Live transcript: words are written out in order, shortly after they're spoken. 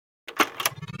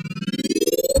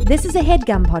This is a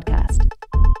HeadGum podcast.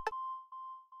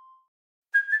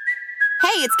 Hey,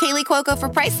 it's Kaylee Cuoco for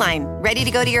Priceline. Ready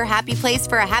to go to your happy place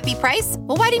for a happy price?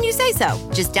 Well, why didn't you say so?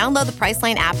 Just download the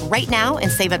Priceline app right now and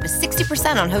save up to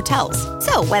 60% on hotels.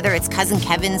 So whether it's Cousin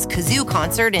Kevin's Kazoo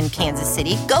Concert in Kansas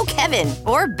City, go Kevin,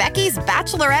 or Becky's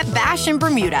Bachelorette Bash in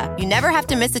Bermuda, you never have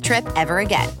to miss a trip ever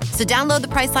again. So download the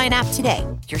Priceline app today.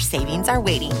 Your savings are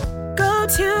waiting. Go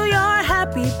to your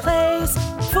happy place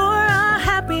for a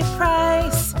happy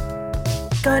price.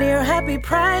 Go to your happy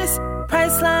price,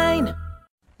 Priceline.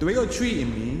 The way you're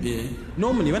treating me,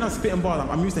 normally when I'm spitting bars,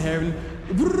 I'm used to hearing,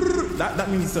 that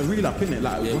means to reel up, innit?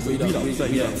 Like, what's it, reel up? So,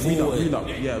 reel up.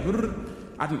 Yeah,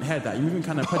 I didn't hear that. You're moving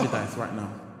kind of prejudiced right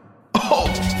now. Oh,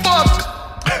 fuck!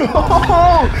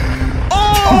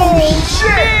 Oh,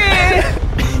 shit!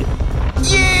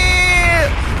 Yeah!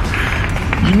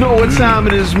 You know what time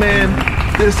it is, man.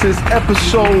 This is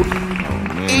episode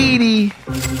 80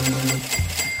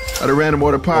 of the Random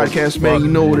Order Podcast, man. You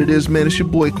know what it is, man. It's your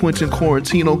boy Quentin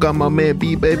Quarantino. Got my man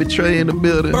B Baby Trey in the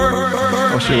building.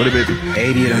 Oh shit, what it baby?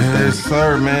 80 of them. Yes,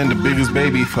 sir, man. The biggest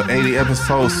baby for 80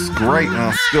 episodes. Great. And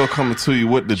I'm still coming to you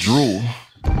with the drool.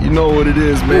 You know what it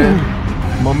is, man.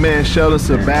 My man Sheldon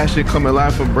Sebastian coming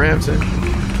live from Brampton.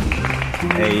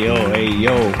 Hey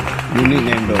yo. New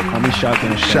nickname though. Call me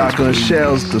Shotgun Shells. Shotgun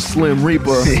Shells, the Slim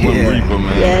Reaper. Slim Reaper,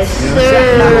 man. Yes,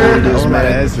 sir.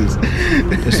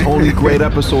 There's only great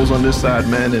episodes on this side,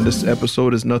 man, and this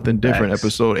episode is nothing different. Thanks.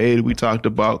 Episode 8, we talked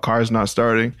about cars not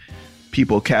starting,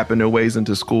 people capping their ways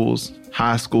into schools,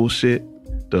 high school shit,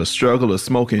 the struggle of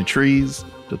smoking trees,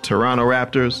 the Toronto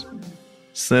Raptors,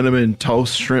 cinnamon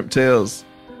toast shrimp tails,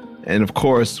 and of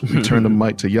course, we turn the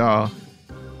mic to y'all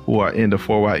who are in the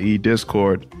 4YE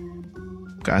Discord.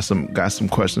 Got some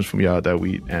questions from y'all that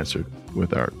we answered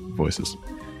with our voices.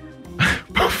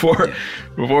 Before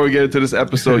we get into this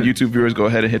episode, YouTube viewers, go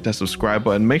ahead and hit that subscribe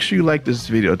button. Make sure you like this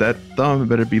video. That thumb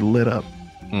better be lit up.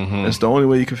 Mm-hmm. That's the only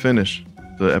way you can finish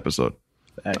the episode.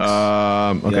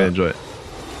 Okay, enjoy it.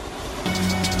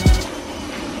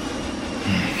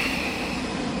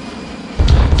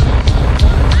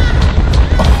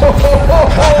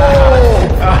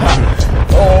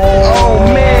 Oh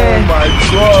man! My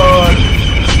God!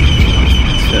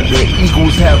 The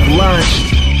Eagles have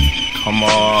launched. Come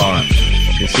on.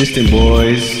 Consistent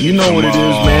boys. You know what it is,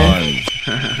 man.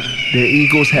 The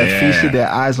Eagles have feasted their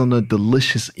eyes on a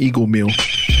delicious Eagle meal.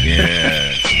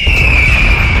 Yeah.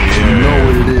 You know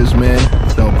what it is, man.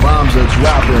 The bombs are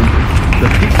dropping. The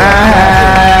people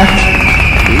are dropping.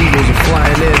 The Eagles are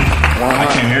flying in. I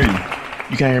can't hear you.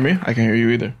 You can't hear me? I can't hear you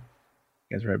either.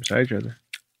 You guys are right beside each other.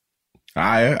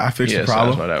 I fixed the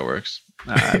problem. That's how that works.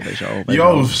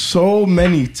 Yo, so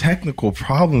many technical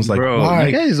problems. Like, bro, why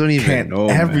you guys don't even can't know,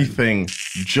 everything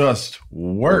just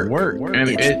work? And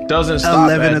it doesn't stop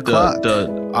 11 at o'clock.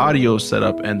 the audio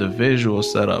setup and the visual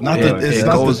setup. It's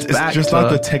just not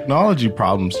the technology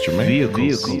problems, Jermaine.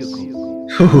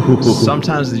 Vehicles.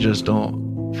 Sometimes they just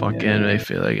don't fucking. They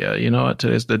feel like, yeah, you know what?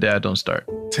 Today's the day I don't start.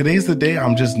 Today's the day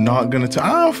I'm just not gonna.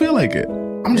 I don't feel like it.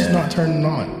 I'm just not turning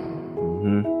on.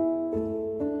 Mm-hmm.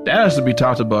 That has to be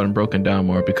talked about and broken down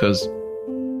more, because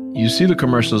you see the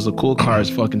commercials, the cool cars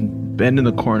fucking bend in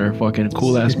the corner, fucking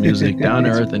cool ass music, down to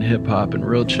earth and hip hop and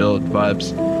real chilled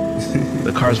vibes.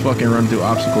 The cars fucking run through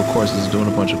obstacle courses doing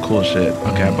a bunch of cool shit.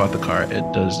 Okay, I bought the car.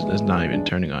 It's not even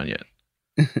turning on yet.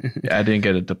 I didn't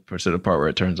get it to the part where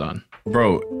it turns on.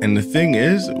 Bro, and the thing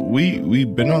is,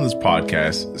 we've been on this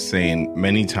podcast saying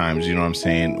many times, you know what I'm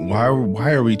saying, why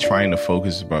are we trying to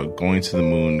focus about going to the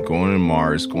moon, going to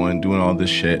Mars, doing all this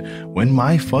shit when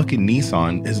my fucking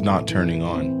Nissan is not turning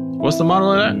on? What's the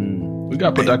model of that? We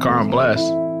gotta put that car on blast.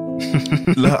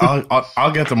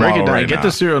 I'll get the Break model it down. right Get now.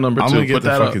 the serial number too. I'm gonna get put the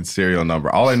that fucking up. serial number.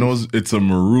 All I know is it's a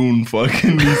maroon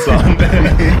fucking Nissan.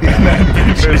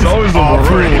 There's always a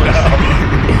maroon.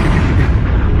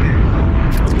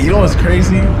 You know what's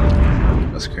crazy?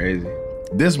 That's crazy.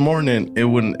 This morning it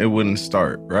wouldn't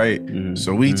start, right? Mm-hmm.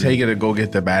 So we take it to go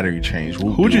get the battery changed.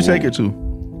 Who'd you take it to?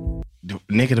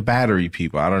 Nigga, the battery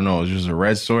people. I don't know. It was just a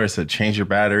red store. It said change your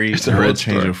battery. It's a red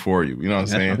change store. it for you. You know what I'm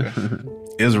saying?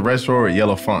 It was a red store with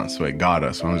yellow font, so it got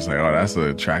us. So I'm just like, oh, that's an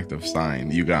attractive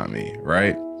sign. You got me,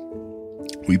 right?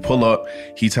 We pull up.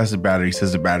 He tests the battery. He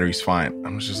says the battery's fine. I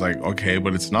was just like, okay,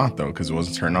 but it's not though, because it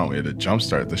wasn't turned on. We had to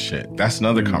jumpstart the shit. That's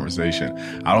another conversation.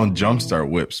 I don't jumpstart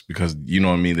whips because, you know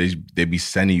what I mean? They be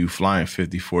sending you flying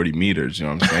 50, 40 meters. You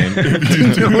know what I'm saying?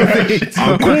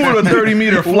 I'm cool with a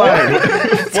 30-meter flight.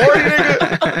 40,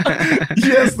 nigga.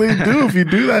 Yes, they do. If you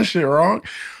do that shit wrong,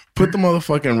 put the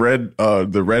motherfucking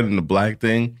the red and the black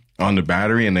thing on the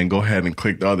battery, and then go ahead and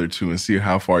click the other two and see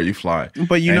how far you fly.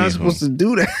 But you're not supposed to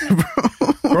do that,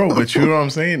 bro. bro, but you know what I'm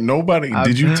saying? Nobody.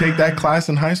 Did you take that class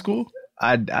in high school?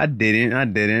 I didn't. So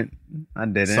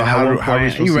how are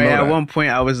we supposed to know At that? one point,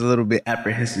 I was a little bit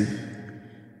apprehensive.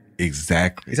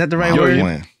 Exactly. Is that the right My word?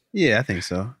 plan. Yeah, I think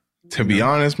so. To be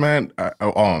honest, man,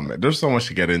 man, there's so much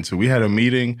to get into. We had a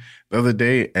meeting the other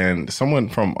day, and someone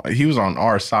he was on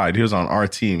our side. He was on our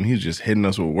team. He was just hitting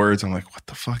us with words. I'm like, what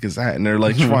the fuck is that? And they're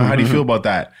like, Tron, how do you feel about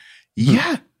that?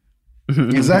 Yeah,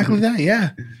 exactly that. Yeah.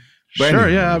 But Sure,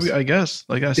 anyways. yeah, I guess.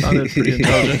 Like, I sounded pretty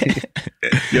intelligent.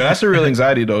 Yeah, that's a real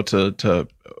anxiety, though, to the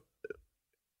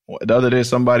other day,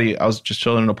 I was just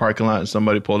chilling in the parking lot, and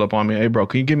somebody pulled up on me. Hey, bro,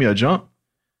 can you give me a jump?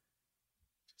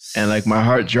 And, like, my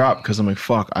heart dropped because I'm like,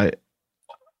 fuck, I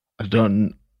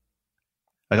don't,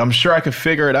 like, I'm sure I could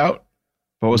figure it out.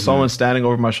 But with someone standing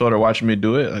over my shoulder watching me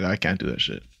do it, like, I can't do that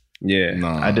shit. Yeah. No.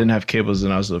 I didn't have cables,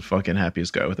 and I was the fucking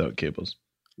happiest guy without cables.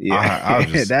 Yeah. I'll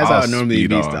That's how I'll it normally speed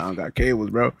be. off. I don't got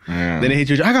cables, bro. Yeah. Then they hit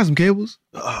you. I got some cables.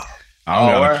 I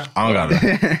don't got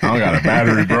a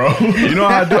battery, bro. You know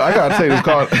how I do? I gotta tell you this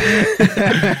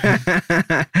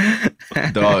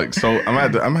called. Dog. So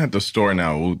I'm at the store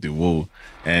now, woo,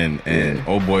 and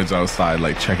old boy's outside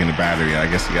like checking the battery. I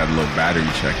guess he got a little battery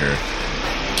checker.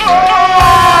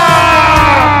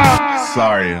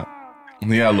 Sorry.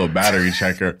 He got a little battery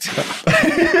checker.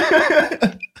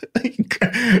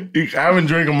 I haven't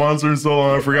drank a Monster in so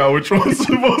long, I forgot which one's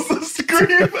supposed to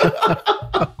scream.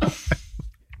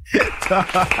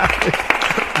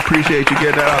 Appreciate you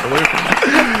getting that out of the way from me.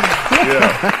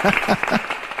 Yeah.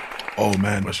 Oh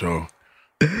man, for sure.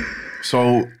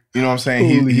 So you know what I'm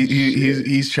saying?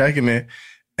 He's checking it,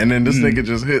 and then this nigga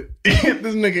just this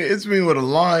nigga hits me with a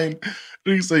line.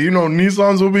 He say,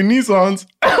 Nissans will be Nissans.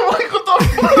 I'm like, what the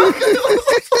fuck?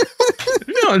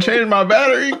 You don't change my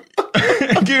battery.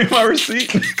 Give me my receipt.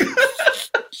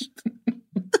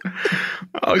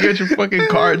 I'll get your fucking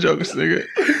car jokes, nigga.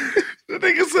 The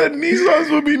nigga said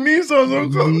Nissans will be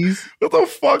Nissans. What the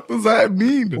fuck does that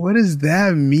mean? What does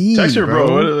that mean? Text your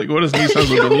bro. What does Nissan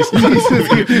will be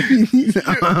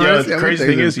Nissan? Yeah, the crazy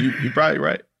thing is, you're probably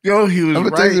right. Yo, he was I'm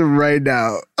gonna right. text him right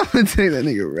now. I'm gonna text that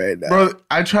nigga right now. Bro,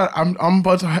 I'm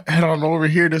about to head on over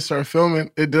here to start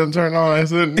filming. It doesn't turn on. I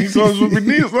said, Nissans will be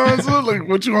Nissans. So, like,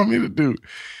 what you want me to do?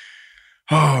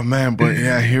 Oh, man. But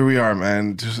yeah, here we are,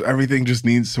 man. Just everything just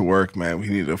needs to work, man. We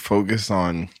need to focus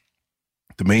on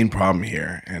the main problem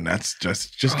here. And that's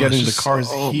just getting the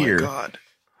cars here. Oh, my God.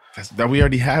 That we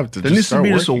already have to There just needs to start be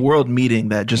just a working. world meeting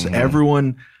that just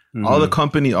everyone, all the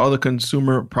company, all the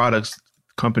consumer products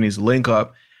companies link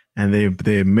up and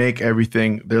they make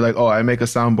everything. They're like, oh, I make a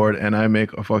soundboard and I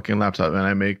make a fucking laptop and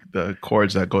I make the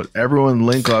cords that go. Everyone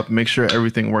link up, make sure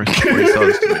everything works before you sell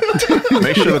this to me.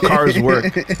 Make sure the cars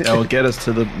work. That will get us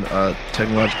to the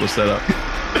technological setup.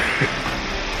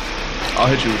 I'll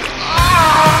hit you with it.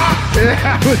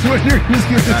 I was wondering who's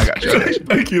gonna. I got you.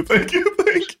 Thank you. You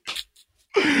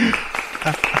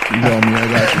got me. I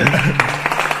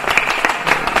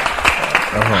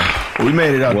got you. We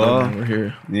made it out. Well, though, man. We're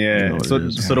here. Yeah. You know what it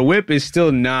is. So the whip is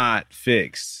still not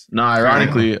fixed. No,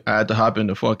 ironically, I had to hop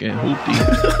into fucking hoopty.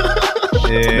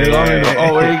 Yeah. They got me the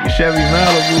 08 Chevy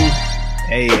Malibu.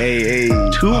 Hey.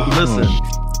 Listen,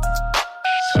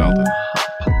 Sheldon.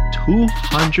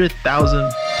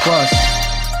 200,000 plus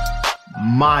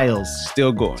miles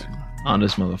Still going. on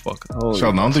this motherfucker. Holy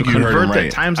Sheldon, I don't think you heard Convert him that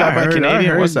right. times that by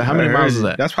Canadian. What's that? How many miles is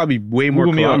that? That's probably way more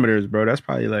Google me up. kilometers, bro. That's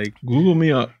probably like Google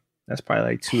me up.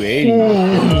 280.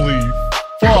 Holy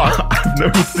fuck. I've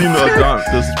never seen a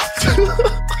this.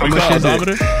 How much is it?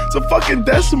 It's a fucking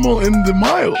decimal in the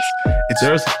miles.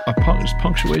 There's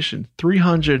punctuation.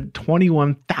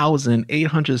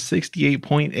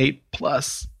 321,868.8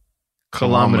 plus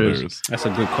kilometers That's a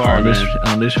good car, man.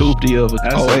 on this hoopty of a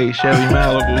That's 08 Chevy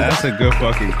Malibu. That's a good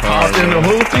fucking car. Hopped in the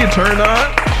hoopty, turned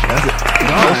on. No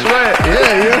sweat.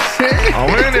 Yeah, you know what I'm saying? I'm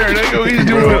in there, nigga. He's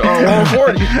doing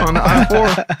 140 on the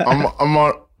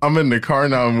I-4. I'm in the car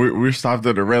now, and we're stopped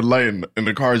at a red light, and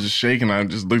the car is just shaking. I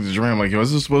just looked at Jermaine, I'm like, yo,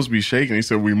 is this supposed to be shaking? He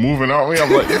said, we moving, aren't we?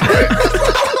 I'm like,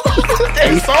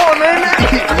 it's on, ain't it?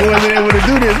 You wasn't able to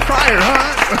do this prior, huh?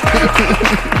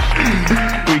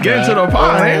 We get into the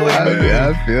pod, ain't we? Yeah,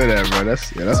 I feel that, bro.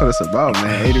 That's what it's about,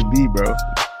 man. A to B, bro.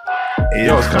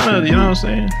 Yo, it's kind of, you know what I'm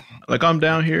saying? Like, I'm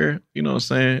down here, you know what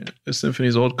I'm saying? It's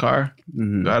Symphony's old car.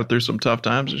 Got it through some tough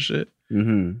times and shit.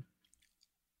 Mm-hmm.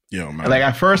 Yo, man. Like,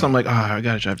 at first, I'm like, I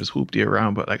gotta drive this hoopty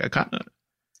around. But, like, I kind of,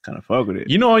 fuck with it.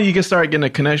 you know, you can start getting a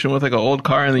connection with, like, an old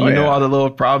car. And then you know all the little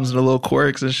problems and the little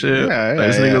quirks and shit. Yeah, like,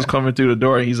 this nigga was coming through the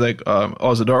door. And he's like,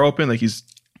 is the door open? Like,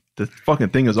 the fucking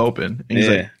thing is open. And he's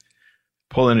like,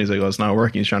 pulling. He's like, it's not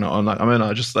working. He's trying to unlock. I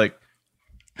mean, just like,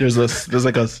 there's like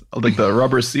the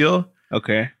rubber seal.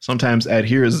 Okay. sometimes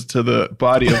adheres to the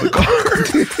body of the car.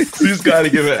 So you just got to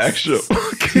give it extra.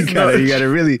 You gotta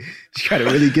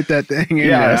really get that thing in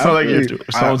Yeah, there. it's not like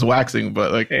someone's waxing,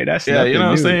 but like, Hey, that's yeah, you know what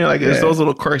I'm nothing saying? new. Like, Yeah. it's those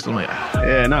little quirks. I'm like,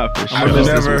 Yeah, no, for sure. I've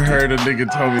never heard a nigga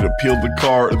tell me to peel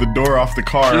the door off the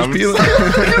car. Just peel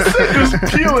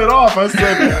just peel it off. I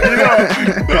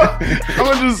said, I'm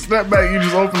gonna just step back. You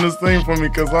just open this thing for me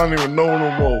because I don't even know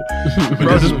no more.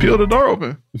 bro, just peel the door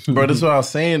open. Bro, that's what I was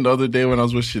saying the other day when I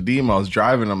was with Shadim. I was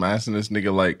driving. I'm asking this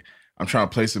nigga, like, I'm trying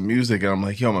to play some music. And I'm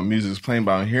like, yo, my music's playing,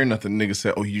 but I don't hear nothing. Nigga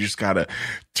said, oh, you just got to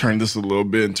turn this a little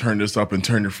bit and turn this up and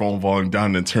turn your phone volume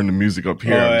down and turn the music up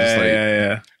here. I'm just like,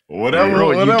 yeah. whatever.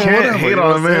 Bro, you can't hate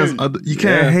on a man's. saying? You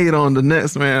can't hate on the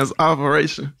next man's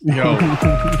operation. Yo,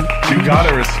 you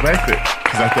gotta respect it.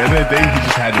 Because at the end of the day, he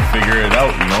just had to figure it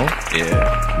out, you know?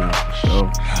 Yeah, no, for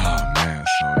sure. Oh, man.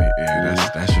 So, yeah,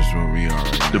 that's just where we are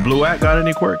right now. The Blue Act got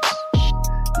any quirks?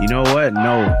 You know what?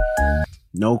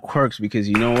 No quirks, because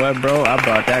you know what, bro? I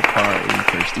bought that car in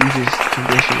prestigious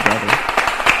condition, brother.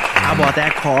 I bought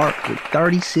that car with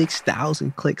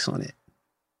 36,000 clicks on it.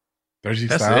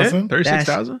 36,000?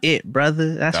 36,000? That's it,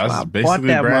 brother. That's That's why I bought basically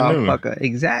that brand new. motherfucker.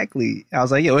 Exactly. I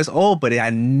was like, yo, it's old, but I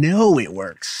know it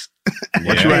works.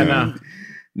 What you at now?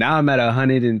 Now I'm at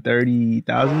 130,000.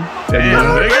 Nigga,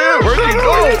 where you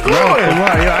going? Bro, come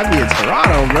on, yo, I be in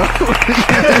Toronto, bro.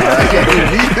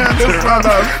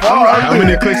 How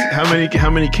many clicks? How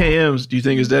many KMs do you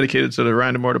think is dedicated to the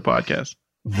Random Order podcast?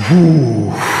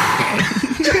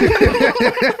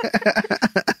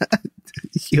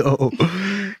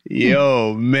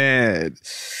 Yo, man.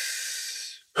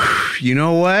 You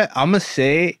know what? I'm gonna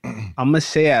say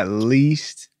at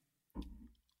least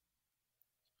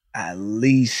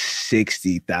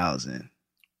 60,000.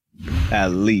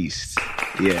 At least,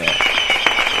 yeah.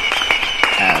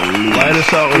 At least. Light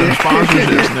us out with them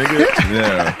sponsorships, nigga.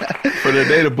 Yeah. For the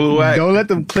day, the Blue Act. Don't let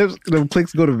them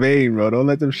clicks go to vain, bro. Don't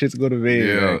let them shits go to vain.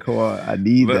 Yeah. Man. Come on, I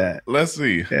need that. Let's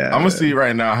see. Yeah. I'm gonna see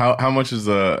right now how much is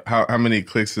how many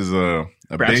clicks is a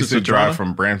Brampton basic to drive Toronto?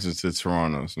 from Brampton to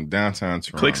Toronto, from downtown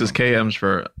Toronto. Clicks is KMs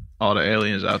for all the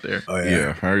aliens out there. Oh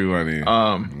Yeah, for everybody. You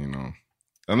know.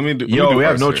 And let me do. We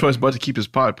have no first choice but to keep his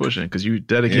pod pushing because you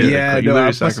dedicated. Yeah, you no, I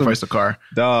literally put some- sacrificed the car.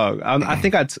 Dog, I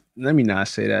think let me not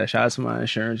say that. Shout out to my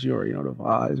insurance. You already know the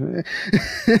vibes, man.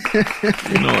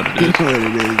 You know what it You is. know what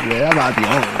it is, man. I'm not the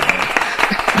only one.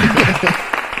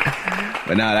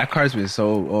 But nah, that car's been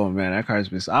so. Oh man, that car's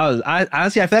been. I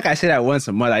honestly, I feel like I say that once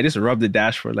a month. I just rub the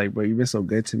dashboard, like, bro, you've been so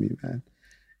good to me, man.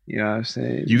 You know what I'm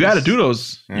saying? You got to do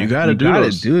those. You got to do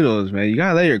those. do those, man. You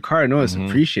gotta let your car know it's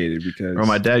appreciated because. Bro,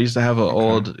 my dad used to have an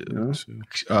old, You know? was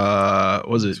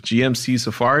it GMC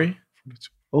Safari?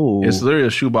 Oh, It's literally a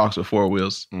shoebox with 4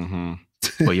 wheels. Mm-hmm.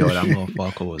 But yo, that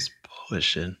motherfucker was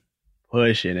pushing.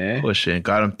 pushing.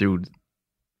 Got him through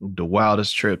the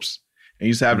wildest trips. And he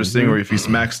used to have this thing where if he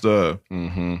smacks the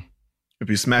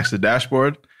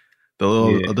dashboard,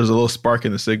 there's a little spark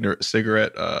in the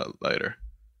cigarette lighter.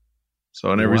 So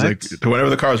whenever whenever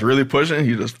the car is really pushing,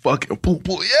 he just fucking boom,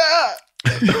 yeah.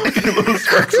 Little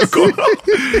sparks are going off.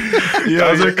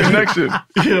 Yeah, there's a connection.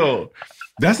 Yo,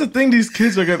 that's the thing these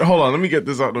kids are getting. Hold on, let me get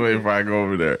this out the way before I go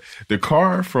over there. The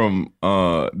car from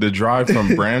the drive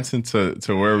from Brampton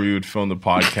to where we would film the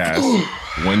podcast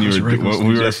when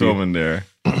we were filming there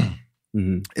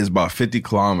is about 50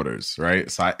 kilometers, right?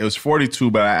 So it was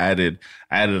 42, but I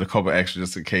added a couple extra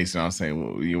just in case. You know what I'm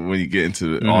saying? When you get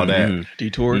into all that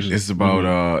Detours. it's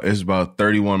about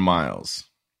 31 miles.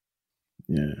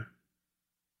 Yeah.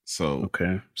 So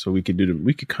Okay. So we could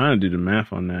kind of do the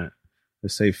math on that.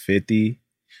 Let's say 50.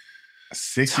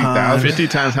 60,000. 50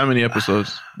 times how many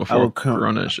episodes I before will come-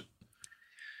 Corona and shit?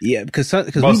 Yeah, because About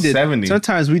we did 70.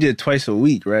 Sometimes we did twice a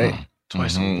week, right?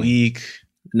 Twice a week.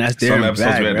 And that's there Some and episodes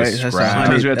back, we had to right? That's scrap. 100.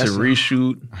 Sometimes we had to That's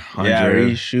reshoot. 100. Yeah,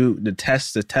 reshoot the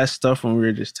test stuff when we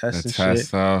were just The testing test shit.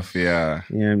 stuff, yeah.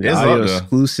 Yeah, It's audio up there.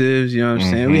 exclusives. You know what I'm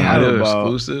saying? We Mhm. have Audio about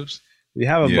exclusives.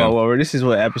 Yeah. this is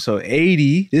what episode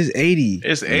 80. This is 80.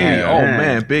 It's 80. Yeah, Oh man.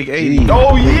 man, big 80. Jeez.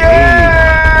 Oh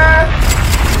yeah!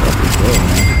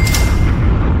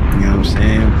 You know what I'm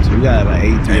saying? So we got about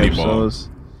 82 80 ball. episodes.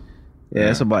 Yeah,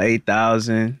 it's about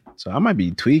 8,000. So I might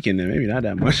be tweaking it. Maybe not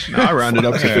that much. No, I rounded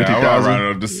up to Yeah, I 50,000.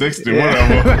 rounded up to 60,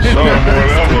 Yeah. whatever. Show 'em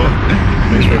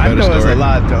whatever. Makes for a I better know it's story. a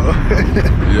lot though.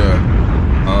 Yeah.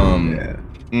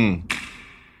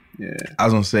 Yeah. I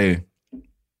was gonna say,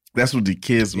 that's what the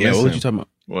kids Yeah, missing. what you talking about?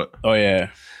 What? Oh yeah.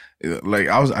 Like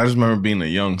I just remember being a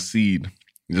young seed,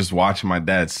 just watching my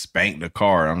dad spank the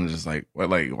car. I'm just like, what?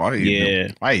 Like, why are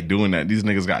you doing that? These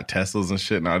niggas got Teslas and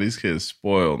shit now. These kids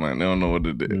spoiled, man. They don't know what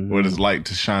it's like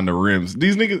to shine the rims.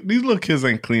 These little kids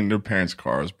ain't cleaning their parents'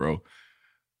 cars, bro.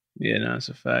 Yeah, no, it's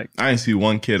a fact. I ain't see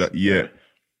one kid yet.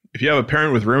 If you have a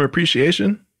parent with rim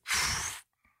appreciation,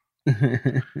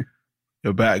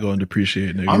 your back going to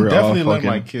depreciate, nigga. I'm We're definitely all letting fucking-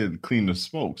 my kid clean the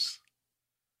smokes.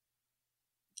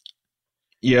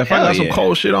 Yeah, if I Hell got some yeah.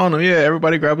 cold shit on them, yeah,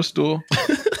 everybody grab a stool.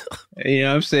 You know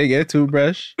what I'm saying? Get a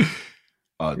toothbrush.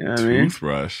 A You know what I mean?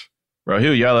 toothbrush. Bro,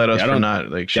 he'll yell at us Y'all for don't- not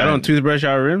like Y'all don't shining. toothbrush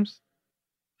our rims?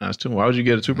 That's too. Why would you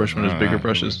get a toothbrush when there's bigger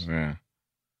brushes? Yeah.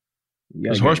 You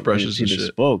There's gotta horse get- brushes see and the shit.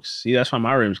 spokes. See, that's why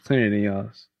my rim's cleaner than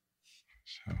y'all's.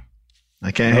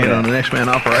 I can't hate on the next man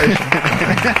operation.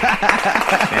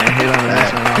 Can't hate on the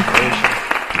next man operation.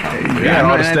 He had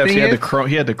all the steps. He had the chrome.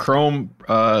 He had the chrome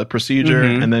procedure,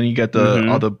 and then you got the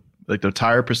all the like the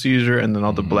tire procedure, and then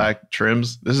all the black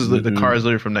trims. This is the car is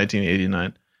literally from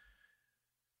 1989,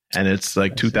 and it's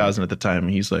like 2000 at the time.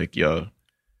 And he's like, "Yo,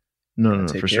 no,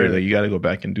 Take for care sure. of Like, it. you got to go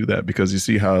back and do that because you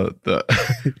see how you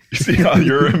see how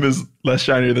your rim is less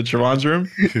shiny than Trevon's rim.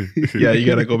 Yeah, you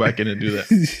got to go back in and do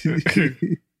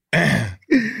that.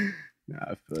 Nah,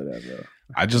 I feel that, bro.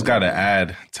 I just got an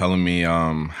ad telling me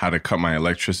how to cut my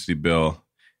electricity bill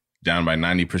down by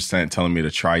 90%, telling me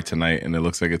to try tonight. And it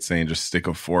looks like it's saying just stick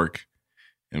a fork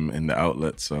in the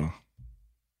outlet. So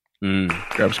Grab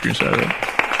a screenshot of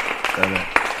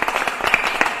that.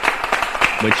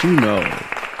 But you know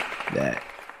that,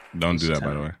 don't do that,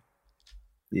 by the way.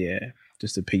 yeah,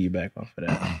 just to piggyback off of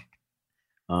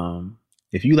that.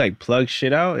 If you like plug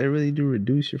shit out, it really do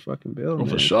reduce your fucking bill. Oh,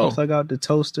 for man. sure. Plug out the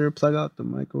toaster, plug out the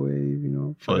microwave, you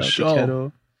know, plug For out sure. the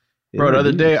kettle. Bro, the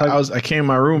other day plug- I came in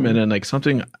my room and then like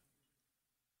something,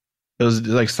 it was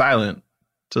like silent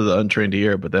to the untrained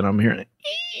ear, but then I'm hearing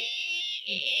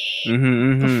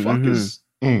the fuck is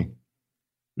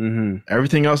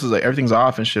everything else is like everything's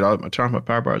off and shit. I turn off my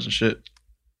power bars and shit,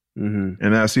 and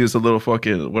then I see it's a little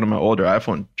fucking one of my older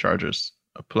iPhone chargers.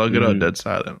 I plug it up, dead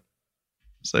silent.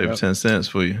 Save 10 cents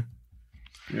for you.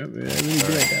 Yep, yeah, it really be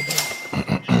like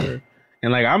that, bro. Sure.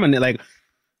 And like I'm a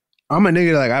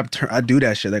nigga like I do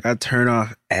that shit. Like I turn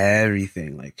off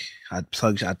everything. Like I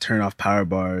turn off power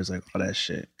bars, like all that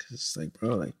shit. Cause it's like,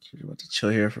 bro, like you're about to chill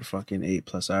here for fucking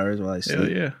 8+ hours while I Hell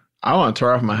sleep. yeah. I want to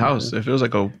turn off my house. If it was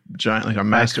like a giant, like a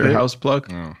master fit. house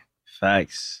plug. Oh.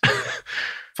 Facts.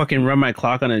 Fucking run my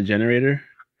clock on a generator.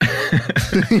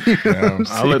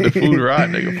 I'll let the food rot,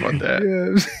 nigga. Fuck that.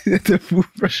 Yeah, the food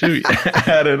Shoot,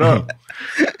 add it up.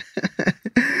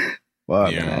 Wow,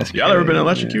 Yeah. man, that's Y'all ever been crazy,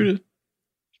 electrocuted?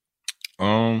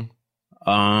 man.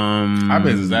 I've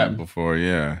been zapped before,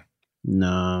 yeah.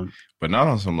 No. But not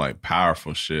on some like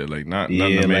powerful shit. Like nothing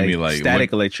Yeah, that made like me like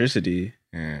static look, electricity.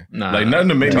 yeah. Nah. Like nothing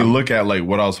to make me look at like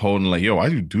what I was holding. Like, yo,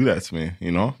 why'd you do that to me?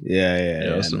 You know?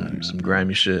 Yeah, Some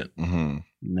grimy shit. Mm-hmm.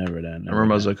 Never that. I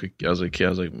remember I was a kid. I was like,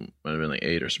 might have been like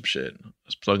 8 or some shit. I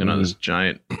was plugging on this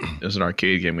giant. It was an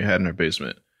arcade game we had in our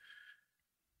basement,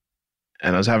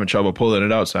 and I was having trouble pulling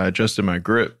it out. So I adjusted my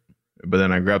grip, but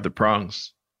then I grabbed the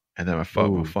prongs, and then my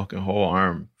fucking whole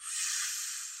arm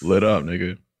lit up,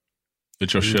 nigga.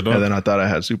 Lit your shit up. And then I thought I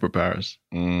had superpowers.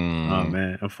 Oh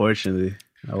man, unfortunately.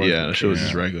 Yeah, the shit was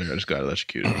just regular. I just got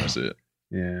electrocuted. And that's it.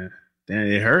 Yeah. Damn,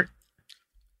 it hurt.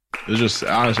 It was just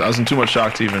honestly, I was in too much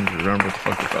shock to even remember what the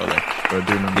fuck it felt like. But I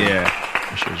do remember. Yeah.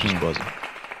 That shit was just buzzing.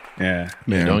 Yeah.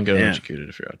 Man, don't get Damn. electrocuted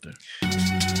if you're out there.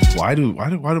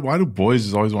 Why do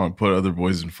boys always want to put other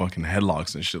boys in fucking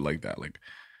headlocks and shit like that? Like,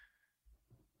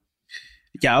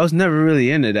 Yeah, I was never really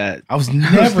into that. I was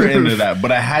never into that,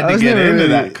 but I had to get into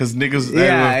that because niggas think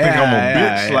I'm a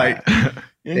bitch. yeah. Like,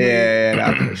 Yeah,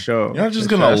 nah, for sure. you're not just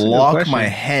For gonna sure. That's a good lock question. my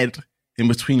head in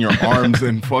between your arms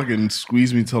and fucking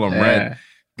squeeze me till I'm red.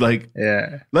 Like,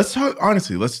 Yeah. let's talk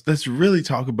honestly. Let's really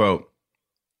talk about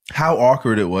how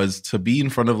awkward it was to be in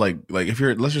front of like if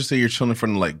you're, let's just say you're chilling in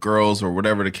front of like girls or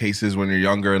whatever the case is when you're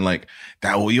younger, and like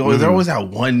that there always that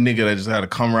one nigga that just had to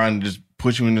come around and just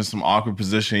put you into some awkward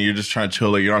position. You're just trying to chill,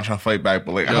 like you're not trying to fight back,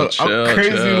 but like how crazy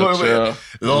look, like,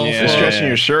 oh, You're stretching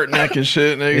your shirt neck and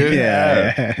shit, nigga.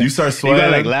 Yeah. You start You sweating.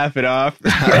 gotta like laugh it off.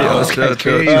 Yo, It's chill,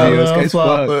 crazy. chill. It's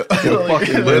fucked. You're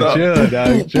fucking lit up. Chill,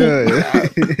 dog.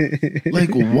 Chill. Like,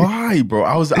 why, bro?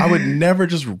 I would never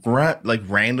just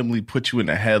randomly put you in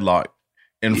a headlock.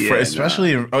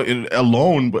 Especially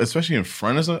alone, but especially in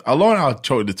front of someone. Alone, I'll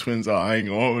choke the twins out. I ain't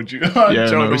gonna hold you.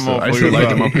 Yeah, no, I used to light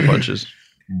them up with punches.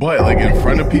 But like in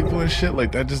front of people and shit,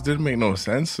 like that just didn't make no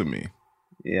sense to me.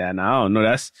 Yeah, no, I don't know.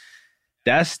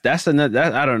 That's another.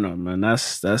 I don't know, man.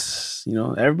 That's you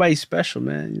know, everybody's special,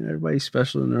 man. You know, everybody's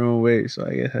special in their own way. So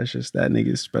I guess that's just that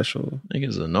nigga's special.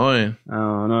 Nigga's annoying. I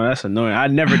don't know. That's annoying. I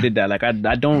never did that. Like I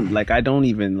don't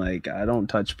even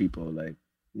touch people. Like,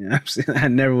 you know what I'm saying? I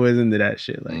never was into that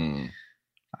shit. Like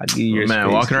I give you your Man,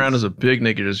 space. walking around as a big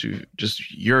nigga,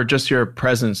 your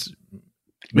presence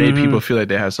made people feel like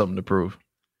they had something to prove.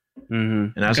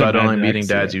 Mm-hmm. And that's why I don't like meeting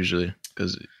dads usually,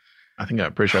 because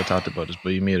I'm pretty sure I talked about this, but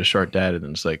you meet a short dad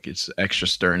and it's extra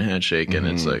stern handshake and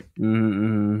it's like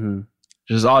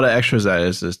just all the extras that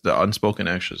is just the unspoken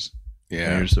extras.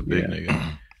 Yeah, you're just a big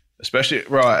nigga. Especially,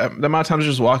 bro, the amount of times I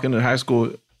just walk into high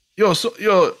school, yo,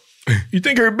 you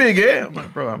think you're big, eh? I'm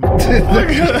like, bro, I'm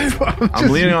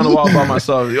leaning on the wall by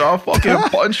myself. Yo, I'll fucking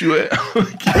punch you, eh?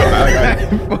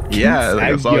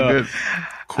 Yeah, it's all good.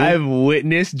 Cool. I've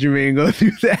witnessed Jermaine go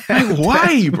through that. Like,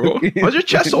 why, bro? Why's your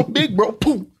chest so big, bro?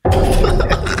 Boom.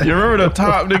 You remember the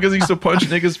top niggas used to punch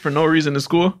niggas for no reason in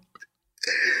school?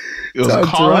 It was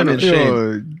Colin and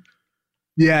Shane.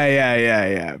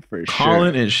 Yeah, for sure.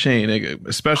 Colin and Shane, nigga.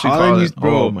 Especially Colin.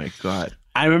 Bro, oh my God.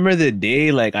 I remember the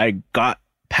day like I got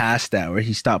past that where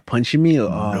he stopped punching me. Oh,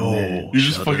 no. Man. You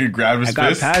just fucking grabbed his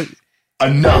fist?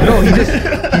 Enough. No, he just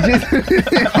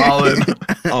Colin,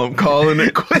 I'm calling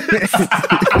it quits.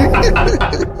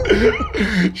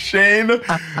 Shane,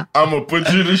 I'm gonna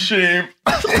put you to shame.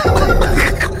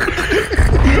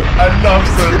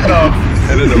 Enough's enough.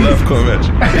 And then the left come at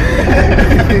you.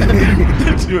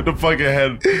 Hit you in the fucking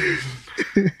head.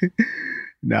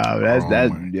 No,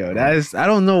 that's I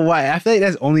don't know why. I feel like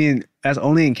that's only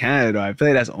in Canada. Though. I feel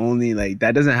like that's only like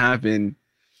that doesn't happen.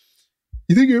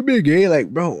 You think you're big, eh? Like,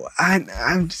 bro,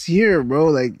 I'm just here, bro.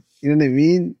 Like, you know what I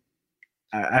mean?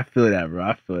 I feel that, bro.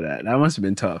 I feel that. That must have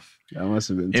been tough.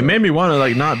 It made me want to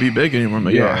like not be big anymore. I'm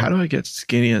like, yo, how do I get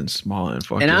skinny and small and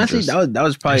fucking? And honestly, that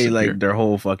was probably like their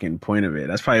whole fucking point of it.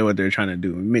 That's probably what they're trying to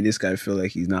do. It made this guy feel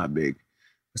like he's not big.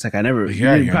 It's like I never,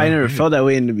 probably never felt that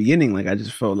way in the beginning. Like I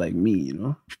just felt like me, you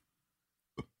know?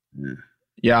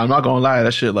 Yeah, I'm not gonna lie.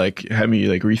 That shit like had me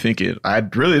like rethink it. I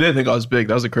really didn't think I was big.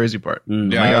 That was the crazy part.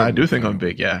 Yeah, I do think I'm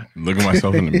big. Yeah, look at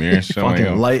myself in the mirror,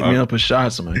 fucking light me up with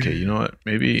shots. I'm like, okay, you know what?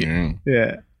 Maybe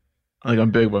yeah. Like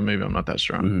I'm big, but maybe I'm not that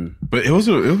strong. But it was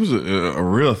a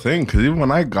real thing because even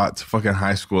when I got to fucking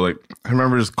high school, like I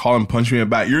remember just calling, punching me in the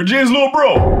back. You're Jay's little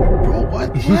bro. Bro, what?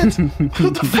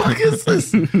 What the fuck is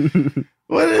this?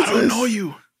 What is this? I don't know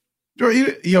you. Bro,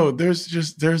 yo,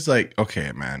 there's like,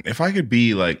 okay, man, if I could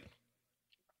be like,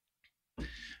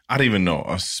 I don't even know,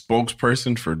 a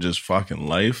spokesperson for just fucking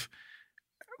life,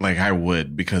 like I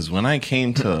would, because when I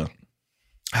came to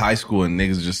high school and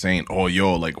niggas just saying, oh,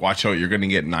 yo, like, watch out, you're going to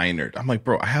get ninered. I'm like,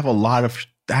 bro, I have a lot of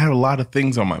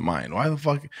things on my mind. Why the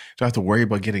fuck do I have to worry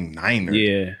about getting ninered?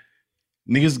 Yeah.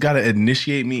 Niggas got to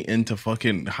initiate me into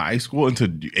fucking high school,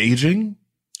 into aging?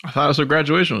 I thought that's what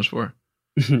graduation was for.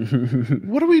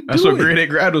 What are we doing? That's what grade 8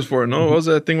 grad was for. No, what was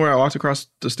that thing where I walked across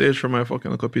the stage for my fucking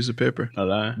little piece of paper?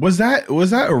 Was that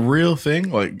a real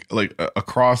thing? Like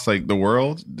across like the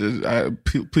world?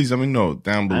 Please let me know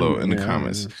down below in the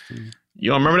comments.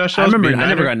 You don't remember that show? I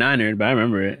never got ninered, but I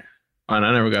remember it. I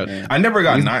never got. I never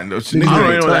got ninered. I don't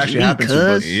know what actually happened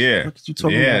to me.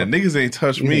 Yeah, niggas ain't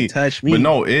touched me. But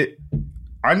no,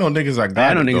 I know niggas that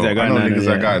got. I know niggas that got. I know niggas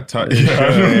that got touched. I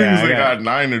know niggas that got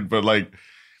ninered, but like.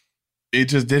 It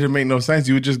just didn't make no sense.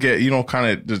 You would just get, kind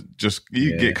of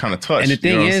get kind of touched. And the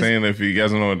thing you know what is, I'm saying? If you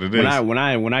guys don't know what it is.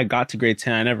 When I got to grade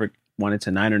 10, I never wanted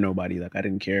to niner nobody. Like I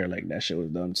didn't care. Like that shit was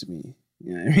dumb to me.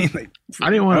 You know what I mean? Like I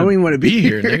don't even want to be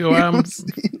here, nigga.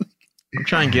 I'm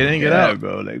trying to get in, get out,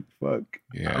 bro. Like fuck.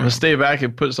 Yeah. I'm gonna stay back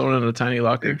and put someone in a tiny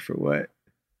locker. For what?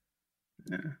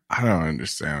 Yeah. I don't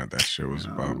understand what that shit was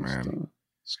about, man.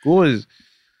 School is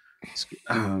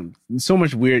so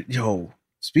much weird. Yo.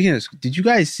 Speaking of, did you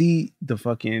guys see the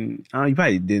fucking? You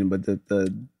probably didn't, but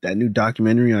that new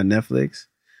documentary on Netflix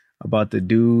about the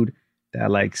dude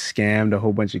that like scammed a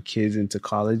whole bunch of kids into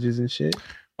colleges and shit.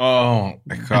 Oh,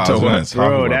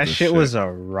 bro, that shit was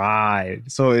a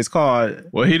ride. So it's called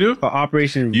what he do?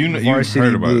 Operation Varsity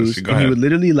heard about Blues. This. And he would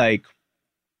literally like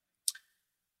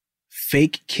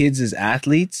fake kids as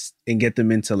athletes and get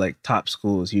them into like top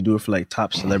schools. He'd do it for like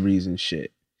top celebrities and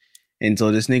shit. And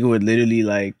so this nigga would literally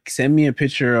like send me a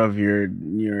picture of your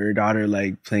daughter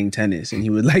like playing tennis, and he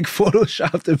would like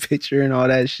Photoshop the picture and all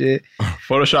that shit.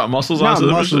 Photoshop muscles onto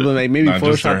them, but like maybe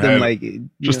Photoshop them like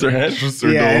just their head, just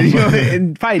their dome.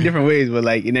 In probably different ways. But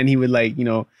like, and then he would like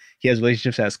he has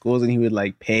relationships at schools, and he would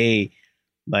like pay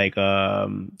like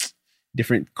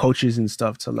different coaches and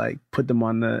stuff to like put them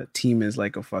on the team as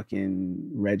like a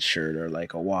fucking red shirt or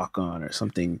like a walk on or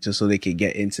something, just so they could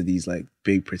get into these like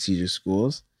big prestigious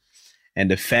schools. And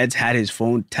the feds had his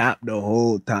phone tapped the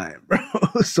whole time, bro.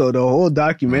 So the whole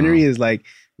documentary is like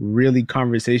really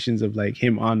conversations of like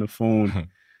him on the phone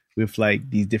with like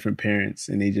these different parents,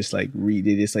 and they just like do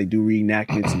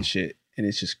reenactments and shit, and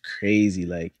it's just crazy.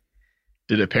 Like,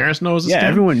 did the parents know it was a scam?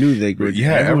 Everyone knew they were.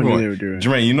 Yeah, everyone knew they were doing.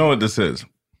 Jermaine, you know what this is?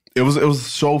 It was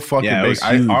so fucking big.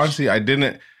 I honestly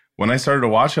didn't. when I started to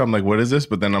watch it, I'm like, what is this?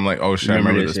 But then I'm like, oh shit, I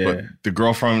remember this. Yeah. But the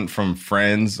girl from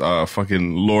Friends,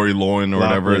 fucking Lori Lohan or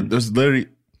whatever, there's literally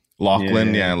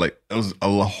Lachlan, like it was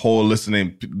a whole list of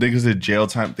names. Niggas did jail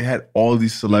time. They had all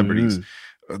these celebrities.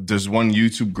 There's one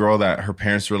YouTube girl that her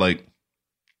parents were like,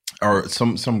 or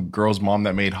some girl's mom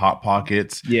that made Hot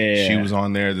Pockets. She was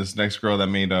on there. This next girl that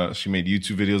made she made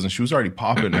YouTube videos and she was already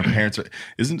popping. Her parents are,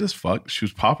 isn't this fucked? She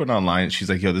was popping online. She's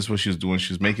like, yo, this is what she was doing.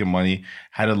 She was making money.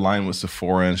 Had a line with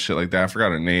Sephora and shit like that. I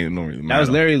forgot her name. Don't really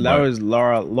matter. That was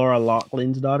Laura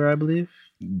Loughlin's daughter, I believe.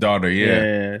 Daughter,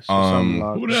 yeah.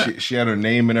 She had her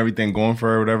name and everything going for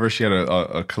her, or whatever. She had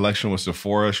a collection with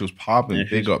Sephora. She was popping,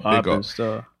 big up.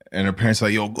 Stuff. And her parents are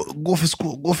like, yo, go for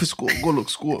school, go look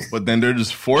school. But then they're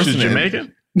just forcing She's it.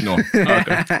 Jamaican? No.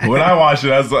 Okay. When I watched it,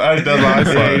 that's what I saw. You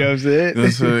know what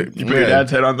I'm saying? You put your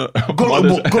dad's head on the go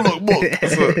look book.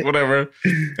 So, whatever.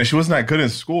 And she wasn't that good in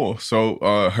school. So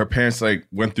her parents like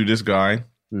went through this guy,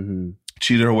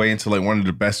 cheated her way into like one of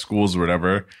the best schools or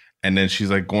whatever. And then she's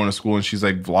like going to school and she's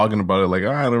like vlogging about it. Like,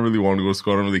 I don't really want to go to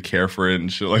school. I don't really care for it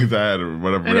and shit like that or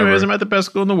whatever. Anyways, I'm at the best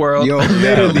school in the world. Yo,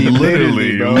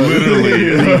 literally,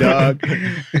 dog.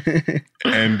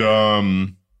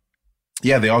 And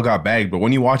yeah, they all got bagged. But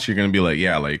when you watch, you're gonna be like,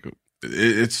 yeah, like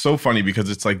it's so funny because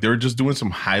it's like they're just doing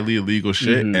some highly illegal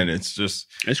shit, and it's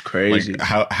crazy. Like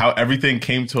how everything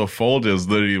came to a fold is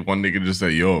literally one nigga just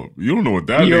say, yo, you don't know what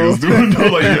that nigga's doing.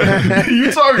 Like,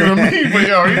 you talking to me, but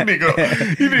yo, you need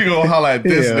to go holla at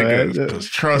this nigga. Because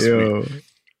trust me.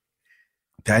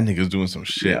 That nigga's doing some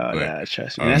shit.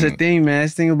 Trust me. That's the thing, man.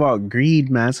 That's the thing about greed,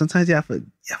 man. Sometimes you have to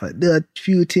do a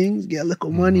few things, get a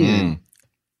little money, and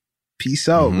peace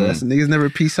out. But that's the niggas never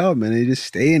peace out, man. They just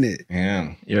stay in it.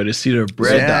 Yeah. Yo, to see the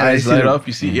bread, the eyes light up.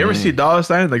 You ever see dollar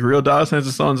signs, like real dollar signs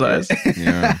of someone's eyes?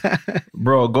 Yeah.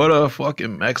 Bro, go to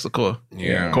fucking Mexico.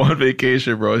 Yeah. Go on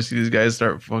vacation, bro. See these guys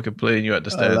start fucking playing you at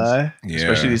the stands. Yeah.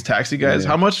 Especially these taxi guys.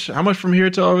 How much from here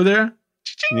to over there?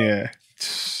 Yeah.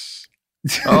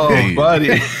 Oh, buddy.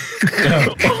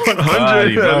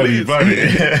 100 at least.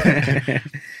 Buddy.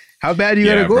 How bad you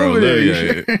gotta go over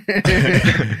there?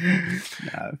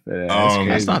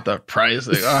 That's not the price.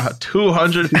 Like,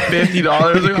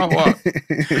 $250. Like, oh, what?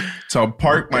 So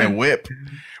park my whip,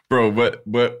 bro. But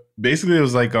basically, it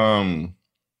was like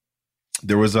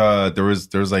there was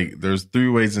 3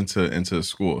 ways into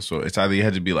school. So it's either you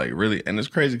had to be like really, and it's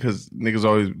crazy because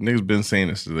niggas been saying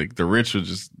this. Like the rich are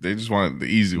they just want the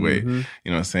easy way. You know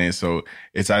what I'm saying? So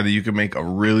it's either you can make a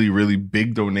really, really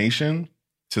big donation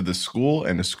to the school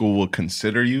and the school will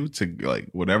consider you to like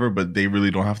whatever, but they really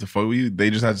don't have to fuck with you. They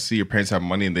just have to see your parents have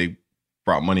money and they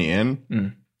brought money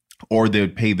in. Or they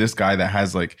would pay this guy that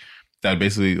has like, that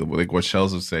basically like what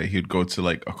Shells would say, he'd go to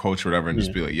like a coach or whatever and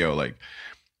just be like, yo, like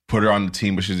put her on the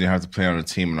team, but she doesn't have to play on the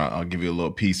team and I'll give you a little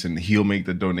piece and he'll make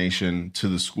the donation to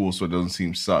the school so it doesn't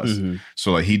seem sus.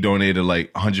 So like he donated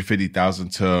like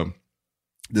 $150,000 to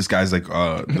this guy's like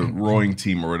the rowing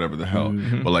team or whatever the hell.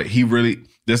 But like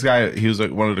this guy, he was like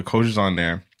one of the coaches on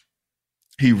there.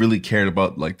 He really cared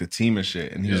about like the team and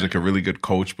shit. And he was like a really good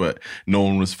coach, but no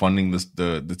one was funding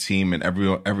the team and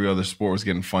every other sport was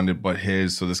getting funded but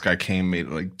his. So this guy donated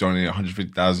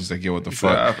 $150,000. He's like, yo, what the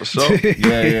fuck?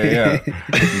 Yeah.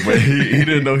 But he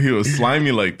didn't know he was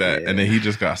slimy like that. And then he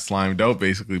just got slimed out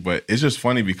basically. But it's just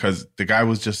funny because the guy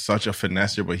was just such a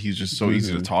finesser, but he's just so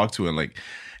easy to talk to. And like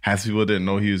half people didn't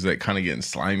know he was like kind of getting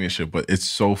slimy and shit. But it's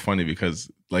so funny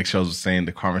because like Shells was saying,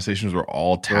 the conversations were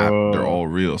all tapped. They're all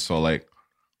real. So like,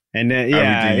 and then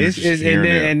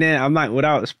and then I'm like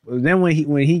then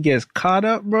when he gets caught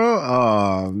up, bro.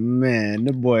 Oh man,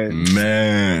 the boy.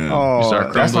 Man,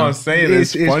 oh, that's what I'm saying.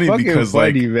 It's funny because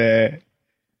funny, like, man.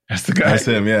 That's the guy. That's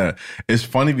him. Yeah, it's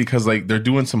funny because like they're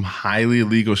doing some highly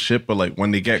illegal shit, but like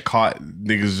when they get caught,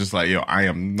 niggas just like, yo, I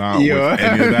am not with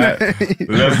any of that.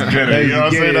 Let's get it. You know what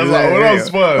I'm saying? That's like, what else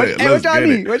fun?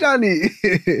 What y'all need?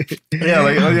 Yeah,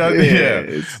 like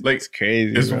it's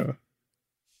crazy, bro.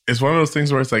 It's one of those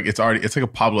things where it's like a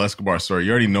Pablo Escobar story.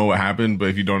 You already know what happened, but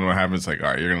if you don't know what happened, it's like,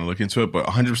 all right, you're gonna look into it. But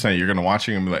 100%, you're gonna watch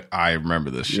it and be like, I remember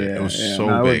this shit. It was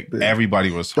so big. Everybody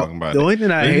was talking about it. The only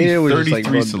thing I hated was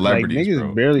 33 just celebrities, like, niggas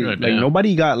bro. barely like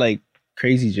nobody got like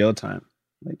crazy jail time,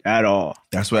 like at all.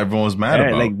 That's what everyone was mad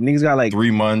about. Like niggas got like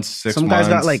 3 months, 6 months. Some guys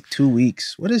got like 2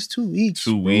 weeks. What is 2 weeks?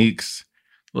 2 weeks.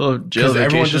 Little jail vacation.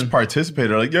 Everyone just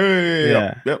participated. Like,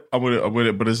 yep, I'm with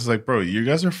it. But it's just like, bro, you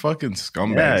guys are fucking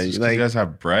scumbags. Like, you guys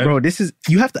have bread, bro. This is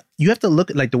you have to look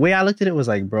at like the way I looked at it was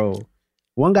like, bro.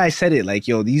 One guy said it like,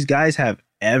 yo, these guys have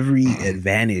every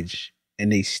advantage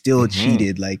and they still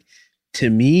cheated. Like, to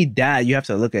me, that you have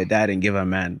to look at that and give a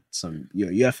man some.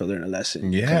 You have to learn a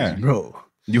lesson. Yeah, bro.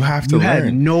 You have to You learn.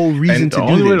 had no reason And to The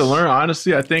do only way this. to learn,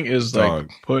 honestly, I think, is Dog.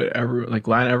 like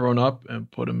line everyone up and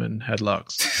put them in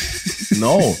headlocks.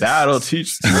 No. That'll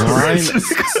teach. Line-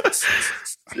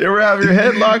 You ever have your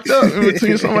head locked up in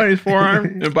between somebody's forearm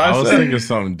and I was bicep? thinking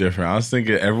something different. I was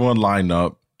thinking everyone line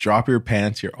up, drop your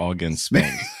pants, you're all getting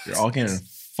spanked. You're all getting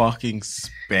fucking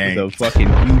spanked. The fucking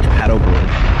huge paddleboard.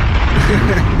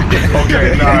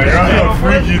 Okay, nah, you're on a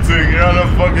freaky thing. You're on a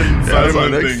fucking Yeah, that's my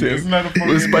silent next thing. tip. Isn't that a fucking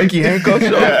With spiky handcuffs.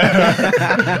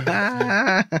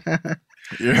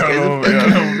 You're on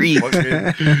a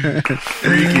fucking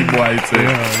freaky boy thing.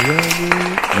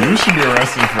 You should be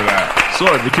arrested for that. So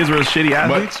the kids were shitty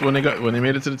athletes when they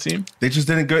made it to the team. They just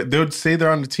didn't go. They would say they're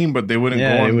on the team, but they wouldn't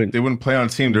Yeah, go they on. wouldn't. They wouldn't play on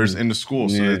the team. They're just in the school,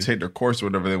 so Yeah. they take their course or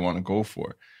whatever they want to go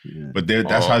for. But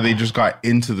that's how they just got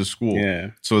into the school.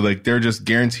 Yeah. So like they're just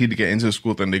guaranteed to get into the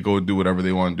school. Then they go do whatever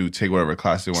they want to do, take whatever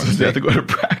class they want to They have to take. go to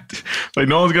practice. Like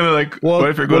no one's gonna like. Well, what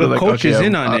if you're going the to like? coach is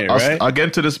in on I'll, it, I'll, right? I'll get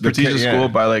into this prestigious yeah. school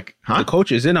by like, The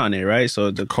coach is in on it, right?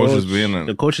 So the coach coach is in on it.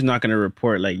 The coach is not going to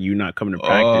report like you not coming to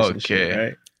practice. And shit, Okay.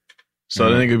 right? So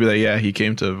then it could be like, yeah, he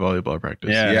came to volleyball practice.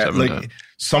 Yeah. Yeah, 7 like times.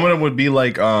 some of them would be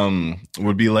like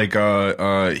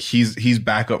he's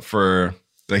backup for.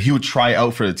 Like he would try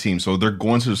out for the team, so they're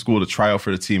going to the school to try out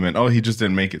for the team, and he just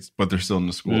didn't make it, but they're still in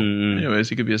the school. Anyways,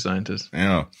 he could be a scientist.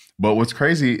 Yeah, but what's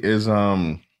crazy is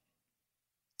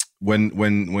when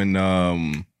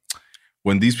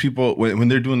these people when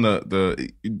they're doing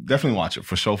the definitely watch it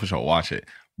for sure watch it.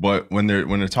 But when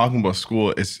they're talking about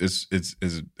school, it's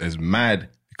mad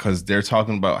because they're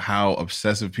talking about how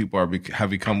obsessive people have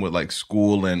become with like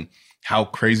school and how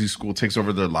crazy school takes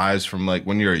over their lives from like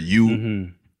when you're a youth.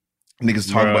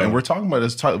 Niggas talk about, and we're talking about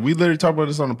this. We literally talked about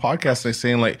this on the podcast. Like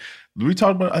saying, like we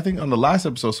talked about. I think on the last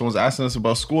episode, someone's asking us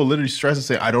about school. Literally stressing,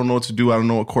 saying, "I don't know what to do. I don't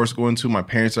know what course to go into. My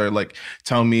parents are like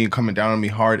telling me and coming down on me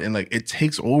hard, and like it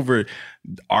takes over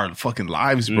our fucking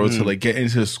lives, bro. To like get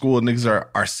into the school, niggas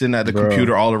are sitting at the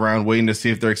computer all around waiting to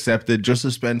see if they're accepted, just to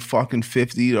spend fucking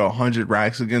 50 to 100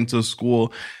 racks to get into a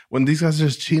school. When these guys are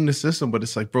just cheating the system, but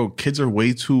it's like, bro, kids are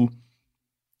way too.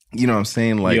 You know what I'm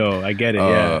saying? Like, Yo, I get it.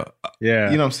 Yeah. You know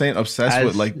what I'm saying? Obsessed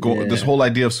with like this whole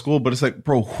idea of school, but it's like,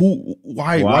 bro,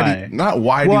 why do you,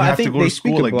 Why do you I have to think go they to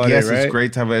school? speak Like, about yes, it, right? it's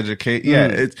great to have an education.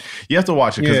 Yeah, you have to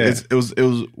watch it because it was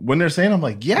when they're saying, I'm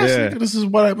like, yes, nigga, this is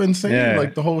what I've been saying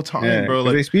like the whole time, bro. 'Cause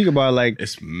Like, they speak about like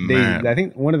it's mad. I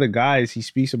think one of the guys he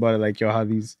speaks about it like, yo, how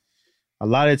these a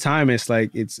lot of time it's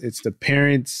like it's the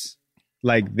parents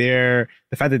like the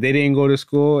fact that they didn't go to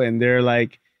school and they're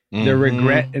like their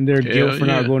regret and their guilt for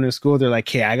not going to school. They're like,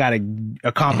 hey, I gotta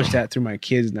accomplish that through my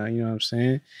kids now. You know what I'm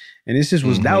saying? And this just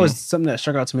was that was something that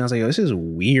struck out to me. I was like, yo, this is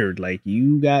weird. Like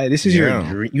you guys, this is your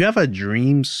dream. You have a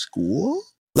dream school?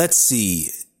 Let's see.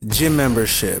 Gym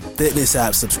membership, fitness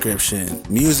app subscription,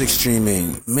 music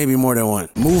streaming, maybe more than one.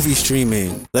 Movie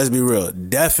streaming, let's be real,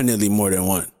 definitely more than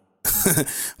one.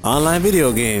 Online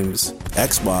video games,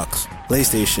 Xbox,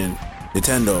 PlayStation,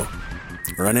 Nintendo.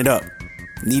 Run it up.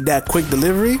 Need that quick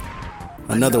delivery?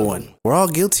 Another one. We're all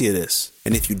guilty of this.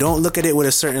 And if you don't look at it with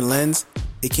a certain lens,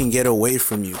 it can get away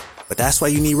from you. But that's why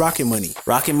you need Rocket Money.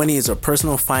 Rocket Money is a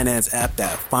personal finance app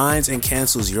that finds and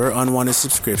cancels your unwanted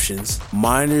subscriptions,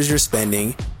 monitors your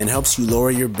spending, and helps you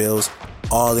lower your bills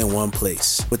all in one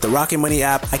place. With the Rocket Money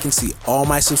app, I can see all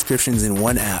my subscriptions in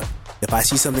one app. If I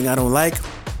see something I don't like,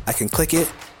 I can click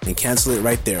it and cancel it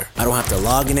right there. I don't have to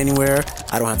log in anywhere.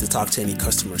 I don't have to talk to any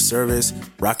customer service.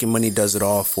 Rocket Money does it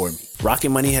all for me. Rocket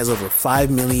Money has over 5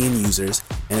 million users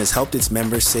and has helped its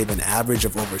members save an average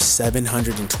of over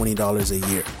 $720 a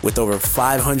year, with over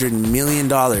 $500 million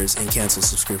in canceled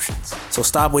subscriptions. So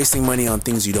stop wasting money on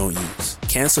things you don't use.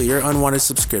 Cancel your unwanted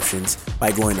subscriptions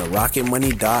by going to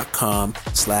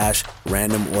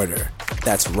rocketmoney.com/random order.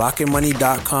 That's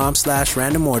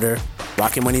rocketmoney.com/random order.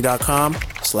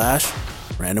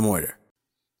 rocketmoney.com/random order.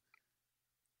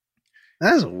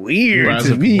 That's weird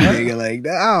to me, nigga. Like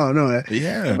that, I don't know.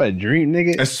 Yeah, a dream,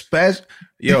 nigga. Especially,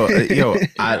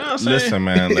 listen,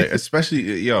 man. Like,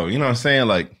 especially, you know what I'm saying?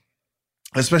 Like,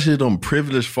 especially them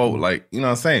privileged folk. Like, you know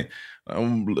what I'm saying?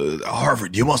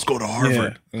 Harvard, you must go to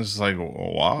Harvard. Yeah. It's like,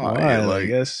 why? Like, I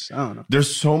guess I don't know.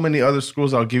 There's so many other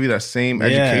schools that'll give you that same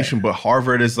education, but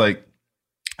Harvard is like.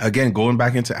 Again, going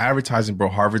back into advertising, bro,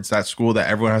 Harvard's that school that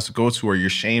everyone has to go to, or you're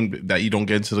shamed that you don't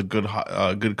get into the good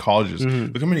colleges.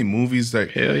 Look how many movies that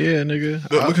hell yeah, nigga.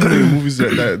 Look how many movies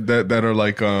that are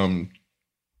like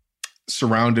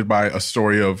surrounded by a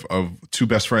story of two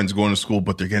best friends going to school,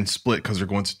 but they're getting split because they're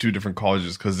going to two different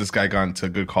colleges because this guy got into a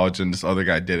good college and this other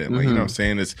guy didn't. Like, you know what I'm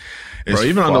saying? It's bro,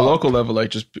 even on the local level, like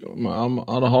just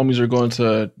all the homies are going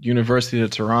to University of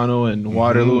Toronto and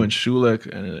Waterloo and Schulich.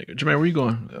 And like, Jermaine, where you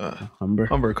going?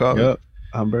 Humber College. Yep.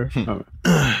 Humber.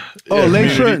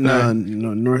 Lakeshore. No,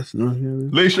 North.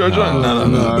 Lakeshore joint. No,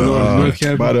 North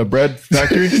Campus. By the bread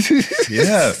factory.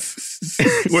 Yeah.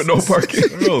 With no parking.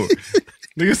 Bro.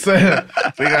 Nigga said,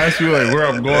 they asked me like where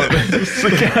I'm going. It's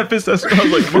the campus that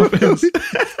smells like muffins.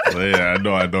 Yeah,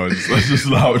 I know. It's just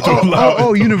loud.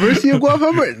 Oh, University of Guelph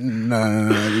Humber? Nah.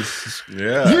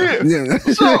 Yeah.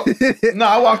 So,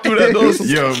 I walked through that door.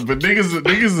 Yo, but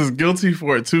niggas is guilty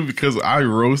for it too because I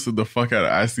roasted the fuck out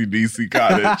of ICDC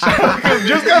Cottage.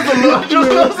 just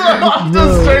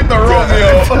straight to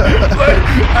Romeo. Like,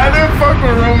 I didn't fuck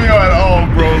with Romeo at all,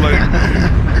 bro. Like,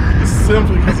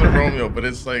 simply because of Romeo, but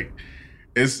it's like,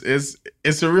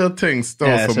 it's a real thing still.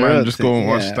 Yeah, so man, just go and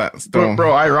watch that still.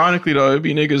 Bro, ironically though, it'd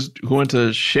be niggas who went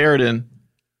to Sheridan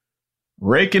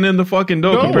raking in the fucking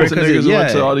dope compared to niggas who went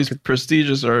to all these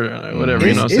prestigious or whatever,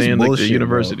 you know what I'm saying? Like the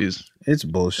universities. Bro. It's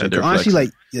bullshit. Honestly,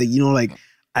 like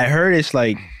I heard it's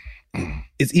like,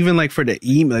 it's even like for the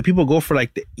email, like people go for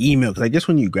like the email. Cause I guess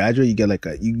when you graduate, you get like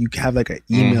you have like an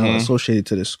email associated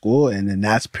to the school. And then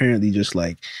that's apparently just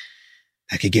like,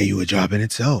 that could get you a job in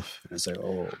itself. And it's like,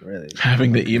 oh, really?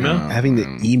 Having the email? Having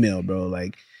the email, bro.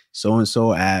 Like,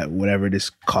 so-and-so at whatever this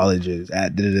college is,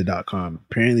 at .com.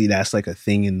 Apparently, that's like a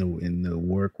thing in the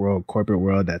work world, corporate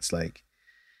world, that's like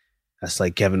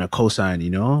having a cosign,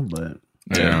 you know? But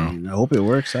I hope it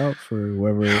works out for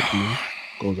whoever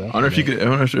goes out. I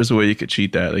wonder if there's a way you could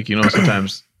cheat that. Like, you know,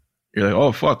 sometimes you're like,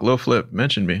 oh, fuck, Lil Flip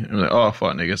mentioned me. And I'm like, oh,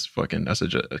 fuck, nigga, it's fucking, that's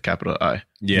a capital I.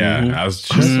 Yeah, I was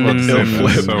just about to say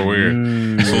that's so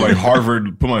weird. So like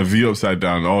Harvard, put my V upside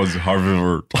down. Oh, it's Harvard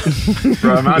word.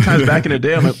 Bro, amount of times back in the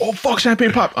day, I'm like, oh, fuck,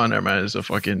 champagne pop. Oh, never mind, it's a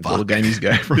fucking little Guyanese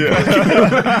guy from Yo,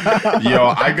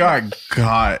 I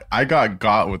got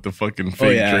got with the fucking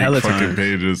fake Drake fucking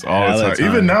pages all the time.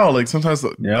 Even now, like sometimes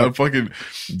I fucking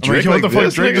Drake, what the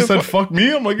fuck? Drake just said fuck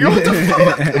me. I'm like, yo, what the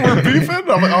fuck? We're beefing?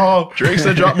 I'm like, oh, Drake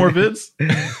said drop more vids.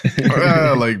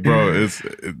 Like, bro,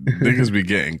 niggas be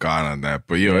getting got on that.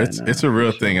 But yo, it's a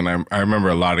real thing, and I remember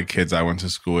a lot of kids I went to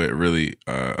school with really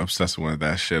obsessed with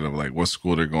that shit of like what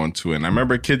school they're going to, and I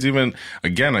remember kids even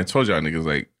again I told y'all niggas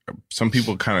like some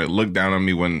people kind of looked down on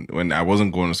me when I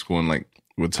wasn't going to school and like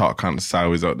would talk kind of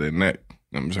sideways out their neck.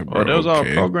 I'm just like, bro, that was all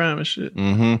program and shit.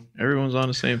 Everyone's on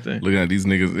the same thing. Looking at these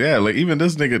niggas, like even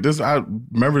this nigga, I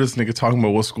remember this nigga talking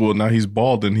about what school. Now he's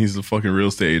bald and he's a fucking real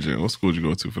estate agent. What school did you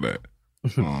go to for that?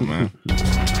 Oh man,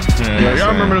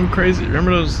 y'all remember them crazy?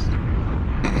 Remember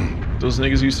those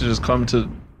niggas used to just come to,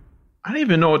 I don't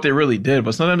even know what they really did,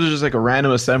 but sometimes it's just like a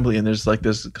random assembly and there's like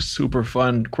this super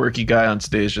fun, quirky guy on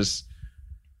stage just,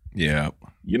 you know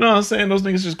what I'm saying? Those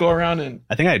niggas just go around and.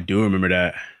 I think I do remember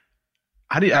that.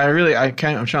 I'm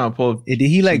trying to pull. Did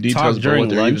he like talk during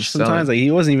lunch sometimes? Like he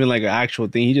wasn't even like an actual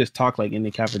thing. He just talked like in the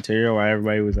cafeteria while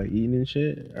everybody was like eating and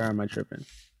shit? Or am I tripping?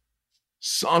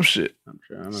 Some shit. I'm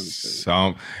sure. I'm not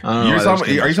sure.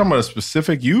 Are you talking about a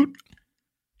specific youth?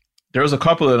 There was a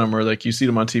couple of them where like you see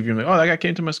them on TV and like, oh, that guy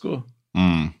came to my school.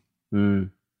 Anyway,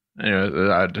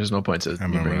 there's no point to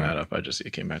me bringing that up. I just see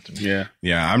it came back to me.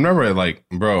 Yeah. I remember like,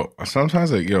 bro,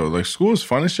 sometimes like, yo, like school is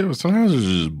fun and shit, but sometimes it's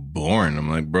just boring. I'm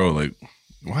like, bro, like,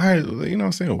 why, you know what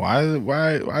I'm saying? Why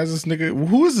is this nigga,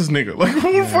 who is this nigga? Like,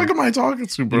 who the fuck am I talking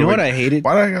to, bro? You know like, what I hated?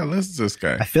 Why do I gotta listen to this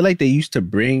guy? I feel like they used to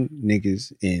bring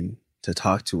niggas in to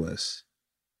talk to us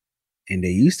and they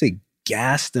used to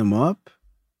gas them up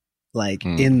like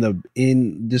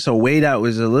in just a way that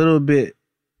was a little bit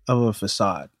of a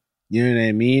facade. You know what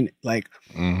I mean? Like,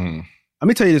 let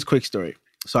me tell you this quick story.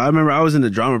 So I remember I was in the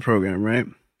drama program, right?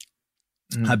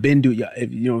 I've been doing,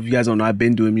 if you guys don't know, I've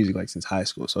been doing music like since high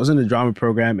school. So I was in the drama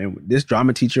program and this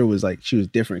drama teacher was like, she was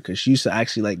different because she used to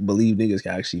actually like believe niggas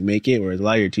can actually make it. Whereas a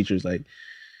lot of your teachers like,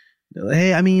 they're like,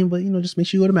 hey, I mean, but you know, just make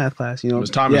sure you go to math class. You know, it was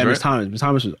Thomas, right? Miss Thomas. Miss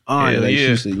Thomas was on. She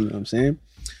used to, you know what I'm saying?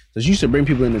 So she used to bring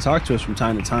people in to talk to us from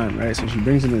time to time, right? So she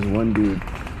brings in this one dude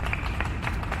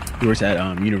who works at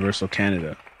Universal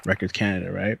Canada, Records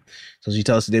Canada, right? So she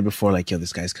tells us the day before, like, yo,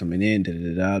 this guy's coming in,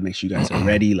 make sure you guys are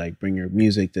ready, like, bring your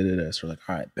music, So we're like,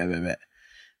 all right, bet.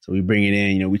 So we bring it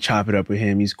in, you know, we chop it up with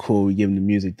him. He's cool. We give him the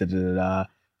music, Boom.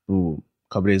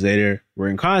 A couple days later, we're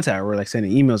in contact. We're like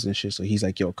sending emails and shit. So he's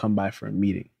like, yo, come by for a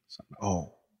meeting. So I'm like,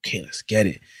 oh, okay, let's get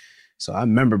it. So I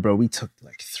remember, bro, we took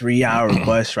like 3-hour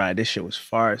bus ride. This shit was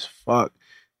far as fuck.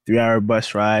 3-hour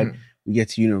bus ride. We get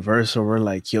to Universal. We're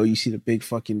like, yo, you see the big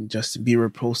fucking Justin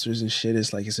Bieber posters and shit.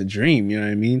 It's like, it's a dream. You know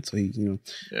what I mean? So, we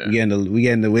get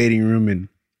in the waiting room and,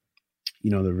 you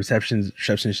know, the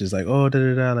receptionist is like, oh,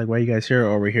 like, why are you guys here?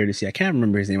 Or we're here to see, I can't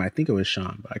remember his name. I think it was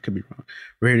Sean, but I could be wrong.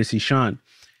 We're here to see Sean.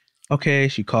 Okay,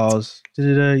 she calls.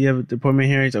 You have an appointment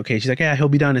here? It's okay. She's like, yeah, he'll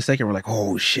be down in a second. We're like,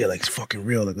 oh shit, like it's fucking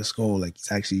real. Like, let's go. Like,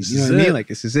 it's actually, you know what I mean? Like,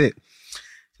 this is it.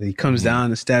 So he comes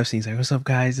down the steps and he's like, "What's up,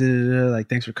 guys? Da, da, da. Like,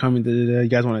 thanks for coming. Da, da, da. You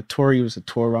guys want a tour?" It was a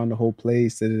tour around the whole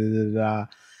place. Da, da, da, da.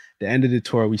 The end of the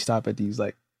tour, we stop at these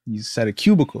set of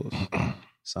cubicles.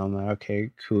 So I'm like, okay,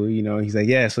 cool. You know, he's like,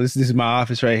 yeah. So this is my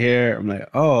office right here. I'm like,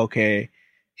 oh, okay.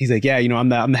 He's like, yeah. You know, I'm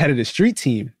the head of the street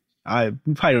team.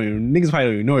 Niggas probably don't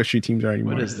even know what street teams are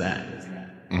anymore. What is that?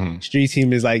 Street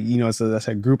team is like, you know, so that's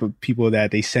a group of people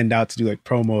that they send out to do like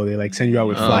promo. They like send you out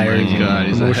with flyers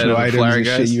and promotional items and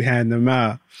shit. You hand them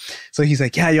out. So he's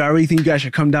like, yeah, yo, I really think you guys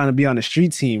should come down and be on the street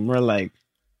team. We're like,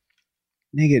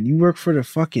 nigga, you work for the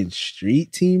fucking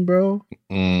street team, bro?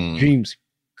 Dreams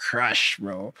crush,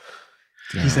 bro.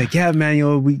 He's like, yeah, man,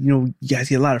 you guys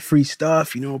get a lot of free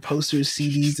stuff, you know, posters,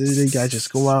 CDs, you guys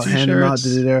just go out, hand them out,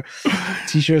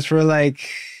 t-shirts for like,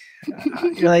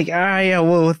 you're like, all right, yeah,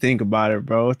 we'll think about it,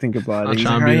 bro. Think about it. I'm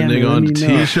trying to be a nigga on the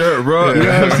t-shirt, bro. You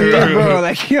know what I'm saying, bro?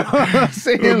 Like, you know what I'm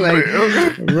saying?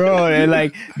 Like, bro, and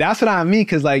like, that's what I mean,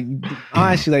 because like,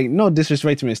 honestly, like, no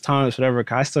disrespect to Miss Thomas, whatever,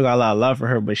 because I still got a lot of love for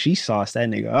her, but she sauced that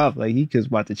nigga up. Like, he was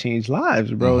about to change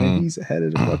lives, bro, and he's ahead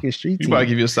of the fucking street team. He might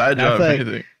give you a side job or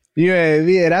anything.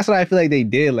 Yeah, that's what I feel like they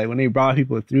did. Like when they brought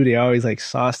people through, they always like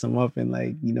sauced them up and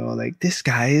like, you know, like this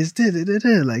guy is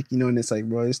like, you know, and it's like,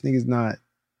 bro, this nigga's not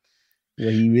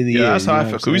what he really is. Yeah, that's how I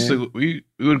feel. We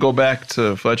would go back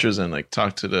to Fletcher's and like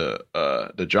talk to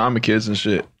the drama kids and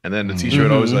shit, and then the teacher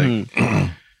would always like,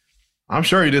 I'm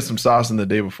sure he did some saucing the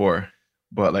day before,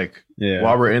 but like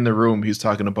while we're in the room, he's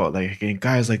talking about like, hey,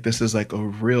 guys, like this is like a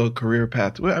real career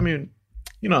path. Well, I mean,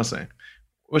 you know what I'm saying.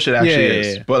 Which it actually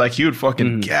is. Yeah. But like he would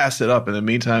fucking gas it up. In the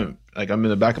meantime, like I'm in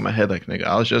the back of my head, like, nigga,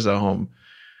 I was just at home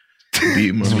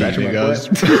beating my niggas.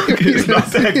 It's not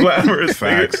that glamorous.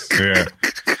 Facts. Yeah.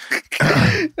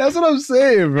 That's what I'm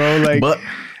saying, bro. Like, but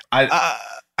I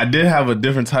did have a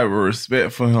different type of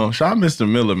respect for him. Shout out Mr.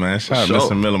 Miller, man. Shout out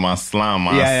Mr. Miller, my slime,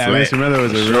 my sweat. Mr. Miller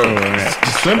was a real man.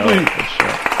 Simply,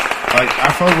 like,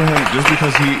 I felt with him just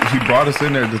because he brought us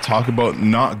in there to talk about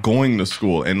not going to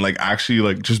school and like actually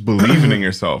like just believing in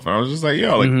yourself. And I was just like,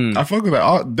 yo, like I fuck with that.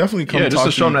 I'll definitely come. Yeah, just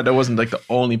to show them that wasn't like the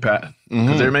only path,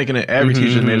 because they're making it. Every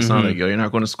teacher made it sound like, yo, you're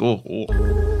not going to school. Fuck.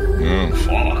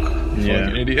 Yeah.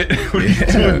 Fucking idiot. What are you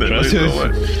doing?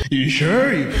 You sure?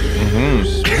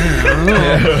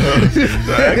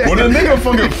 What a nigga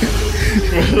fucking.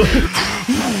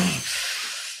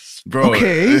 Bro,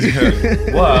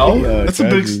 okay. Wow, that's a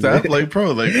big step. Like,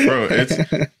 bro, it's.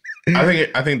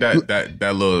 I think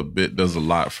that little bit does a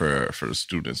lot for the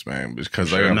students, man.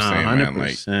 Because like I'm saying, man,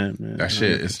 like man, that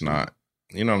shit, it's not.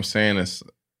 You know what I'm saying? It's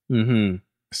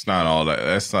it's not all that.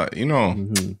 That's not. You know.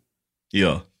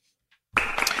 Yeah.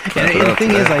 And the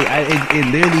thing is, like, it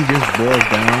literally just boils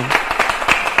down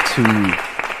to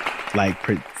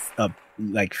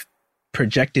like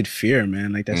projected fear,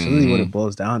 man. Like that's really what it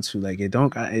boils down to. Like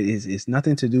it's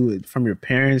nothing to do with from your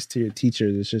parents to your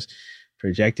teachers. It's just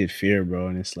projected fear, bro.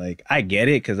 And it's like, I get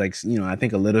it, because like, you know, I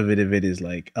think a little bit of it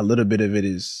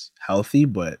is healthy,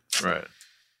 but right.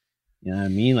 You know what I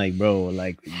mean? Like, bro,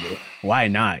 like why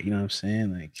not? You know what I'm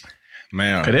saying? Like,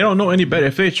 man, because they don't know any better.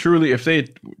 If they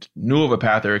knew of a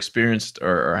path or experienced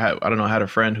or had, I don't know, had a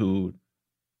friend who,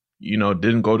 you know,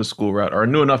 didn't go to school route, or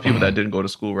knew enough people that didn't go to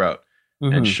school route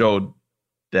and showed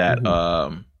that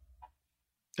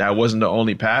that wasn't the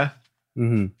only path,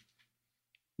 then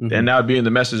that would be in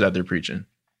the message that they're preaching.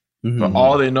 But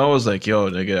all they know is like, yo,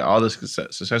 nigga, all the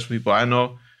successful people I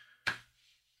know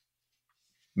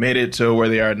made it to where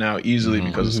they are now easily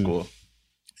because of school.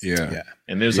 Yeah.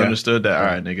 And it's understood that, all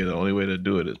right, nigga, the only way to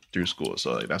do it is through school.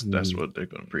 So like that's what they're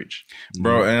gonna preach,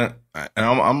 bro. And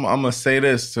I'm gonna say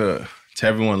this to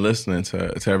everyone listening,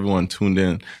 to everyone tuned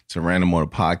in to Random Order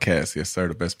Podcast. Yes, sir,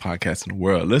 the best podcast in the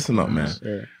world. Listen up, man.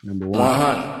 Sir. Number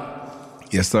 100.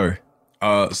 Yes, sir.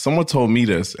 Someone told me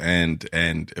this, and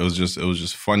it was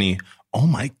just funny. Oh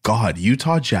my God,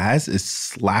 Utah Jazz is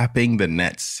slapping the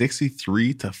Nets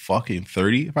 63 to fucking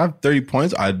 30. If I have 30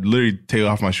 points, I'd literally take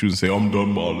off my shoes and say, I'm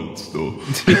done balling still. You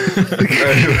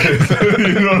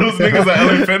know those niggas at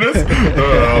LA Fitness?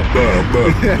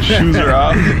 The shoes are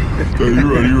off. You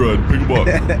run. Pick them up.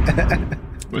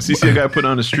 When CC a guy put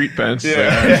on the street pants.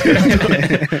 Yeah.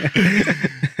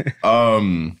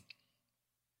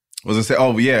 Was I say?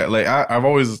 Oh yeah, like I've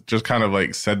always just kind of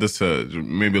like said this to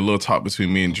maybe a little talk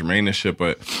between me and Jermaine and shit,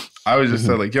 but I always just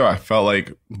said like, yo, I felt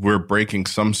like we're breaking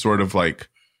some sort of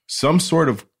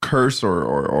curse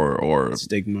or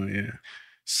stigma, yeah,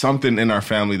 something in our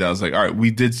family that was like, all right,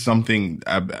 we did something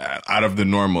out of the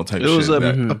normal type. It was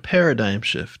a paradigm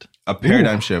shift. A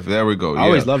paradigm shift. There we go. I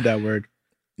always loved that word.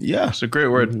 Yeah, it's a great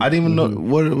word. I didn't even know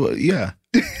what. Yeah.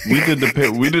 we did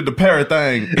the parrot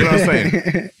thing, you know what I'm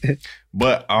saying?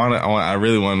 But I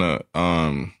really want to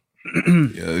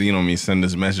you know what I mean, send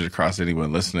this message across to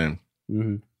anyone listening.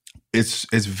 Mm-hmm.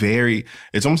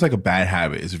 It's almost like a bad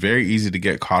habit. It's very easy to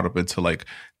get caught up into like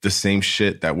the same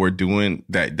shit that we're doing,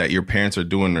 that your parents are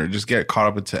doing, or just get caught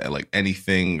up into like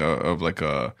anything of like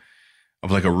a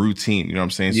routine. You know what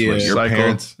I'm saying? So like your cycle.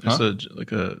 parents, It's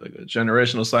like a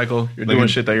generational cycle. You're doing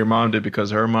shit that your mom did because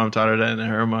her mom taught her that, and then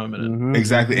her mom, and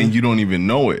exactly, and you don't even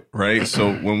know it, right?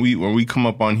 So when we come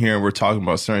up on here and we're talking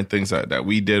about certain things that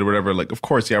we did, or whatever, like of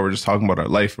course, yeah, we're just talking about our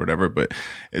life or whatever, but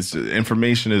it's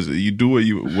information is you do what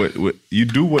you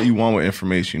do what you want with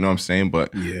information. You know what I'm saying?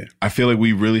 But Yeah. I feel like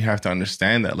we really have to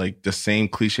understand that like the same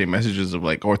cliche messages of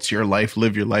like, oh, it's your life,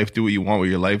 live your life, do what you want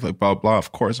with your life, like blah blah.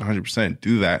 Of course, 100%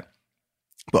 do that.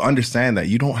 But understand that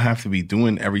you don't have to be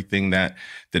doing everything that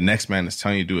the next man is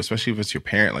telling you to do, especially if it's your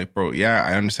parent. Like, bro, yeah,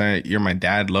 I understand you're my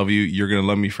dad, love you, you're going to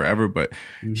love me forever. But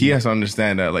he has to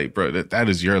understand that, like, bro, that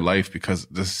is your life, because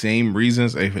the same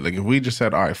reasons, if we just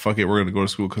said, all right, fuck it, we're going to go to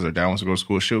school because our dad wants to go to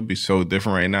school, shit would be so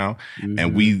different right now.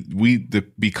 And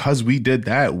because we did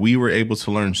that, we were able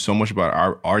to learn so much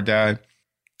about our dad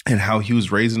and how he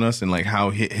was raising us, and like how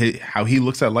he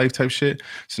looks at life type shit.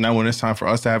 So now when it's time for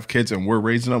us to have kids and we're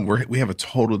raising them, we have a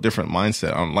total different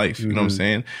mindset on life. You know what I'm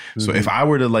saying? So if I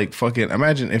were to like fucking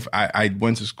imagine if I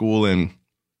went to school and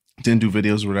didn't do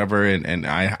videos or whatever, and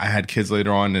I had kids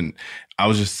later on, and I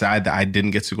was just sad that I didn't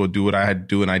get to go do what I had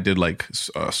to do, and I did like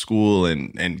school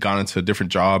and got into a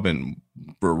different job and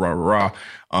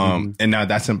and now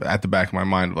that's at the back of my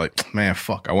mind, like, man,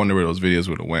 fuck, I wonder where those videos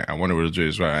would have went. I wonder where those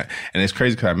videos were at. And it's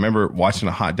crazy because I remember watching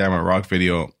a Hot Damn Rock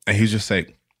video, and he's just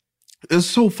like, it's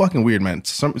so fucking weird, man.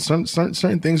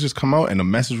 Certain things just come out and a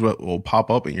message will pop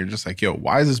up, and you're just like, yo,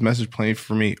 why is this message playing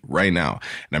for me right now?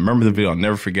 And I remember the video, I'll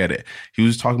never forget it. He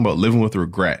was talking about living with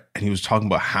regret, and he was talking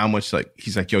about how much, like,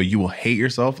 he's like, yo, you will hate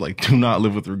yourself. Like, do not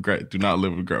live with regret. Do not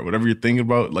live with regret. Whatever you're thinking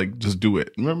about, like, just do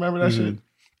it. Remember that shit?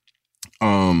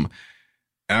 And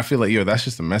I feel like, yo, that's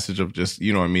just a message of just,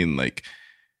 you know what I mean, like,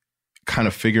 kind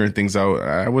of figuring things out.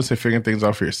 I wouldn't say figuring things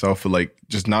out for yourself, but like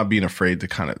just not being afraid to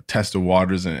kind of test the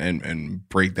waters and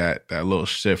break that little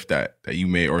shift that you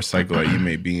may, or cycle that you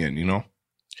may be in, you know?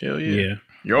 Hell yeah.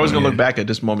 You're always gonna look back at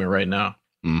this moment right now.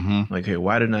 Like, hey,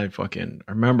 why didn't I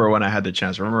remember when I had the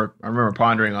chance? I remember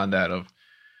pondering on that, of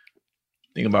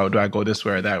thinking about, do I go this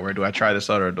way or that way? Do I try this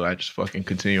out, or do I just fucking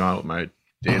continue on with my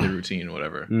daily routine or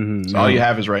whatever? So all you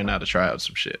have is right now to try out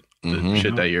some shit. The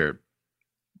shit that you're,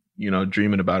 you know,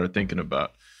 dreaming about or thinking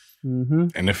about.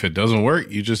 And if it doesn't work,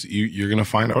 you're gonna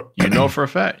find out. You know for a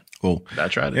fact. Cool. I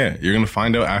tried it. Yeah, you're gonna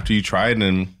find out after you try it,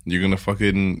 and you're gonna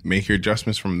fucking make your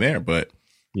adjustments from there. But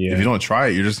if you don't try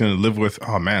it, you're just gonna live with,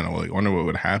 oh man, I wonder what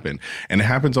would happen. And it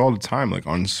happens all the time, like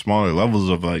on smaller levels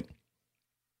of like,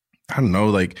 I don't know,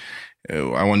 like,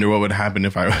 I wonder what would happen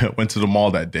if I went to the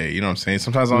mall that day. You know what I'm saying?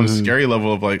 Sometimes on a scary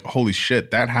level of like, holy shit,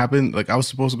 that happened. Like, I was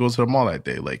supposed to go to the mall that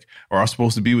day. Like, or I was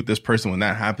supposed to be with this person when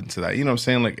that happened to that. You know what I'm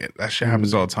saying? Like, that shit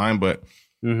happens all the time. But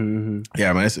yeah,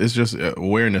 man, it's just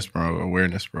awareness, bro.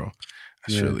 Awareness, bro.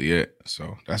 That's really it.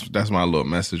 So that's my little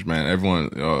message, man. Everyone,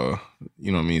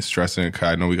 you know what I mean, stressing. Cause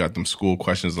I know we got them school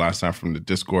questions last time from the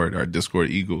Discord, our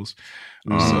Discord Eagles.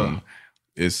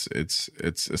 It's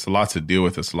a lot to deal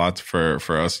with. It's a lot for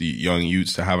us young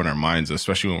youths to have in our minds,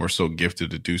 especially when we're so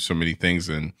gifted to do so many things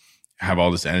and have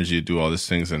all this energy to do all these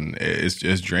things, and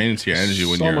it's draining to your energy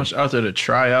when you're so much out there to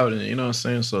try out, and you know what I'm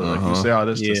saying. So like you say all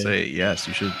this to say, yes,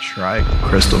 you should try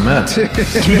crystal meth.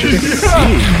 just see it.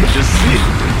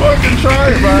 Fucking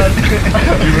try it, man.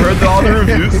 You've heard all the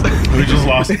reviews. We just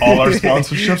lost all our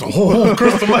sponsorships. Oh,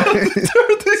 crystal meth.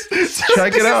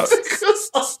 Check it out.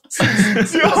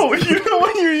 Yo, you know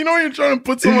when you're trying to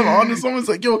put someone on to someone, it's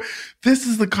like, yo, this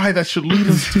is the guy that should lead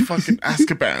us to fucking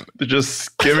Azkaban. They're just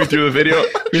skimming through the video.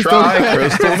 Try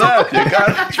crystal meth. You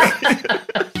gotta try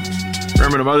it.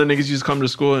 Remember them other niggas used to come to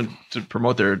school and to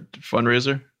promote their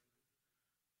fundraiser?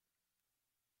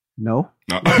 No.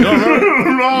 No. I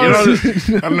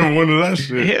never went to that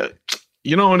shit. Yeah.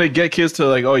 You know when they get kids to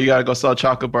like, oh, you gotta go sell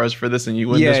chocolate bars for this and you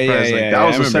win this prize. Like that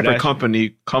was a separate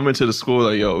company coming to the school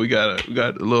like, yo, we got a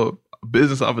little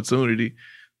business opportunity.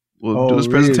 We'll do this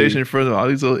presentation for all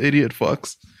these little idiot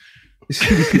fucks.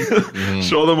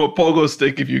 Show them a pogo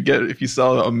stick if you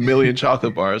sell 1 million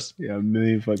chocolate bars. Yeah, 1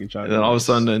 million fucking chocolate And then all of a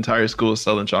sudden the entire school is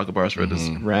selling chocolate bars for this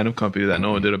random company that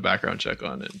no one did a background check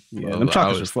on. And yeah, them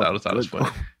chocolates that was funny.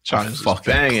 Chocolates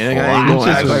fucking banging. I ain't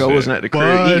gonna act like I wasn't at the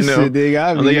crib eating them.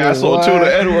 I think I sold 2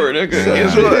 to Edward.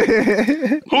 Guess what?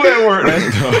 Who Edward?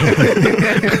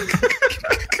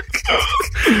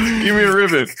 Give me a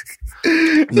ribbon.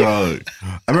 No,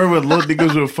 I remember when little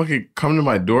niggas would fucking come to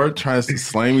my door trying to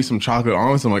slang me some chocolate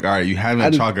almonds. I'm like, all right, you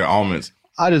haven't chocolate almonds.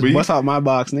 I just But bust out my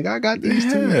box, nigga. I got these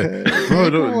two.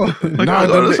 Bro, Like, I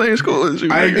go to the same school as you.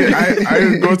 I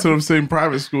didn't go to them same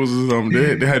private schools as them.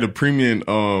 They had the premium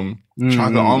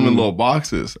chocolate almond little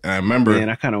boxes, and I remember. Man,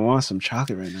 I kind of want some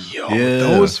chocolate right now. Yo,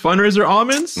 those fundraiser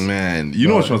almonds. Man, you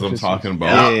know which ones I'm talking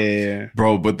about, Yeah.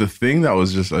 bro. But the thing that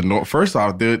was just annoying. First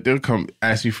off, they'll come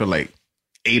ask you for like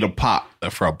 8 a pop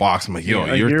for a box. I'm like, yo,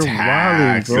 you're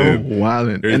taxing,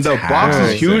 Wildin'. You're And the box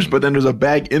is huge, taxing. but then there's a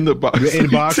bag in the box. In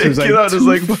the box, Take there's it like out, there's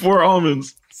like 4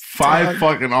 almonds. 5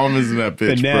 fucking almonds in that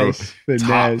bitch,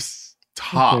 Finesse.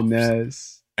 Tops.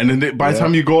 Finesse. And then by the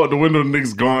time you go out the window, the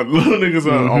niggas gone. Little niggas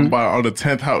on the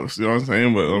 10th house. You know what I'm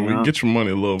saying? But we get your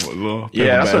money a little.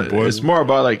 Yeah, bad boy. it's more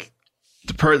about like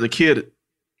the kid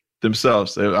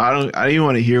themselves. I don't even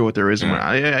want to hear what they're raising.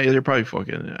 They're probably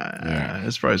fucking.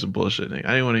 It's probably some bullshit. Nigga.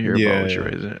 I didn't want to hear about what you're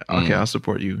raising. Okay, I'll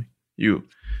support you.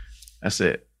 That's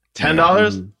it.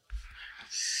 $10.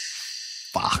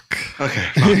 Fuck. Okay,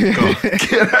 go.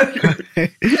 Get out of here.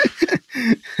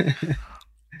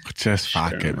 Just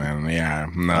fuck it, man. Yeah,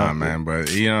 nah, man.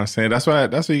 But you know what I'm saying? That's why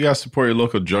you gotta support your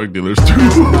local drug dealers too. Let me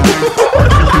go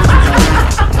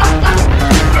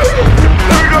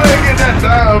ahead and get that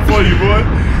down for you, boy.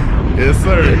 Yes,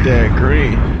 sir. Get that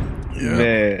green. Yeah.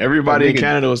 Man, everybody in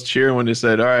Canada was cheering when they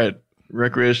said, "All right,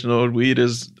 recreational weed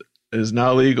is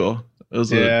now legal." It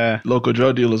was local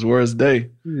drug dealers' worst day.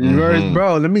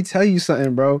 Bro, let me tell you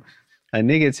something, bro. A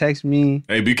nigga text me.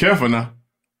 Hey, be careful now.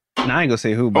 Nah, I ain't gonna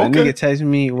say who, but a nigga texted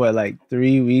me, like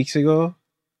 3 weeks ago?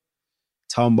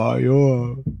 Talking about,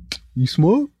 yo, you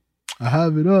smoke? I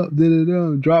have it up,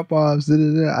 drop offs,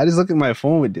 I just look at my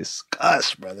phone with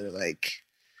disgust, brother. Like,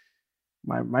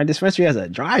 my dispensary has a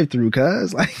drive-through,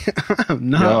 cuz. Like, I'm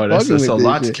not. That's just a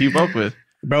lot to keep up with.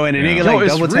 Bro, and a nigga like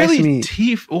double text me.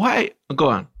 Why? Go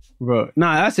on. Bro,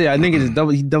 nah, that's it. I think it's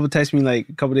just he double texted me like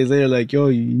a couple days later, like, yo,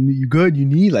 you good? You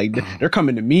need? Like, they're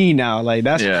coming to me now. Like,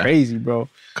 that's crazy, bro.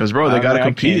 Because, bro, they got to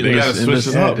compete. They got to switch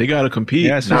it up. They got to compete.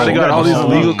 Yeah, now they got all these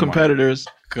legal competitors.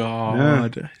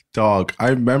 God, dog. I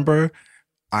remember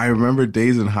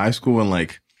days in high school when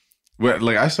like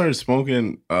I started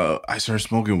smoking. I started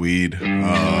smoking weed.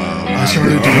 I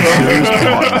started doing serious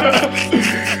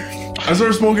pot. I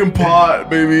started smoking pot,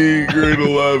 baby, grade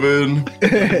 11.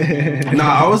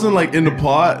 Nah, I wasn't like into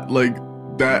pot like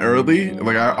that early.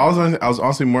 Like I was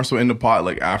honestly more so into pot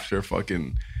like after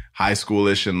fucking high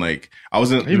schoolish, and like I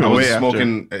wasn't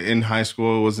smoking in high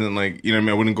school. It wasn't like, you know what I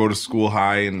mean? I wouldn't go to school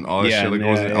high and all that shit. Like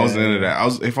I wasn't into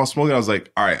that. If I was smoking, I was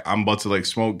like, all right, I'm about to like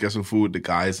smoke, get some food with the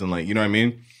guys, and like, you know what I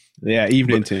mean? Yeah,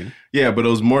 evening thing. Yeah, but it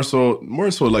was more so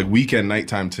like weekend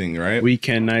nighttime thing, right?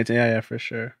 Weekend night, yeah, for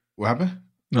sure. What happened?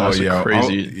 No, that's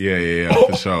crazy. Yeah,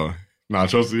 for sure. Nah,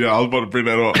 trust me. Yeah, I was about to bring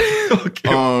that up.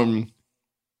 Okay.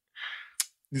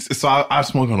 So I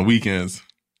smoke on the weekends.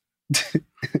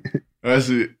 That's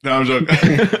it. No, I'm joking. So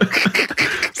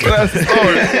that's the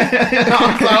story.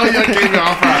 Y'all came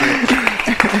on Friday.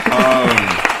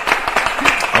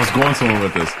 I was going somewhere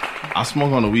with this. I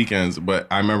smoke on the weekends, but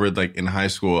I remember like in high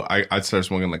school, I'd start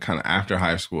smoking like kind of after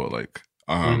high school, like,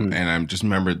 and I just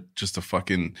remember just the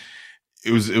fucking.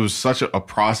 It was such a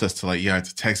process to like, I had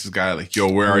to text this guy like, yo,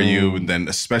 where are you? And then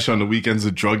especially on the weekends,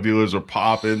 the drug dealers are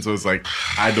popping. So it's like,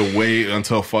 I had to wait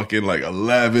until fucking like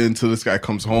 11 till this guy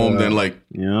comes home. Then like,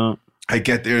 I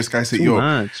get there, this guy said,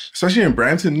 especially in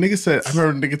Brampton, nigga said, I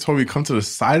remember nigga told me come to the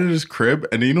side of his crib,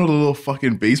 and then you know the little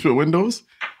fucking basement windows?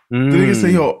 The nigga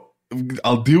say, yo,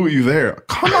 I'll deal with you there.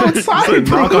 Come outside,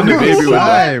 bro. Knock on the baby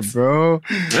window, bro.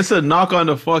 It's a knock on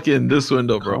the fucking this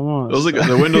window, bro. It was like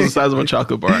the window's the size of a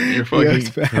chocolate bar. You're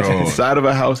fucking inside of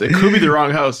a house. It could be the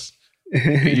wrong house.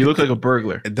 You look like a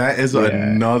burglar. That is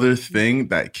another thing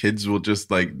that kids will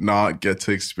just like not get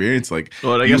to experience. Like,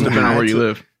 well, I guess depending on where you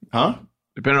live, huh?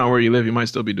 Depending on where you live, you might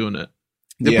still be doing that.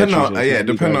 Depending on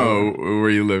where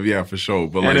you live, yeah, for sure.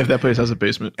 But and if that place has a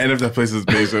basement,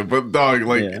 but dog,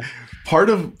 like part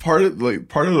of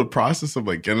the process of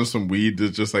like getting some weed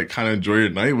to just like kind of enjoy your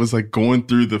night was like going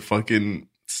through the fucking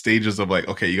stages of like,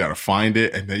 okay, you gotta find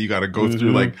it, and then you gotta go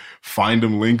through like find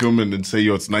them, link them, and then say,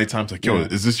 yo, it's nighttime. It's like, yo,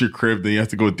 is this your crib? Then you have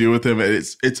to go deal with him, and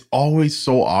it's always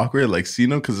so awkward, like seeing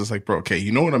them, because it's like, bro, okay,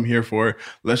 you know what I'm here for.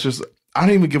 Let's just. I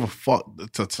don't even give a fuck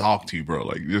to talk to you, bro.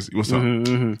 Like, just what's up?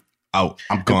 Out.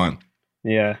 I'm gone.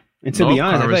 Yeah. And to be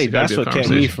honest, I feel like that's what kept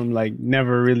me from like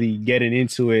never really getting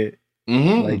into it.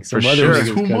 Like some other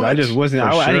niggas, because I just wasn't.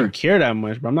 I didn't care that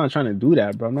much, but I'm not trying to do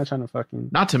that, bro. I'm not trying to fucking.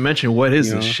 Not to mention, what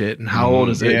is this shit and how old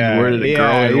is it? And where did it grow?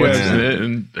 And what's in it?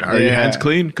 And are your hands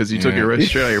clean? Because you took it right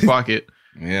straight out of your pocket.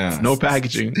 Yeah. No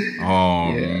packaging.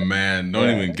 Oh man, don't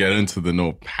even get into the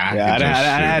no packaging. I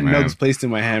had man. nugs placed in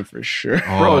my hand for sure.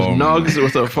 Bro, it's nugs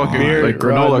with a fucking like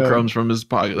granola raw crumbs from his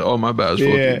pocket. Oh, my bad.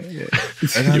 Yeah.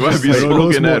 You might be like,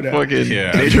 smoking don't that smoke fucking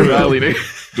Yeah. Nature Valley,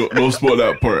 nigga. Don't spoil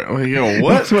that part. I'm like, yo,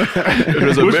 what?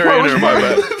 There's a berry in there, my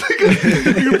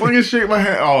bad. You fucking shake my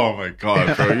hand. Oh my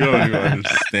god, bro, you don't even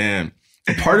understand.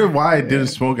 Part of why I didn't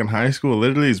smoke in high school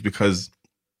literally is because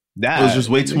it was just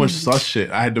way too much sus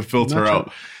shit I had to filter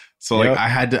out. So like I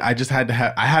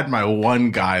had my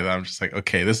one guy that I'm just like,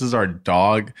 okay, this is our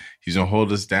dog. He's gonna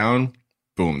hold us down.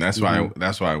 Boom. That's why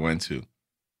I went to.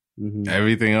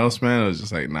 Everything else, man, I was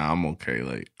just like, nah, I'm okay.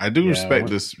 Like I do respect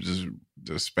this just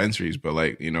dispensaries, but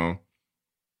like, you know,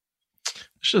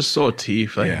 it's just so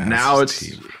teeth. Like Yeah, now it's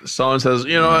it's just teeth. someone says,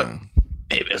 you know what?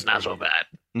 Maybe it's not so bad.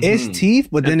 It's teeth,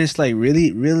 but then it's like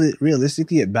really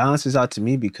realistically, it balances out to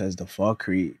me because the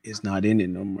fuckery is not in it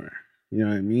no more. You know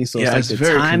what I mean? So Yeah, it's it's like the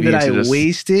very time that I convenient to just-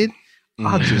 wasted,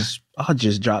 I'll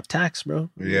just drop tax, bro.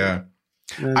 Yeah.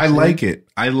 You know what I I'm saying? like it.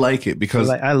 I like it because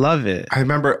Like I love it. I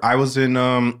remember I was in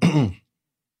I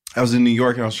was in New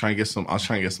York and I was trying to get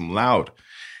some loud.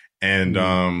 And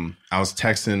I was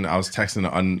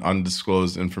texting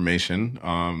undisclosed information,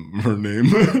 her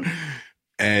name.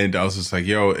 And I was just like,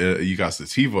 yo, you got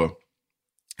sativa.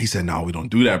 He said, no, we don't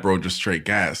do that, bro. Just straight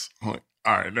gas. I'm like,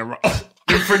 all right, never mind.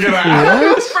 Forget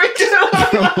I asked.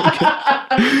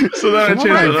 So then I changed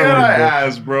it Forget I up.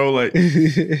 asked, bro. Like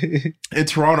in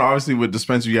Toronto, obviously with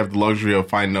dispensary, you have the luxury of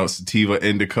finding out sativa,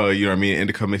 indica. You know what I mean?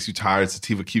 Indica makes you tired.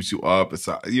 Sativa keeps you up. It's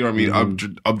you know what I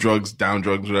mean? Up drugs, down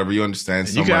drugs, whatever. You understand?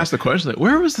 You can ask the question like,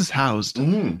 where was this housed?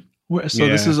 Where, so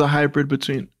this is a hybrid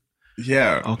between.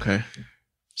 Yeah. Okay.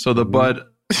 So the bud.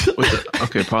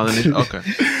 Okay, pollination. Okay.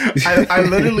 I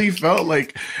literally felt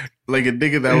like a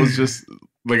nigga that was just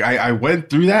like I went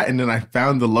through that and then I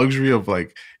found the luxury of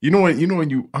like when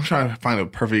you I'm trying to find a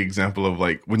perfect example of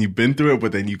like when you've been through it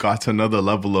but then you got to another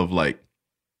level of like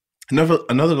another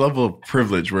level of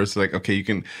privilege where it's like okay you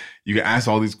can ask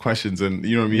all these questions and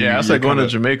you know what I mean Yeah, it's like going to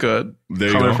Jamaica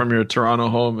coming from your Toronto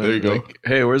home and There you go. like,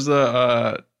 hey, where's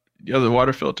the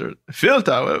water filter?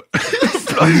 Filter.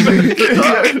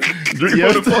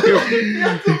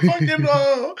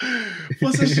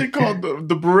 What's that shit called?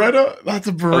 The Beretta? That's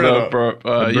a Beretta.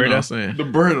 You know what I'm saying. The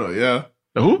Beretta, yeah.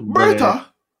 The who? Beretta.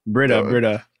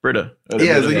 Brita.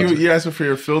 Yeah, so you ask for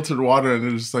your filtered water, and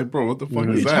it's just like, bro, what the fuck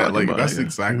is that? Like, that's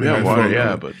exactly yeah, how I water. felt.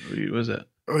 Yeah, but what was that?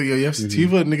 Oh yeah, you have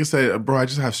sativa. And nigga said, bro, I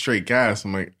just have straight gas.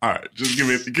 I'm like, all right, just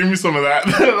give me some of that.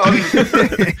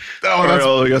 All right,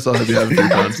 I guess I'll have you have a few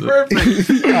pounds.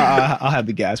 Perfect. I'll have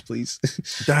the gas, please.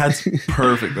 That's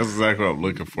perfect. That's exactly what I'm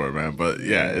looking for, man. But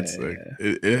yeah, it's like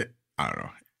it. I don't know.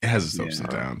 It has its ups and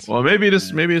downs. Well, maybe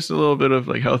it's a little bit of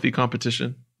like healthy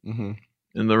competition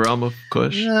in the realm of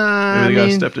Kush. Maybe they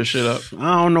gotta step their shit up.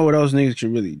 I don't know what else niggas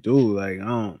could really do. Like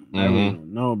I really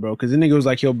don't know, bro. Because the nigga was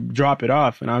like he'll drop it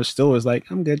off, and I was like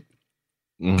I'm good.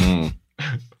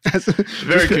 That's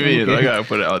very convenient. I gotta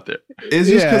put it out there. It's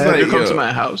just because like you come to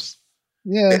my house.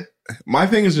 Yeah. My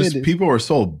thing is just people are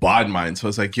so bad mind. So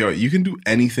it's like, yo, you can do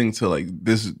anything to like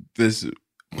this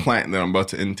plant that I'm about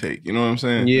to intake. You know what I'm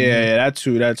saying? Yeah, that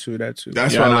too. That's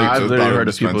Yeah, why I no, like I've the literally thought of heard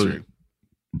of people dispensary.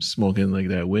 smoking like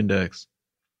that Windex.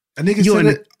 A nigga Yo, said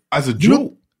and it as a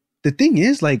joke. The thing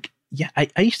is, like, yeah, I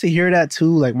used to hear that too.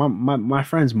 Like my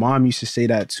friend's mom used to say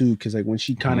that too, because like when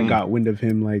she kind of got wind of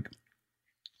him like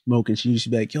smoking, she used to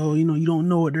be like, "Yo, you know, you don't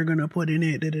know what they're gonna put in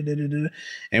it."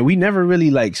 And we never really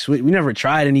like we never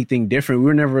tried anything different. We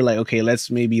were never like, okay, let's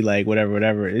maybe like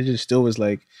whatever. It just still was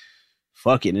like,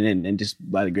 fuck it, and just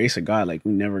by the grace of God, like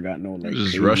we never got no like Just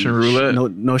crazy Russian roulette?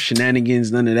 no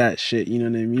shenanigans, none of that shit. You know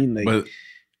what I mean? Like, But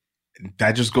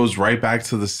that just goes right back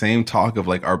to the same talk of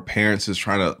like our parents is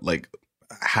trying to like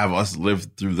have us live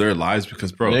through their lives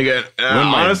because, bro, Nigga,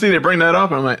 honestly, they bring that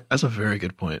up, and I'm like, that's a very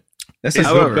good point. that's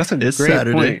However, a it's great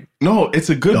Saturday. point. no,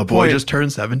 it's a good The boy point. just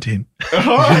turned 17.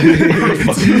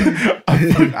 I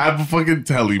have a fucking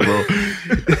telly, bro.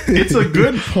 It's a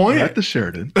good point. At the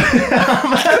Sheridan.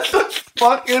 I'm at the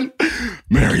fucking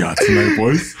Marriott tonight,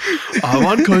 boys. I'm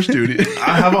on Kush duty.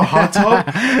 I have a hot tub.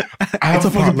 I have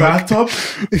a fucking bathtub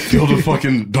filled with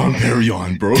fucking Don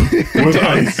Perignon, bro. With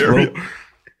ice, bro.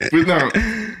 But no,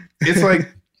 it's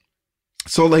like,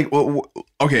 so like,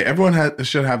 okay, everyone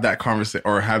should have that conversation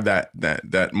or have that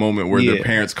moment where their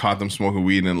parents caught them smoking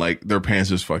weed and like their parents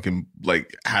just fucking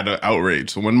like had an outrage.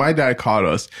 So when my dad caught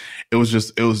us, it was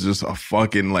just a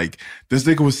fucking like, this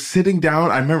nigga was sitting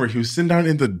down. I remember he was sitting down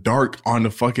in the dark on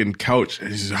the fucking couch and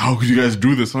he's like, how could you guys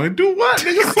do this? I'm like, do what?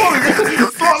 Nigga, smoke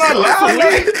that loud.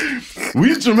 Like,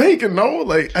 we Jamaican, no?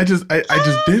 Like, I just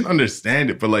didn't understand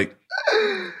it, but like,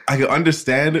 I can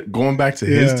understand going back to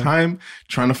his time,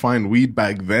 trying to find weed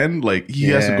back then. Like he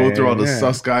has to go through all the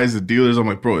sus guys, the dealers. I'm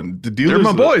like, bro, the dealers,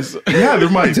 They're my boys. Yeah, they're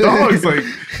my dogs. Like,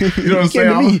 you know what I'm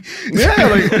saying? Yeah,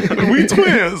 like we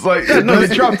twins. Like, No,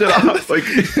 they dropped it off. Like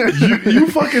you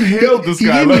fucking hailed this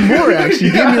guy. He gave me more, actually.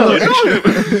 He gave me a little extra.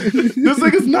 This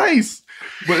like it's nice,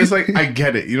 but it's like I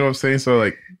get it. You know what I'm saying? So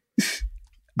like,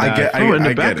 I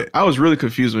get it. I was really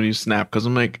confused when you snapped because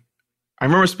I'm like, I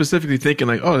remember specifically thinking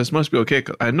like, oh, this must be okay.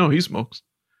 'Cause I know he smokes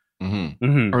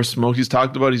or smoked. He's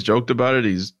talked about it. He's joked about it.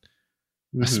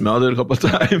 I smelled it a couple of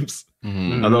times.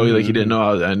 Although he didn't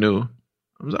know I knew.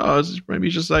 I was like, oh, maybe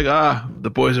just like,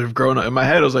 the boys have grown up. In my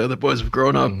head, I was like, the boys have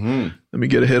grown up. Let me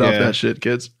get a hit off that shit,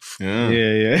 kids.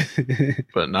 Yeah.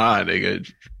 But nah,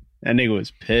 nigga. That nigga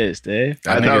was pissed, eh?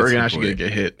 I thought we were gonna actually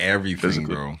get hit. Everything,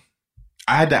 physically. bro.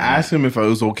 I had to ask him if it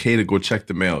was okay to go check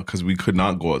the mail because we could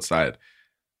not go outside.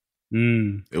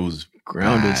 It was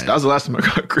grounded. bad. That was the last time I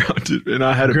got grounded, and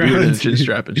I had a beard and a chin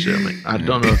strap and shit. I'm like, I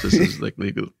don't know if this is like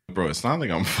legal, bro. It's not like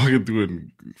I'm fucking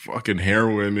doing fucking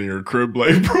heroin in your crib,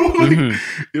 like, bro. Like,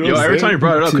 you know every time you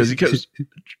brought it up because he kept,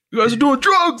 you guys are doing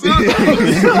drugs.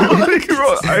 Like,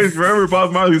 bro, I remember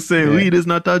Bob Marley saying weed is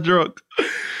not that drug,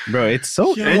 bro. It's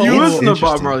so and you listen to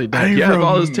Bob Marley. Dad. You have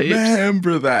all his tapes.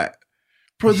 Remember that.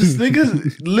 Bro, this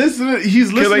nigga's listening.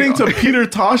 He's listening to Peter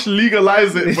Tosh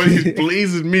legalize it, but he's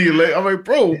blazing me. Like, I'm like,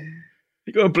 bro,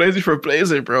 you gonna blaze it for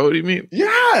blazing, bro? What do you mean?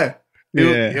 Yeah.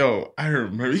 Yeah. Yo, I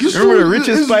remember. Remember the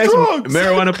richest spice,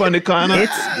 marijuana up on the corner?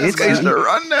 It's I used to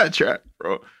run that track,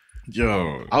 bro.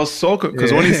 Yo, I was so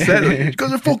because when he said it, you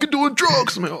guys are fucking doing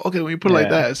drugs. I'm like, okay, when you put it like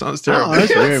that, it sounds terrible.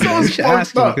 That's weird, man. You sounds should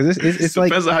ask him fucked up. because it's like,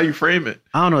 depends on how you frame it.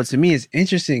 I don't know. To me, it's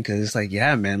interesting because it's like,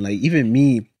 yeah, man. Like even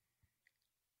me.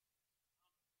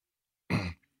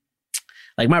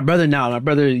 Like my brother,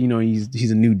 you know,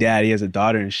 he's a new dad. He has a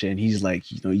daughter and shit. And he's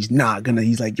like, you know, he's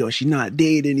like, yo, she's not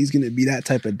dating. He's gonna be that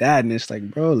type of dad. And it's like,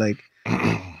 bro, like, you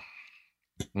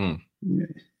know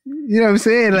what I'm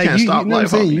saying? Like, you know what I'm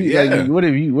saying? Like,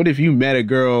 what if you met a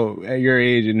girl at your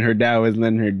age and her dad was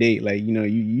letting her date? Like, you know,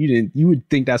 you would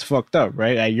think that's fucked up,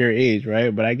 right? At your age,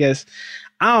 right? But I guess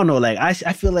I don't know. Like, I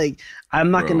feel like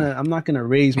I'm not gonna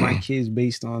raise my kids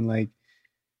based on like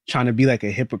trying to be like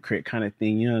a hypocrite kind of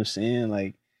thing. You know what I'm saying?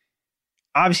 Like,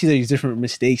 obviously there's different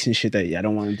mistakes and shit that I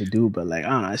don't want them to do, but like, I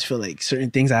don't know. I just feel like certain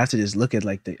things I have to just look at,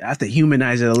 like I have to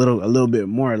humanize it a little bit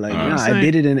more. Like, I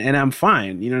did it and I'm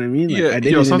fine. You know what I mean? Like, I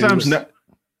did it. Sometimes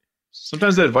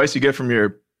the advice you get from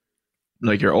your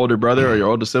older brother or your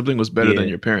older sibling was better than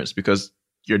your parents, because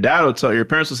your parents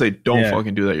will say, don't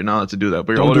fucking do that. You're not allowed to do that.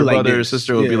 But your older brother or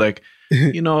sister will be like,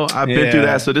 you know, I've been through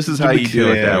that, so this is how you do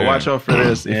it. That. Watch out for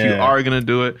this if you are gonna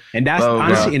do it. And that's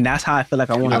honestly, and that's how I feel like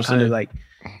I want to kind of like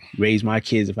raise my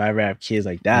kids if I ever have kids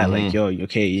like that. Like, yo,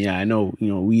 okay, yeah, I know, you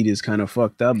know, weed is kind of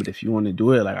fucked up, but if you want to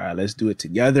do it, like, all right, let's do it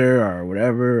together or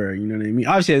whatever, or you know what I mean?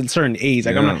 Obviously at a certain age,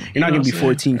 like you're not gonna be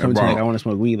 14 coming to me like, I want to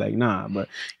smoke weed, like, nah, but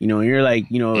you know, you're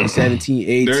like, you know, 17,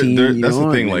 18. That's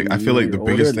the thing, like, I feel like the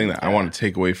biggest thing that I want to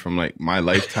take away from like my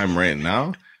lifetime right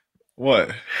now.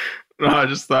 What? No, I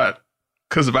just thought,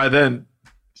 because by then,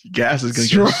 gas is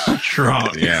gonna get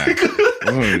strong. Yeah.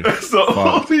 That's the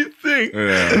only thing.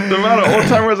 Yeah. The amount of old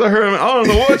timers I heard, I don't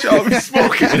know what y'all be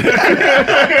smoking. So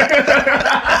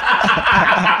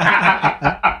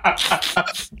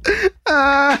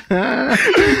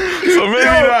maybe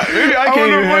I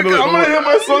can't even handle it. I'm gonna hit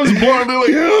my son's blood and be like,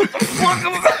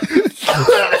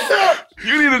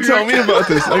 you need to tell me about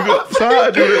this. Like, so how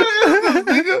I do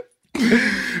it.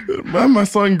 My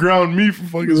son ground me for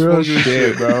fucking smoking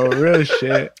shit, bro. Real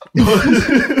shit.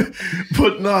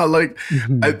 But nah, like,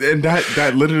 and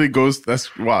that literally goes.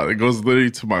 It goes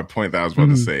literally to my point that I was about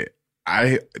to say.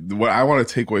 What I want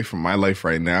to take away from my life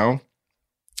right now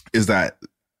is that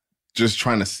just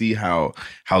trying to see how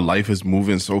life is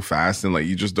moving so fast and like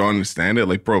you just don't understand it.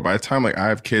 Like, bro, by the time like I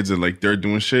have kids and like they're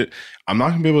doing shit, I'm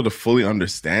not gonna be able to fully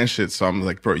understand shit. So I'm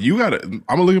like, bro, I'm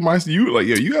gonna look at you like,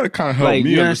 yo, you gotta kind of help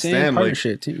me understand like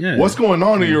what's going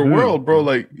on in your world, bro.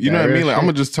 Like, you know what I mean? Like, I'm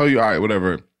gonna just tell you, all right,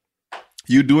 whatever.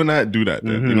 You doing that, do that.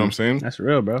 Then. You know what I'm saying? That's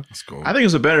real, bro. Let's go. I think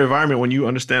it's a better environment when you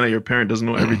understand that your parent doesn't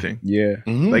know everything.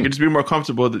 Like, you just be more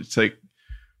comfortable. It's like,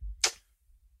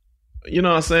 you know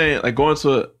what I'm saying? Like going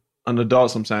to an adult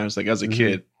sometimes, like as a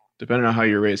kid, depending on how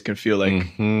you're raised, can feel like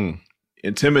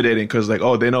intimidating because like,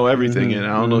 oh, they know everything and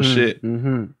I don't know shit.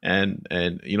 And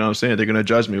you know what I'm saying? They're gonna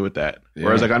judge me with that.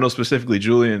 Whereas like I know specifically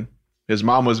Julian, his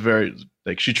mom was very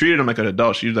like, she treated him like an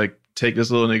adult. She'd like take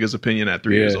this little nigga's opinion at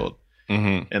 3 years old.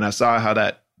 And I saw how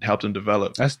that helped him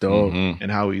develop. That's dope.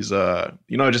 And how he's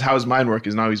you know, just how his mind work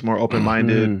is now. He's more open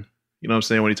minded. You know what I'm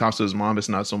saying? When he talks to his mom, it's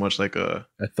not so much like a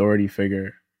authority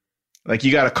figure. Like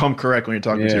you got to come correct when you're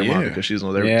talking to your mom because she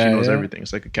knows everything.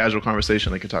 It's like a casual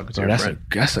conversation like you're talking to your friend.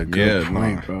 That's a good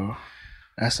point, bro.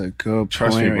 That's a good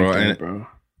Trust point me, bro. right there, bro.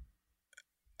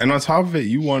 And on top of it,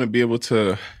 you want to be able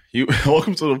to.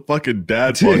 Welcome to the fucking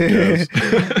dad podcast.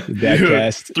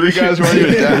 Dadcast. 3 guys running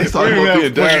your dad. Talking about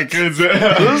being dads. This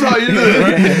is how you do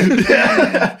it.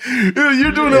 Yeah.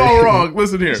 You're doing it all wrong.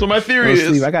 Listen here. So my theory Don't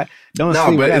sleep. is, I got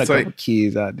a couple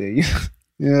kids out there.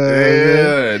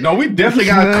 yeah. No, we definitely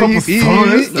got a couple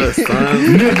sons. Nigga.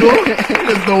 You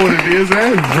just know what it is,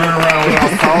 man. Run around with our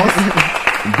sauce.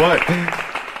 But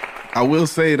I will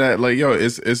say that, like, yo,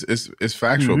 it's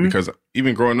factual because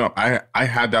even growing up, I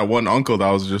had that one uncle that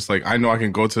was just like, I know I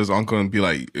can go to his uncle and be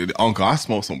like, Uncle, I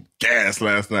smoked some gas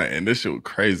last night and this shit was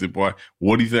crazy, boy.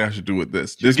 What do you think I should do with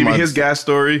this? Give me his gas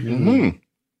story. Mm-hmm.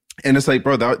 And it's like,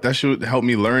 bro, that should help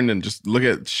me learn and just look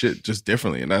at shit just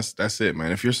differently. And that's it,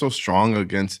 man. If you're so strong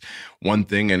against one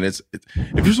thing and if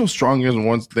you're so strong against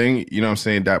one thing, you know what I'm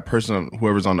saying? That person,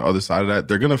 whoever's on the other side of that,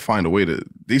 they're going to find a way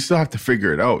they still have to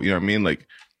figure it out. You know what I mean? Like,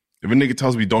 if a nigga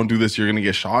tells me don't do this, you're going to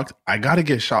get shocked. I got to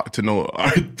get shocked to know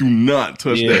I do not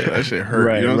touch that. That shit hurt.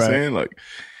 Right, you know what I'm saying? Like,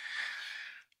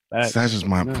 that's just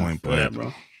my point, but.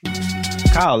 Bro.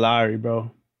 Kyle Lowry,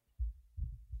 bro.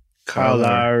 Kyle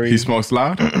Lowry. He smokes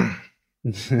loud?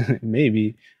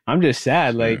 Maybe. I'm just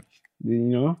sad. Like, you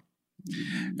know?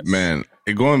 Man,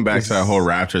 going back to that whole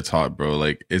Raptor talk, bro,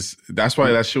 like that's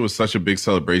why that shit was such a big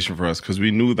celebration for us because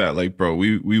we knew that, like, bro,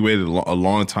 we waited a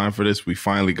long time for this. We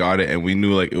finally got it, and we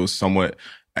knew like it was somewhat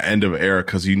an end of era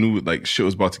because you knew like shit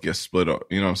was about to get split up.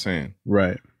 You know what I'm saying?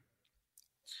 Right.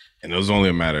 And it was only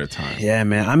a matter of time. Yeah,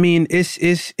 man. I mean, it's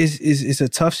a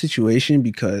tough situation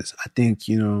because I think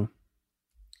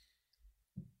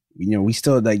we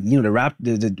still like, the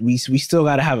Raptors, we still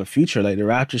got to have a future. Like the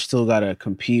Raptors still got to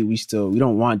compete. We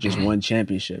don't want just one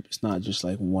championship. It's not just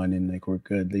like one and like we're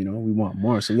good. We want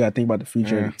more. So we got to think about the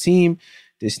future of the team.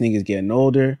 This nigga's getting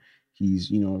older.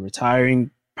 He's, retiring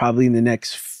probably in the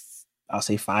next, I'll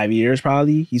say 5 years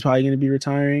probably. He's probably going to be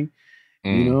retiring.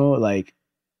 Like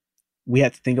we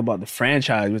have to think about the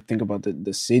franchise. We think about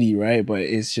the city, right? But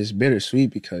it's just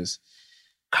bittersweet because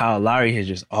Kyle Lowry has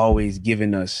just always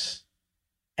given us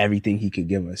everything he could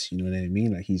give us, you know what I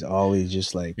mean? Like he's always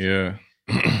just like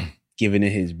giving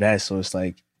it his best. So it's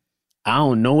like I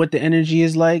don't know what the energy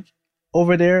is like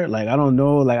over there. Like I don't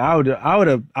know. Like I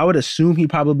would assume he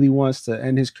probably wants to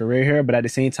end his career here, but at the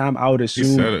same time, I would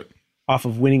assume off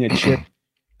of winning a chip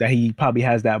that he probably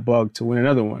has that bug to win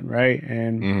another one, right?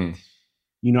 And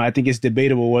I think it's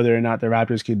debatable whether or not the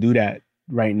Raptors could do that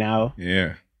right now.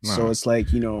 Yeah. Nah. So it's like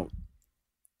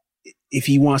if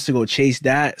he wants to go chase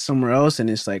that somewhere else, and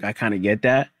it's like I kind of get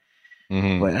that, but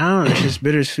I don't know. It's just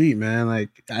bittersweet, man. Like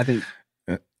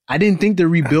I didn't think the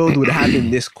rebuild would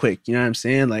happen this quick. You know what I'm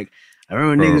saying? Like I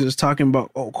remember niggas was talking about,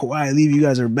 oh, Kawhi leave, you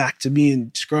guys are back to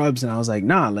being scrubs, and I was like,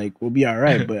 nah, like we'll be all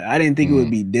right. But I didn't think it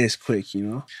would be this quick,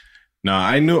 No,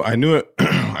 I knew it.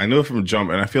 I knew it from the jump,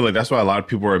 and I feel like that's why a lot of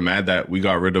people were mad that we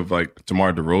got rid of like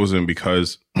DeMar DeRozan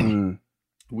because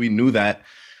we knew that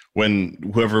when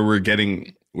whoever we're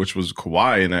getting, which was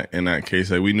Kawhi in that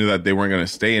case, like we knew that they weren't going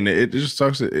to stay, and it just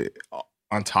sucks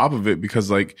on top of it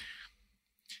because like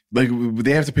they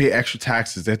have to pay extra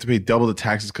taxes, they have to pay double the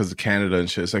taxes because of Canada and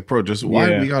shit. It's like, bro, just why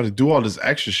do we got to do all this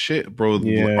extra shit, bro?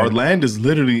 Our land is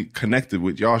literally connected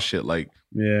with y'all shit, like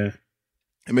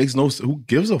it makes no sense. Who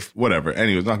gives a whatever?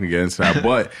 Anyways, not gonna get into that,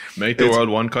 but make the world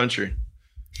one country,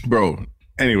 bro.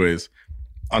 Anyways.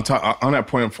 On that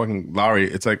point of fucking Lowry,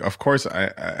 it's like, of course,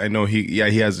 I know he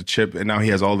has a chip and now he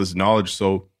has all this knowledge.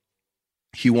 So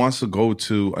he wants to go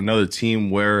to another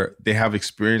team where they have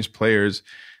experienced players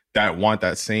that want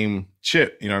that same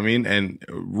chip. You know what I mean? And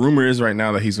rumor is right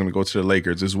now that he's going to go to the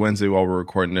Lakers. It's Wednesday while we're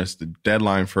recording this. The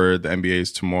deadline for the NBA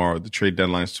is tomorrow. The trade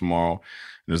deadline is tomorrow.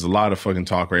 There's a lot of fucking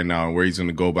talk right now on where he's going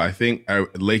to go. But I think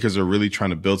Lakers are really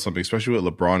trying to build something, especially with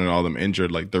LeBron and all them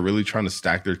injured. Like they're really trying to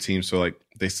stack their team so like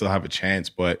they still have a chance.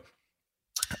 But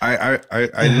I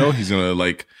know he's going to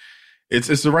like, it's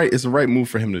the right move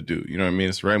for him to do. You know what I mean?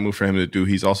 It's the right move for him to do.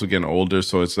 He's also getting older.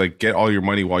 So it's like, get all your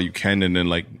money while you can. And then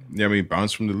like,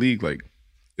 bounce from the league. Like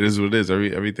it is what it is.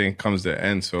 Everything comes to an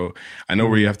end. So I know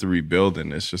where you have to rebuild.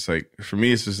 And it's just like, for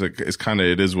me, it's just like, it's kind of,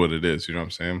 it is what it is. You know what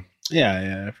I'm saying?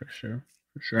 Yeah, for sure.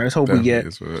 For sure. I just hope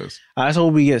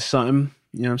we get something.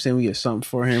 You know what I'm saying? We get something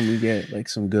for him. We get like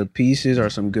some good pieces or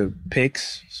some good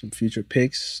picks, some future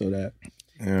picks so that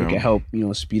it can help,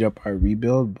 speed up our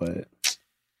rebuild. But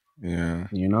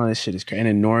this shit is crazy. And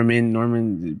then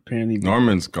Norman apparently.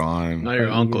 Norman's gone. Not your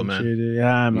uncle, man.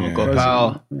 Yeah, my Uncle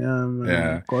Pal.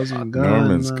 Yeah, cousin gone.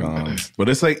 Norman's gone. But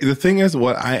it's like, the thing is,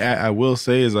 what I will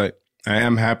say is like, I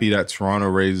am happy that Toronto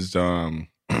raised and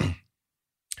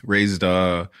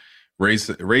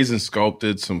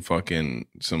sculpted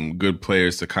some good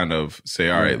players to kind of say,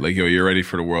 all right, like, yo, you're ready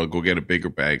for the world. Go get a bigger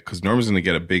bag, because Norman's gonna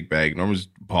get a big bag. Norman's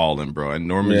balling, bro, and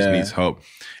Norman just needs help.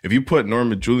 If you put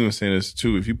Norman, Julian was saying this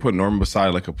too. If you put Norman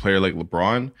beside like a player like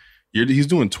LeBron, he's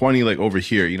doing 20 like over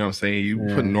here. You know what I'm saying? You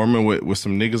put Norman with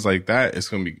some niggas like that, it's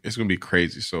gonna be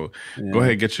crazy. So go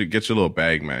ahead, get your little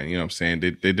bag, man. You know what I'm saying?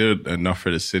 They did enough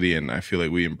for the city, and I feel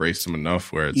like we embraced them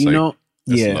enough where it's love.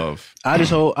 I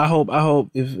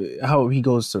hope he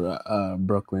goes to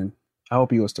Brooklyn. I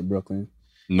hope he goes to Brooklyn.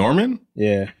 Norman?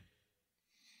 Yeah.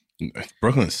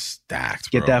 Brooklyn's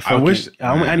stacked, bro. Get that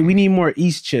fucking, we need more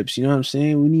East chips, you know what I'm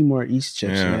saying? We need more East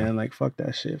chips, man. Like, fuck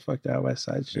that shit. Fuck that West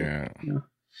Side shit. Yeah. You know?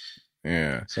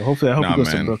 Yeah. So hopefully, I hope he goes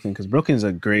to Brooklyn, because Brooklyn's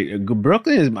I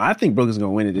think Brooklyn's going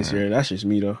to win it this year. That's just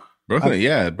me, though.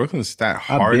 Brooklyn's stacked.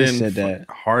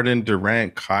 Harden,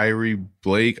 Durant, Kyrie,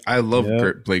 Blake. I love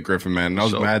Blake Griffin, man. And I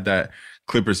was mad that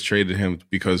Clippers traded him,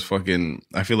 because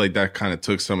I feel like that kind of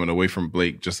took someone away from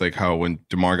Blake, just like how when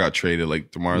DeMar got traded,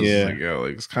 like DeMar's like, yo,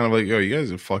 like, it's kind of like, yo, you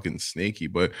guys are fucking snaky,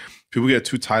 but people get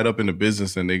too tied up in the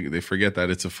business and they forget that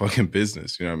it's a fucking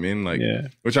business, you know what I mean? Like,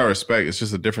 which I respect. It's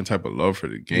just a different type of love for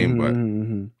the game, but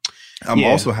I'm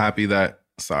also happy that,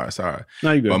 sorry.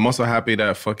 No, you're good. But I'm also happy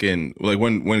that fucking, like,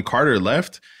 when Carter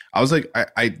left, I was like,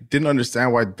 I didn't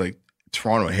understand why, like,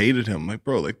 Toronto hated him. Like,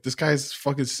 bro, like, this guy's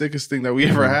fucking sickest thing that we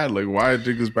ever had. Like, why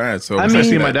did this bad? So I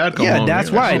see my dad come home. That's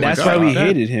why. That's why we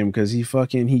hated him, because he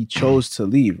chose to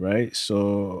leave, right?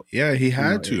 So yeah, he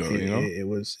had to.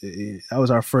 That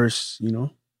was our first,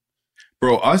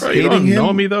 Bro, hating you don't him.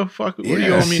 know me though. Fuck, what do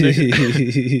you owe me,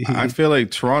 nigga? I feel like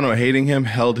Toronto hating him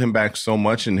held him back so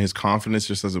much in his confidence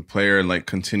just as a player, and like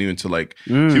continuing to like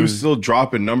he was still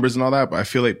dropping numbers and all that. But I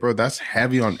feel like, bro, that's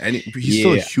heavy on any. He's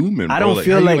still a human. Bro. I don't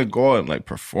feel how like you gonna go out and like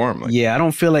perform. Like, I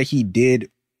don't feel like he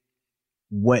did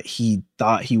what he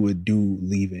thought he would do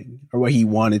leaving, or what he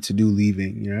wanted to do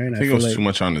leaving. Right? I think it was too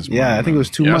much on his mind. Yeah, I think it was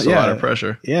too much. That's a lot of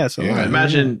pressure. Yeah, so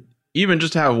imagine. Even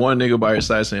just to have one nigga by your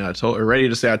side saying ready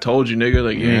to say I told you, nigga,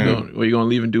 like you gonna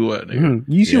leave and do what, nigga?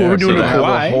 You see what we're doing to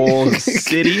Kawhi. A whole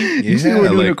city. You see what we're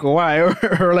doing to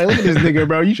Kawhi, or like, look at this nigga,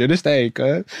 bro. You should have stayed,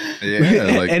 cuz.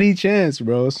 Yeah, like, any chance,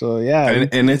 bro. So yeah,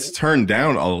 and it's turned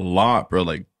down a lot, bro.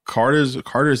 Like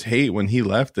Carter's hate when he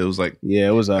left, it was like,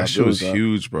 it was that shit was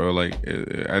huge, bro. Like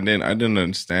I didn't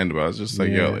understand, but I was just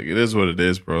like, yo, like, it is what it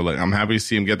is, bro. Like, I'm happy to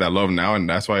see him get that love now, and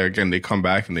that's why again they come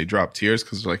back and they drop tears,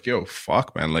 because like, yo,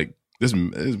 fuck, man, like.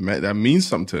 That means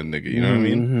something to a nigga, you know what I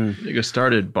mean? Nigga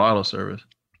started bottle service.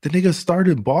 The nigga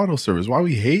started bottle service. Why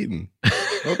we hating?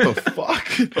 What the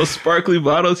fuck? Those sparkly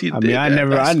bottles. I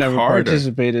never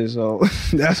participated, so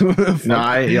that's what.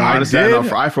 Honestly,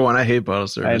 I for one, I hate bottle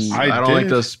service. I don't like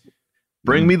this.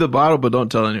 Bring me the bottle, but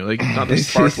don't tell anyone. Like, not the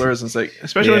sparklers. It's like,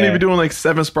 especially when you're doing like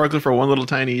 7 sparklers for one little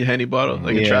tiny Henny bottle,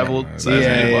 like a travel size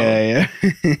Henny bottle.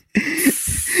 Yeah.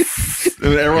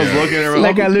 And everyone's looking. Everyone's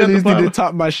like, I literally need to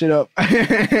top my shit up.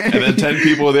 And then 10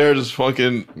 people there just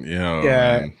fucking,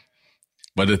 man.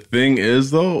 But the thing is,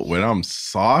 though, when I'm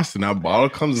sauced and that bottle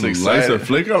comes and lights are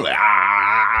flicker, I'm like,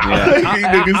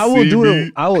 I will do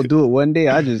it. I will do it one day.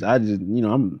 I just,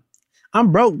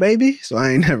 I'm broke, baby. So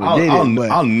I ain't never did it.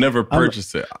 But I'll never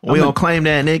purchase it. We don't claim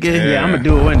that, nigga. Yeah, I'm gonna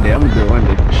do it one day. For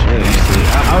sure.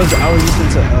 I was listening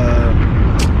to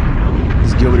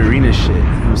this Gilbert Arenas shit.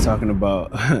 He was talking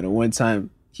about the one time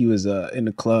he was in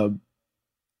the club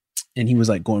and he was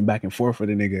like going back and forth with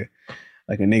a nigga.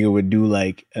 Like a nigga would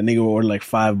order like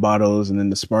 5 bottles, and then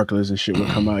the sparklers and shit would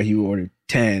come out. He would order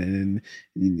 10, and then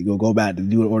you go back to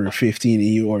do order 15, and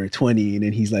he would order 20. And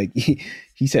then he's like,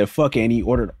 he said, fuck it. And he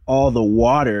ordered all the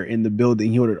water in the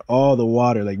building. He ordered all the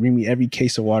water. Like, bring me every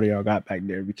case of water y'all got back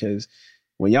there, because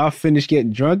when y'all finish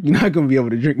getting drunk, you're not going to be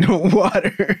able to drink no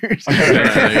water. So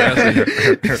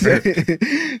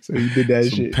he did that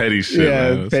some shit. Petty shit,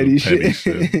 man. Petty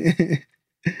shit.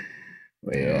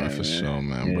 Yeah, for sure,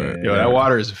 man. But that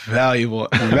water is valuable.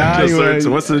 So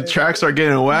once the tracks start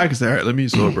getting whack, it's like, all right, let me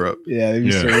sober up. Let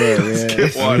me sober up.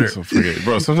 Skip water. So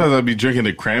bro, sometimes I'd be drinking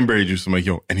the cranberry juice. I'm like,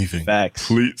 yo, anything. Facts.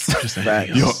 Please. Just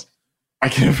facts. Yo, I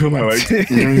can't feel my legs. Give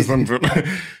me something.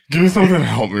 Give me something to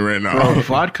help me right now. Bro,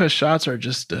 vodka shots are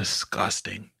just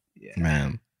disgusting. Yeah.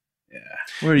 Man. Yeah.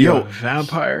 What are you, a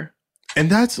vampire? And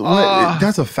that's what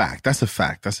that's a fact. That's a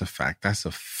fact,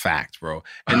 bro.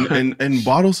 And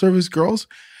bottle service girls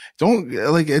don't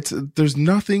like there's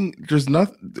nothing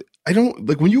I don't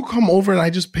like when you come over and I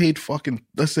just paid fucking,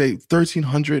 let's say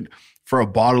 $1,300 for a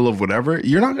bottle of whatever,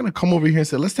 you're not gonna come over here and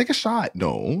say, let's take a shot.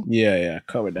 No. Yeah,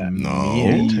 cover that. No.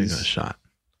 You take a shot.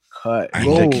 Cut. I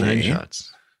take 9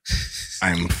 shots.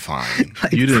 I'm fine.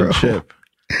 Like, You didn't bro. chip.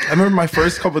 I remember my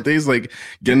first couple of days, like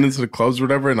getting into the clubs or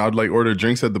whatever, and I'd like order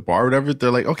drinks at the bar or whatever.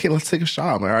 They're like, okay, let's take a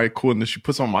shot. I'm like, all right, cool. And then she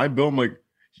puts on my bill. I'm like,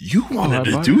 you wanted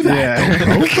to do that, though,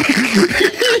 bro.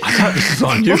 I thought this was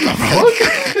on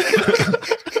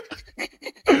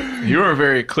you. You were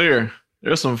very clear.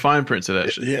 There's some fine print to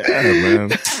that shit. Yeah,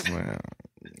 man.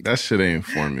 That shit ain't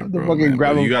for me, The bro. fucking man.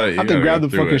 grab But him. I can grab the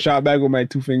fucking shot bag with my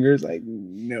 2 fingers. Like,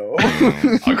 no.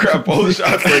 I'll grab both the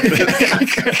shots like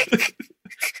this.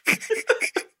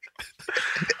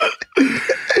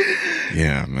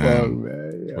 Yeah, man. Oh,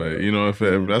 man. Yeah. But you know, if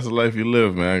that's the life you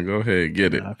live, man, go ahead,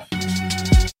 get it.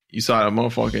 You saw that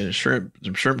motherfucking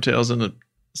shrimp tails in the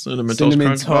cinnamon toast Cinnamon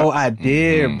crunch. toast. I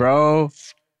did, bro.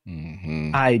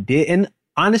 Mm-hmm. I did. And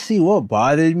honestly, what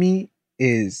bothered me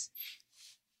is,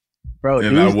 bro,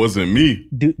 And that wasn't me.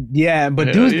 yeah, but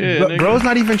Hell dude's, yeah, nigga. bro's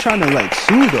not even trying to like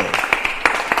sue though.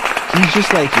 He's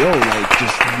just like, yo, like,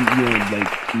 just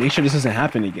like, make sure this doesn't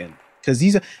happen again. Cause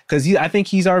I think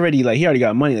he's already like, he already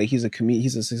got money. Like he's a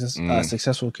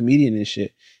successful comedian and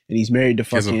shit. And he's married to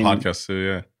He has a fucking podcast too,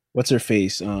 yeah. what's her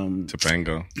face?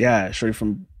 Topanga. Yeah, shorty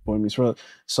from Boy Meets World.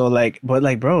 So like, but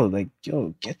like, bro, like,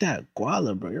 yo, get that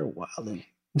guala, bro. You're wilding.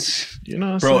 You know,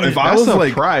 what I'm Bro, saying? if I That's was a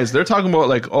like- prize, they're talking about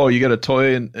like, oh, you get a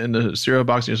toy in the cereal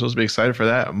box and you're supposed to be excited for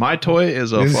that. My toy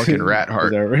is a fucking rat Is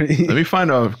heart. that right? Let me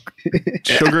find a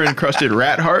sugar encrusted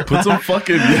rat heart. Put some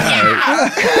fucking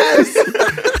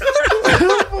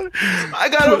I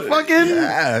got a fucking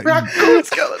raccoon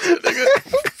skeleton,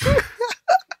 nigga.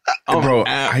 bro,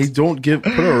 I don't put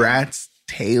a rat's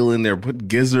tail in there, put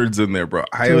gizzards in there, bro.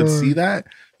 I would see that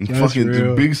and fucking real.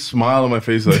 the big smile on my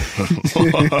face, like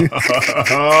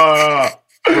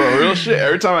Bro, real shit.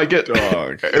 Every time I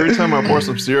pour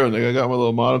some cereal, nigga, I got my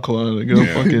little monocle on. Nigga, I'm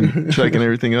fucking checking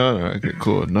everything out. All right, okay,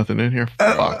 cool. Nothing in here.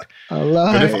 Fuck.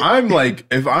 But if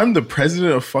I'm the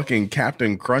president of fucking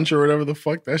Captain Crunch or whatever the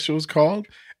fuck that shit was called,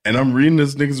 and I'm reading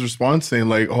this nigga's response saying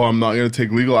like, oh, I'm not gonna take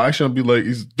legal action, I'll be like,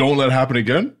 don't let it happen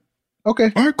again.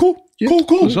 Okay. All right, cool. Cool.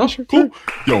 Cool. Yo,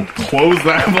 close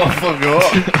that motherfucker up.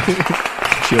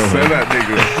 Send that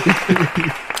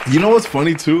nigga. You know what's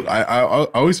funny too? I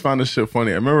always found this shit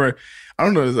funny. I remember, I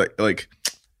don't know, it's like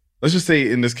let's just say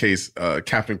in this case,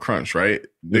 Captain Crunch, right?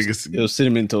 Niggas, It was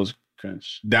Cinnamon Toast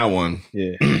Crunch. that one.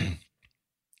 Yeah.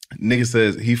 Nigga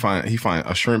says he find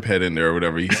a shrimp head in there or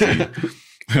whatever he see.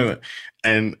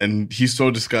 and he's so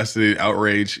disgusted,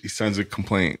 outraged, he sends a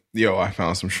complaint. Yo, I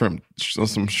found some shrimp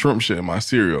shit in my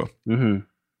cereal. Mm-hmm.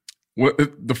 What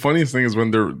the funniest thing is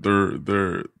when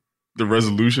the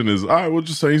resolution is, all right, we'll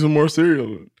just send you some more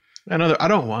cereal. I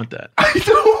don't want that. I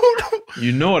don't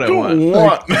You know what I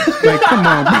want. Like, come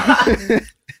on,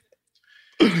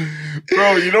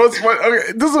 bro. You know what's funny?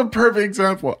 Okay, this is a perfect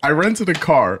example. I rented a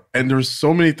car and there's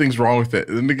so many things wrong with it.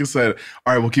 The nigga said,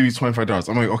 all right, we'll give you $25.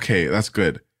 I'm like, okay, that's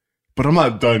good. But I'm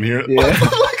not done here. Yeah. Like,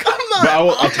 I'm not. But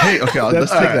I'll take. Okay,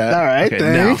 let's take that. All right, Okay,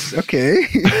 thanks. Okay.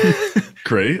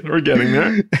 Great, we're getting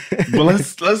there. But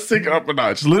let's take it up a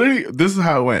notch. Literally, this is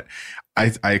how it went.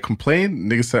 I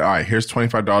complained. Nigga said, all right, here's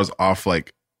 $25 off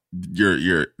like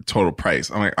your total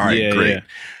price. I'm like, all right, Yeah, great. yeah.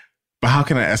 But how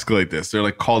can I escalate this? They're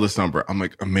like, call this number. I'm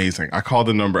like, amazing. I called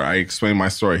the number. I explained my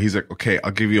story. He's like, okay, I'll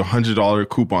give you $100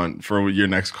 coupon for your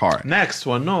next car. Next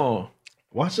one, no.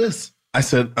 Watch this. I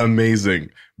said, amazing.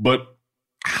 But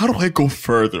how do I go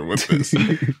further with this?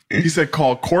 He said,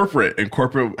 call corporate, and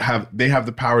corporate have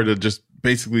the power to just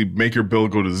basically make your bill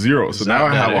go to zero. So now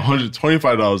I have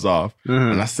 $125 off,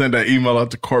 and I send that email out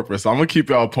to corporate. So I'm gonna keep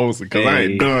y'all posted because I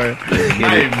ain't doing,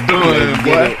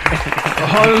 what?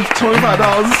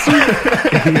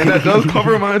 $125, and that does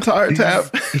cover my entire tab.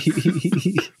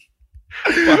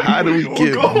 But how do we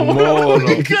get more?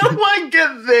 How do I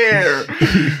get there?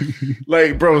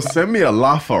 Like, bro, send me a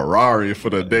LaFerrari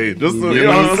for the day. Just so, you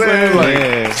know what I'm saying? Like,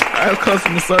 I have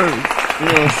customer service. you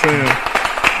know what I'm saying?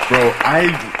 Bro,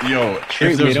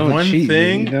 if there's one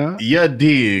thing, you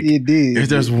dig. You dig. If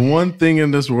there's one thing in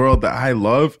this world that I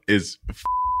love is,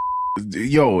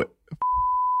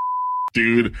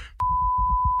 dude,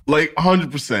 like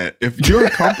 100%. If you're a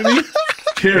company,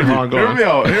 hear me out.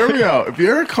 If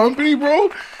you're a company, bro,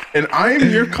 and I am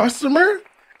your customer,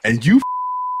 and you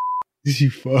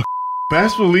fuck.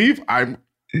 best believe I'm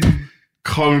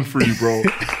coming for you, bro.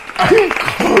 I'm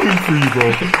coming for you,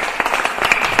 bro.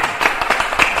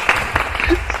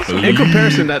 In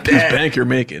comparison to this bank you're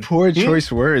making. Poor choice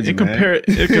words, In man.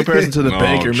 comparison to the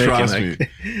bank you're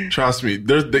making. Trust me.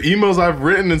 There's the emails I've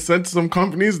written and sent to some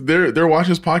companies. They're watching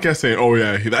this podcast saying, "Oh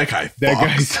yeah, that guy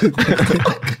fucks."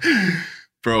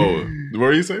 Bro, what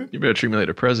are you saying? You better treat me like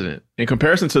the president. In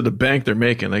comparison to the bank they're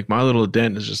making, like my little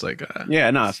dent is just like,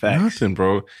 Yeah, no, facts. Nothing,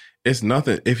 bro. It's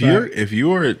nothing. If you're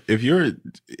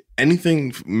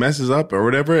anything messes up or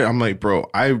whatever, I'm like, bro,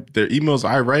 their emails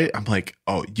I write, I'm like,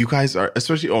 oh, you guys are,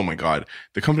 especially, oh my God,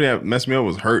 the company that messed me up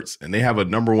was Hertz, and they have a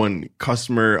number one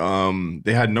customer,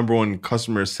 they had number one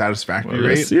customer satisfaction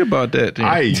rate. Let's see about that. Dude.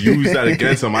 I used that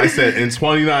against them. I said in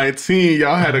 2019,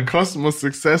 y'all had a customer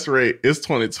success rate. It's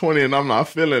 2020 and I'm not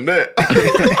feeling that.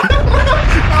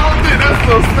 I don't think that's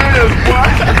so fast, boy.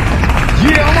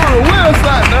 Yeah, I'm on the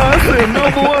website now. I said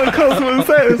number one customer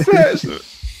satisfaction.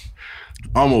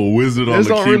 I'm a wizard on the keyboard. It's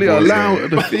not really allow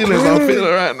the feelings I'm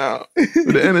feeling right now.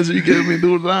 With the energy you giving me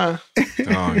through the line.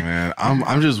 Oh man,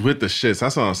 I'm just with the shits.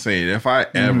 That's what I'm saying. If I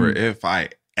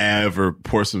ever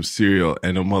pour some cereal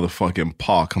and a motherfucking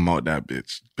paw come out that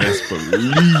bitch, best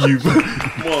believe,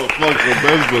 motherfucker,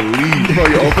 best believe. Bro,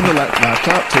 you open the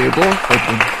laptop table,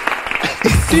 open.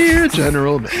 Dear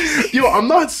General Mills. Yo, I'm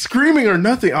not screaming or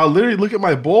nothing. I'll literally look at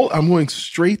my bowl. I'm going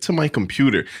straight to my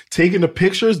computer, taking the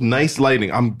pictures, nice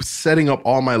lighting. I'm setting up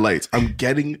all my lights. I'm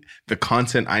getting the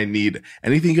content I need.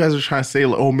 Anything you guys are trying to say,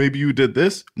 like, oh, maybe you did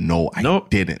this? No, I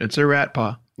didn't. It's a rat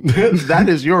paw. That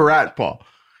is your rat paw.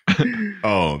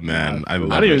 Oh, man. I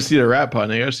didn't even see the rat paw,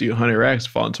 nigga. I see 100 racks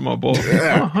fall into my bowl.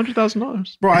 Yeah.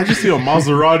 $100,000. Bro, I just see a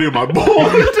Maserati in my bowl.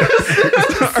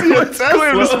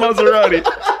 Clearly it's Maserati.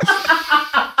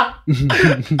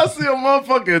 I see a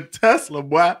motherfucking Tesla,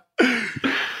 boy.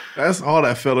 That's all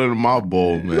that fell into my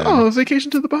bowl, man. Oh, vacation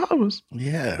to the Bahamas.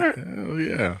 Yeah. Hell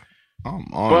yeah. I'm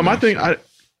on. But my thing,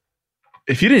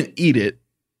 if you didn't eat it,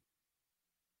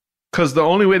 because the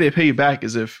only way they pay you back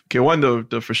is if, okay, one, they'll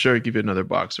for sure give you another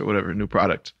box or whatever, new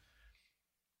product.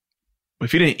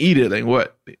 If you didn't eat it, like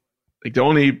what? Like they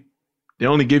only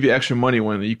give you extra money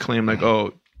when you claim like,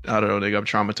 oh, I don't know, they got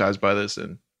traumatized by this,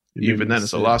 and even then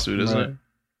it's a lawsuit, isn't it?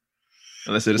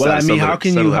 Unless they decide well, I mean, how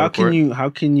can you,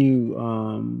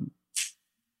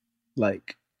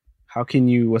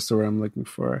 what's the word I'm looking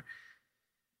for?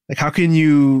 Like, how can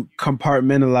you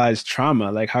compartmentalize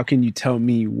trauma? Like, how can you tell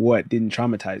me what didn't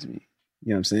traumatize me? You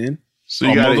know what I'm saying? So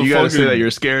you gotta say that you're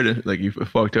scared and like you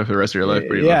fucked up for the rest of your life.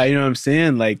 Pretty much. You know what I'm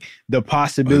saying? Like the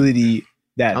possibility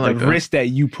that the risk that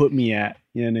you put me at,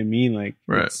 you know what I mean? Like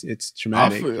it's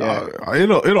traumatic.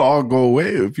 It'll all go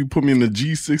away if you put me in the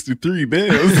G63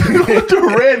 Benz with the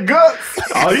red guts.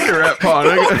 I'll eat a rat paw.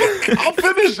 I'll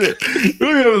finish it. You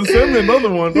don't even send me another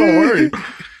one. Don't worry,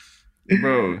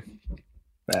 bro.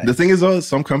 The thing is, though,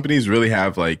 some companies really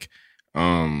have like,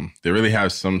 they really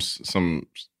have some shit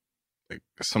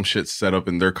set up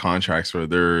in their contracts or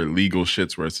their legal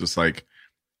shits where it's just like,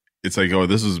 oh,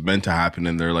 this was meant to happen,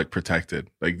 and they're like protected.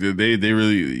 Like they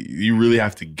really, you really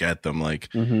have to get them. Like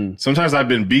sometimes I've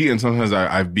been beat, and sometimes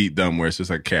I've beat them. Where it's just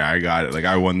like, okay, I got it. Like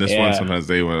I won this one. Sometimes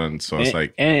they won, so it's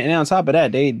like, and on top of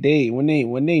that, they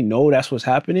when they know that's what's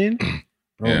happening.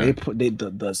 Bro, they put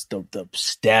the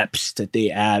steps that they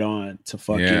add on to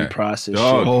fucking process.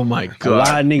 Oh my God. A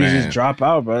lot of niggas just drop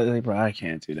out, bro. Like, bro, I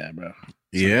can't do that, bro.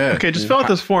 Yeah. Okay, just fill out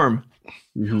this form.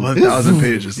 1,000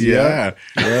 pages. Yeah.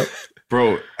 Yep.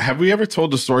 Bro, have we ever told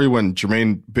the story when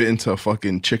Jermaine bit into a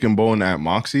fucking chicken bone at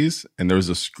Moxie's and there was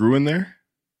a screw in there?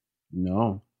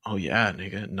 No. Oh yeah,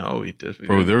 nigga. No, we did.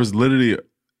 Bro, there was literally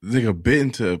like a bit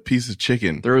into a piece of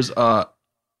chicken. There was I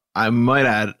might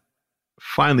add,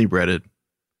 finely breaded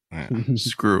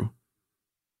screw.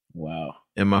 Wow.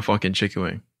 In my fucking chicken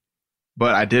wing.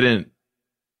 But I didn't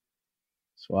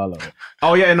swallow it.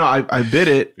 Oh yeah, no, I bit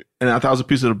it and I thought it was a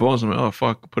piece of the bone. So I'm like, oh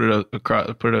fuck, put it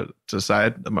to the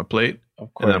side of my plate.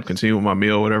 Of course. And then I'm continuing with my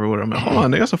meal, whatever. I'm like, hold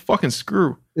on, nigga, that's a fucking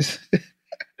screw.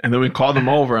 And then we called them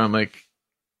over. I'm like,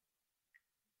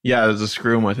 yeah, there's a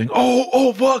screw in my thing.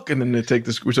 Oh fuck. And then they take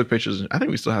the screw. We took pictures. I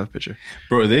think we still have a picture.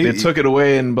 Bro, they took it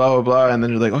away and blah blah blah. And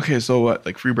then they're like, okay, so what?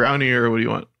 Like free brownie or what do you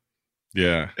want?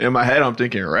 Yeah. In my head, I'm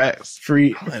thinking rats.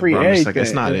 Free everything. Like,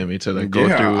 it's not in me to like go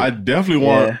through. I definitely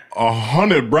want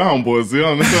 100 brown boys. You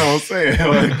understand what I'm saying?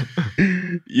 Like,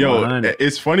 yo, 100.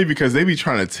 It's funny because they be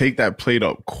trying to take that plate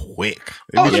up quick.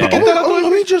 Let me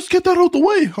just get that out the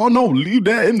way. Oh no, leave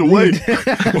that in the way.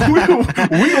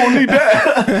 we gonna need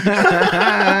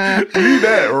that. Leave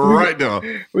that right now.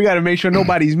 We got to make sure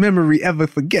nobody's memory ever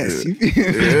forgets.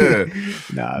 Yeah.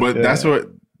 But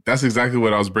that's exactly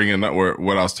what I was bringing up,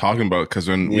 what I was talking about. Because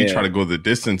when we try to go the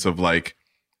distance of like,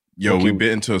 yo, we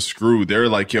bit into a screw, they're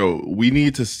like, yo, we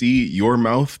need to see your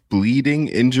mouth bleeding,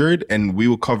 injured, and we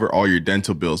will cover all your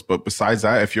dental bills. But besides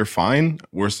that, if you're fine,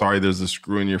 we're sorry there's a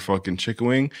screw in your fucking chicken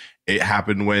wing. It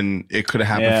happened when it could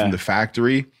have happened from the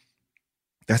factory.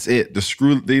 That's it. The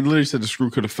screw, they literally said the screw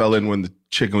could have fell in when the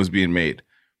chicken was being made.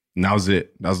 And that was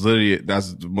it. That's literally it.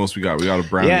 That's the most we got. We got a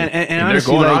brownie. Yeah, and And they're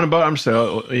honestly, going like, on about. I'm saying,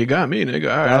 oh, you got me,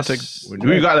 nigga. All right, I'll take.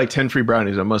 We got like 10 free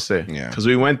brownies, I must say. Yeah. Because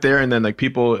we went there, and then like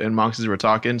people in Moxie's were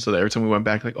talking, so that every time we went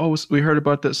back, like, oh, we heard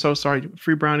about this. So sorry,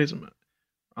 free brownies.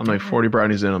 I'm like 40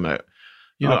 brownies in. I'm like,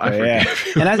 I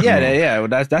forgive you. And that's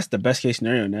well, that's the best case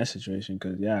scenario in that situation.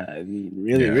 Because I mean,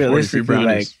 really, 40 free realistically, like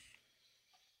brownies.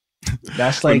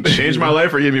 that's like Changed my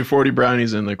life or give me 40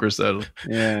 brownies and like we're settled.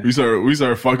 Yeah. We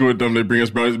started fucking with them. They bring us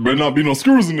brownies. Better not be no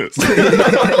screws in this.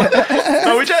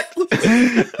 No, we checked.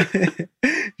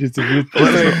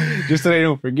 just so they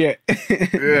don't forget.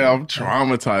 Yeah, I'm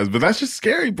traumatized, but that's just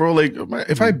scary, bro. Like,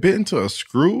 if I bit into a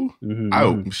screw,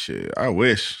 I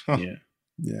wish. Huh.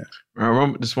 Yeah. I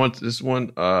remember this one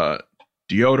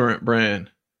deodorant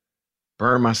brand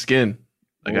burned my skin.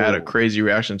 Like I had a crazy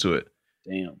reaction to it.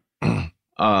 Damn.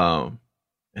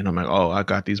 And I'm like, oh, I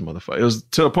got these motherfuckers. It was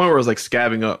to the point where it was like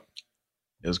scabbing up.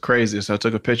 It was crazy. So I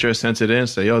took a picture, sent it in,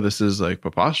 say, yo, this is like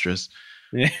preposterous.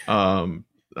 Yeah.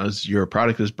 As your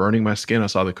product is burning my skin. I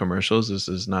saw the commercials. This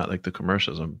is not like the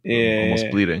commercials. I'm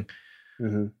almost bleeding.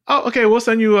 Mm-hmm. Oh, okay. We'll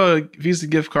send you a Visa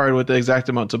gift card with the exact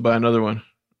amount to buy another one.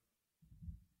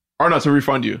 Or not to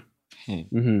refund you.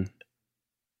 Mm-hmm.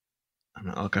 I'm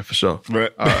like, okay, for sure.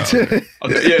 But, Okay,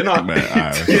 yeah, no. Man,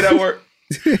 Yeah, that worked.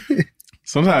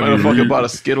 sometimes I fucking bought a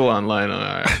Skittle online. All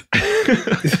right.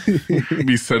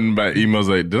 be sending back emails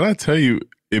like, did I tell you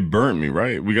it burnt me,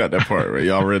 right? We got that part, right?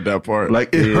 Y'all read that part? Like,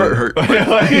 it hurt.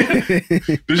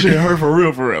 This shit hurt for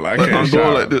real. Like, I can't I'm shout.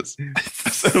 going like this.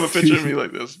 Send him a picture of me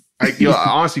like this. Like, yo, I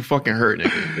honestly fucking hurt,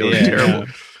 nigga. It was terrible.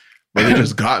 But they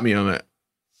just got me on that.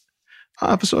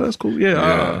 So that's cool.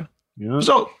 Yeah.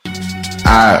 So,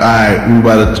 Alright, we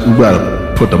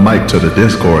better put the mic to the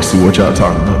Discord, see what y'all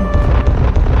talking about.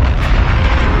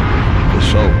 the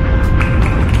show.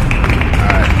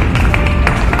 Alright.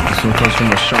 This one comes from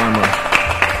a Sharma.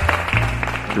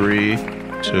 3,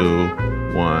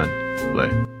 2, 1, play.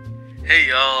 Hey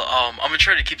y'all, I'm gonna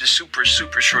try to keep this super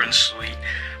short and sweet.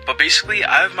 But basically,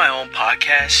 I have my own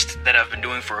podcast that I've been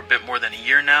doing for a bit more than a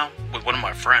year now with one of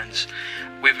my friends.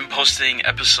 We've been posting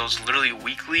episodes literally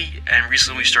weekly, and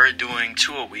recently we started doing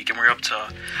 2 a week, and we're up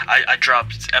to, I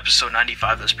dropped episode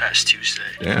 95 this past Tuesday.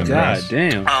 Damn, God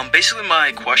damn. Basically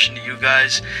my question to you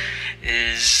guys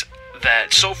is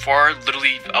that so far,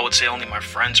 literally, I would say only my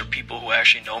friends or people who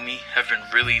actually know me have been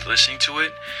really listening to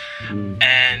it.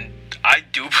 And I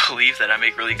do believe that I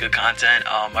make really good content.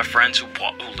 My friends who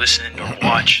listen or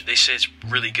watch, they say it's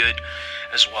really good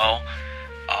as well.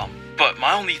 But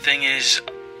my only thing is,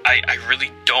 I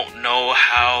really don't know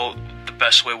how the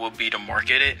best way will be to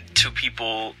market it to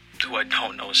people who I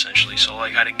don't know, essentially. So,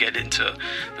 like, how to get into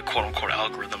the quote-unquote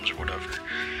algorithms or whatever.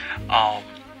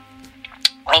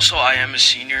 Also, I am a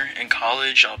senior in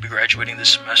college. I'll be graduating this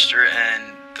semester,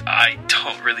 and I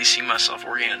don't really see myself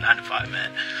working a 9-to-5,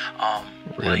 man.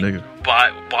 While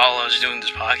I was doing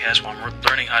this podcast, while I'm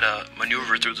learning how to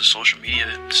maneuver through the social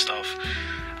media stuff,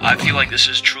 I feel like this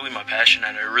is truly my passion,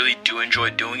 and I really do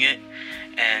enjoy doing it.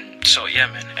 And so, yeah,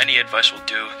 man, any advice will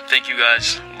do. Thank you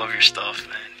guys. Love your stuff,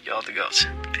 man. Y'all the goats.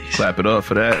 Peace. Clap it up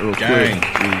for that real Gang.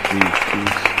 quick.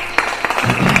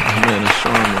 Man,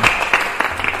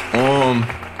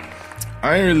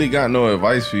 I ain't really got no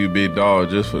advice for you, big dog,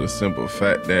 just for the simple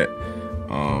fact that,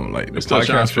 like, the Still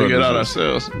trying to podcast figure it world out is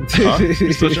ourselves.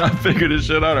 We still trying to figure this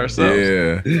shit out ourselves.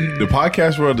 yeah, the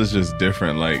podcast world is just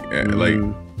different. Like,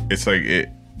 it's like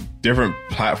different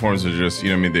platforms are just, you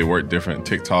know what I mean, they work different.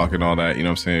 TikTok and all that, you know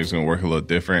what I'm saying, it's gonna work a little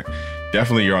different.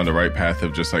 Definitely you're on the right path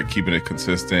of just like keeping it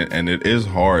consistent, and it is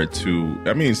hard to,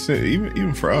 I mean,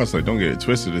 even for us, like, don't get it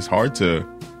twisted, it's hard to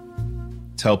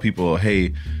tell people,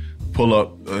 hey, pull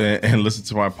up and listen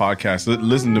to my podcast,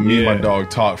 listen to me and my dog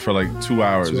talk for like 2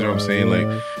 hours. You know what I'm saying? Like,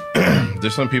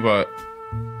 there's some people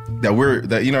that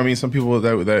you know what I mean, some people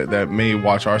that may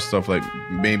watch our stuff, like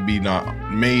may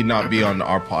not be on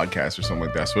our podcast or something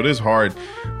like that. So it is hard,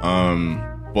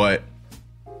 but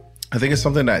I think it's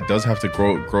something that does have to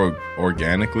grow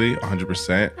organically,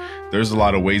 100%. There's a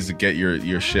lot of ways to get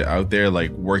your shit out there, like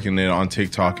working it on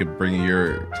TikTok and bringing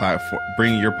your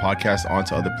podcast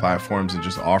onto other platforms and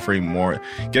just offering more,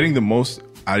 getting the most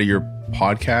out of your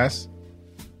podcast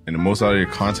and the most out of your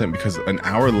content, because an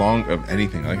hour long of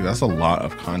anything, like, that's a lot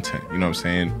of content. You know what I'm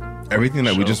saying? Everything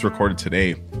that we just recorded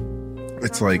today,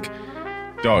 it's like,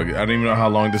 dog, I don't even know how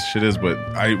long this shit is, but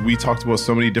we talked about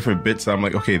so many different bits that I'm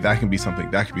like, okay, that can be something,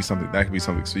 that could be something, that could be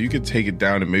something. So you could take it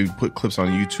down and maybe put clips on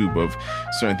YouTube of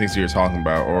certain things that you're talking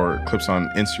about, or clips on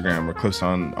Instagram, or clips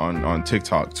on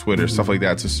TikTok, Twitter, stuff like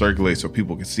that, to circulate so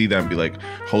people can see that and be like,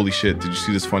 holy shit, did you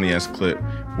see this funny ass clip?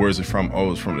 Where is it from?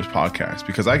 Oh, it's from this podcast.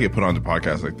 Because I get put on the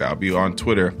podcast like that. I'll be on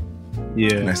Twitter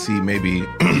Yeah. And I see maybe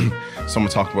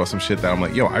someone talk about some shit that I'm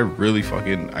like, yo, I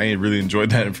ain't really enjoyed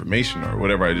that information or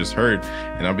whatever I just heard.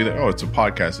 And I'll be like, oh, it's a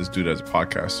podcast. Let's do it as a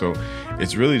podcast. So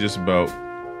it's really just about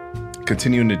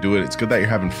continuing to do it. It's good that you're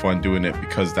having fun doing it,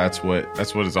 because that's what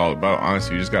it's all about.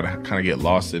 Honestly, you just got to kind of get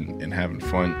lost in having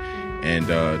fun and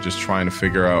just trying to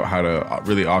figure out how to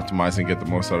really optimize and get the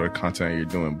most out of the content you're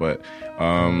doing. But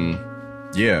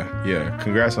yeah.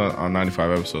 Congrats on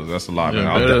 95 episodes. That's a lot, man.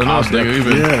 I'll definitely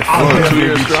be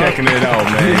checking it out,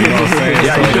 man. You know what I'm saying?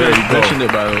 Yeah, you should have mentioned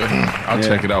it, by the way. I'll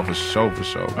check it out for sure.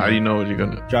 How do you know what you're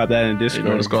gonna drop that in Discord? You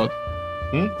know what it's called?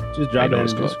 Just drop that in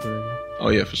Discord. Oh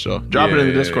yeah, for sure. Drop it in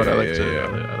the Discord. I like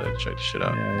to check the shit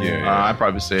out. I'd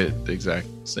probably say the exact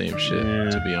same shit,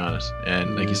 to be honest.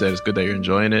 And like you said, it's good that you're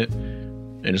enjoying it,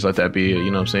 and just let that be, you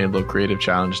know what I'm saying, a little creative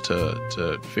challenge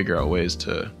to figure out ways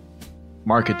to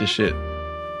market the shit.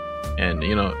 And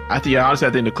honestly, I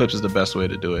think the clips is the best way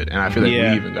to do it. And I feel like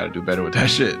we even got to do better with that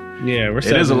shit. Yeah, it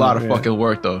is a lot of fucking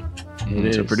work though.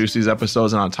 To produce these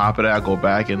episodes, and on top of that, I go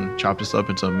back and chop this up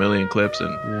into a million clips,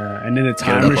 and and then the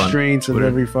time restraints of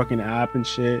every fucking app and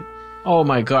shit. Oh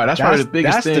my god, that's probably the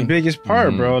biggest thing. That's the biggest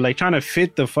part, bro. Like trying to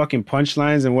fit the fucking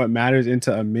punchlines and what matters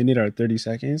into a minute or 30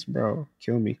 seconds, bro.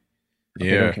 Kill me.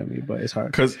 Okay, don't kill me, but it's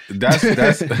hard. Because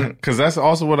that's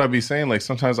also what I be saying. Like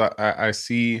sometimes I'm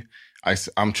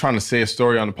trying to say a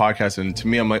story on the podcast, and to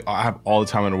me, I'm like, I have all the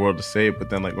time in the world to say it,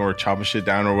 but then like when we're chopping shit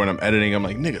down or when I'm editing, I'm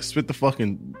like, nigga, spit the point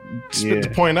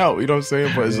out. You know what I'm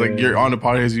saying? But it's like you're on the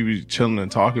podcast, you be chilling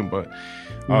and talking, but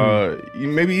you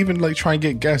maybe even like try and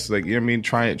get guests, like, you know what I mean?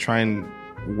 Try and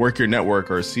work your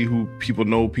network or see who people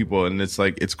know people, and it's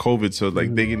like it's COVID, so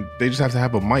like they just have to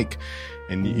have a mic,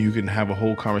 and you can have a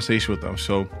whole conversation with them.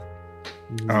 So,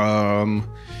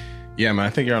 yeah, man, I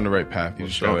think you're on the right path.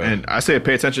 And I say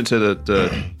pay attention to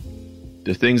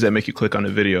the things that make you click on a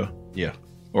video. Yeah.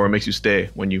 Or it makes you stay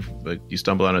when you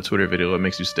stumble on a Twitter video. It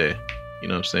makes you stay. You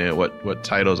know what I'm saying? What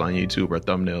titles on YouTube or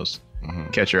thumbnails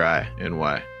catch your eye and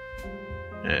why?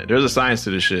 And there's a science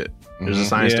to this shit. There's a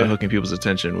science to hooking people's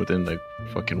attention within like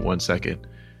fucking 1 second.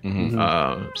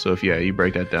 So if you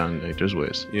break that down, like, there's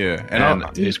ways. Yeah, and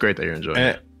it's great that you're enjoying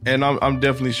it. And I'm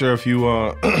definitely sure if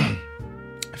you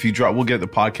if you drop, we'll get the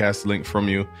podcast link from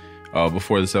you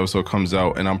before this episode comes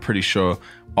out, and I'm pretty sure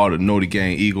all the Naughty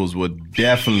Gang Eagles would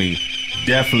definitely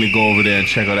go over there and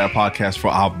check out that podcast for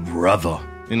our brother.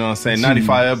 You know what I'm saying?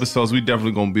 95 episodes, we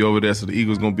definitely gonna be over there. So the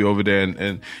Eagles gonna be over there,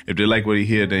 and if they like what you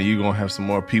hear, then you're gonna have some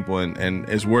more people, and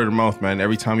it's word of mouth, man.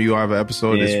 Every time you have an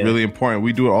episode, it's really important.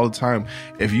 We do it all the time.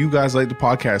 If you guys like the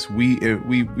podcast, we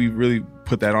really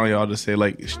put that on y'all to say,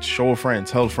 like, show a friend,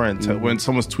 tell a friend. When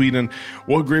someone's tweeting,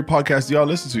 what great podcast do y'all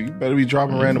listen to? You better be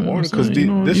dropping random orders, because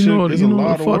this shit is a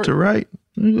lot of work. Right?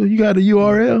 You got a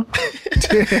URL?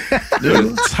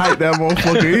 Type that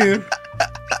motherfucker in.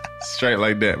 Straight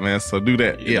like that, man. So do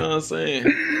that. You know what I'm saying?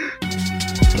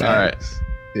 All right.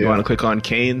 You want to click on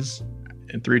Canes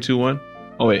in 3, 2, 1?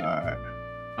 Oh, wait.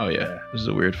 Oh, yeah. This is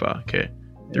a weird file. Okay.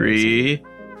 3,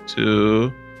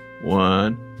 2,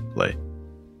 1, play.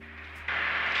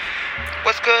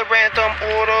 What's good, Random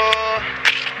Order?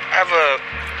 I have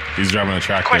He's driving a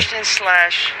tractor. Question /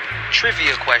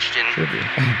 trivia question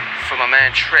for my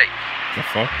man Trey. The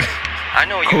fuck? I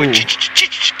know you a you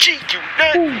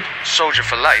nut soldier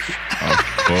for life. Of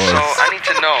course. So I need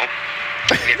to know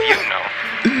if you know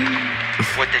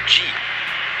what the G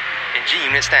in G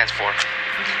Unit stands for.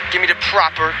 Give me the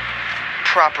proper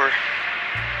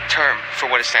term for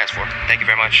what it stands for. Thank you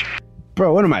very much.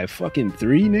 Bro, what am I, fucking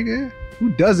 3, nigga? Who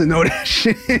doesn't know that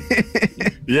shit?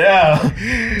 Yeah.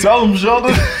 Tell him,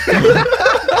 Sheldon.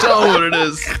 Tell him what it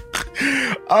is.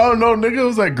 I don't know, nigga. It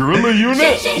was like Guerrilla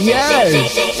Unit? Yes.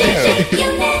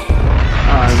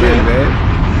 All right, man.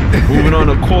 Moving on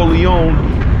to Corleone.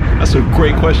 That's a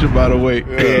great question, by the way.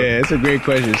 Yeah, it's a great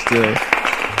question still.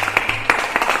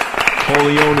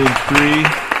 Corleone in 3,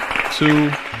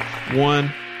 2,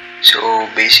 1. So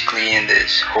basically, in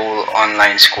this whole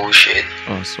online school shit,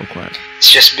 oh, so quiet. It's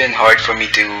just been hard for me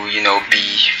to,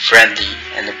 be friendly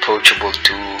and approachable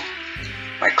to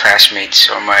my classmates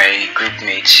or my group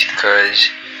mates, because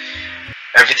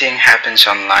everything happens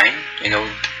online.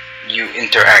 You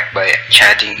interact by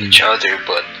chatting each other,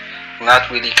 but I'm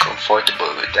not really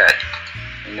comfortable with that.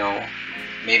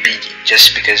 Maybe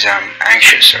just because I'm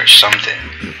anxious or something.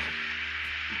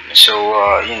 So,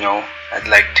 I'd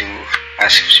like to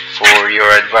ask for your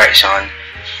advice on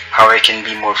how I can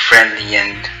be more friendly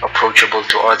and approachable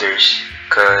to others,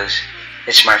 because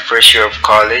it's my first year of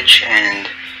college, and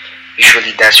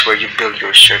usually that's where you build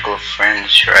your circle of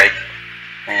friends, right?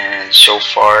 And so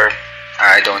far,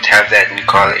 I don't have that in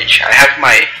college. I have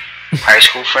my high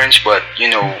school friends, but you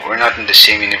know, we're not in the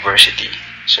same university.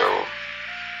 So,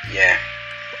 yeah.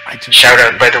 Shout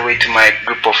out, by the way, to my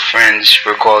group of friends.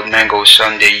 We're called Mango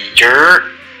Sunday.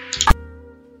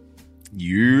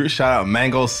 You shout out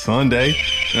Mango Sunday.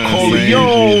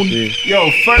 Corleone. Yo,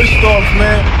 first off,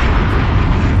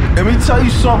 man, let me tell you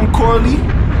something, Corley.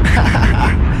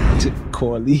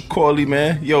 Corley,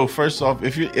 man. Yo, first off,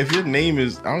 if your name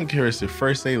is, I don't care if it's your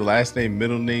first name, last name,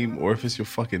 middle name, or if it's your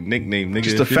fucking nickname, nigga.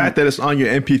 Just the fact that it's on your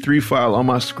MP3 file on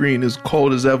my screen is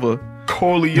cold as ever.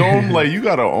 Corleone, like, you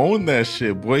gotta own that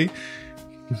shit, boy.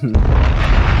 Yo,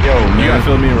 man. You gotta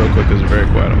fill me in real quick because it's very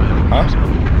quiet on my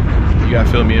headphones. Huh? You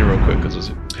gotta fill me in real quick because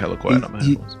it's hella quiet on my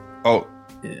headphones.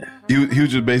 Yeah. He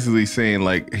was just basically saying,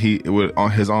 like,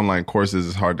 on his online courses,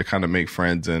 it's hard to kind of make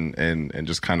friends and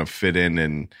just kind of fit in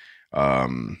and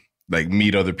like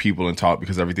meet other people and talk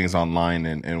because everything's online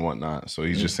and whatnot. So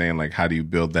he's just saying, like, how do you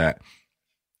build that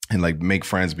and like make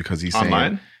friends, because he's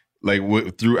online? Saying,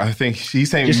 like, through, I think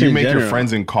he's saying just you make your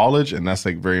friends in college, and that's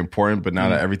like very important. But now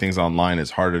that everything's online,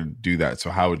 it's harder to do that. So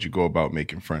how would you go about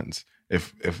making friends?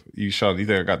 If you Sean, you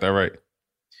think I got that right?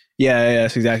 Yeah,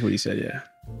 that's exactly what he said. Yeah.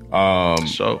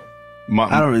 So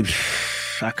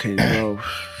I couldn't go.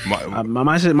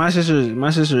 My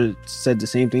sister said the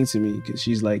same thing to me, because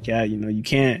she's like, yeah, you know, you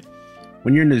can't,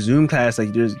 when you're in the Zoom class,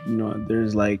 like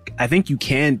there's like, I think you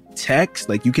can text,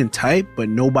 like you can type, but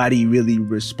nobody really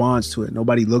responds to it.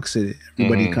 Nobody looks at it.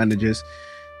 Everybody kind of you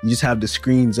just have the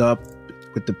screens up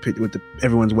with the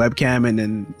everyone's webcam, and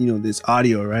then, you know, this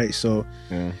audio, right? So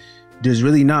there's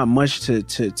really not much to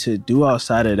do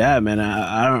outside of that, man.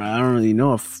 I don't really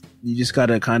know. If you just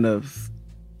gotta kind of,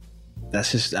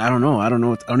 that's just, I don't know. I don't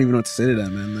even know what to say to that,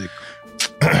 man. Like,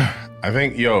 I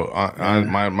think,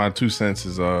 my 2 cents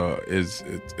is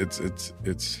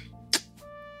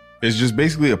it's just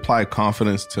basically apply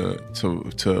confidence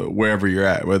to wherever you're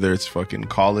at, whether it's fucking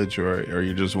college or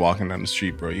you're just walking down the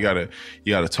street, bro. You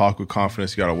gotta talk with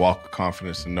confidence. You gotta walk with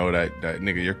confidence and know that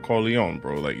nigga, you're Corleone,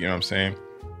 bro. Like, you know what I'm saying?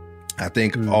 I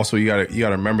think also you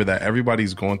gotta remember that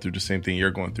everybody's going through the same thing you're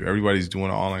going through. Everybody's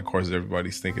doing online courses.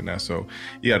 Everybody's thinking that. So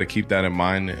you gotta keep that in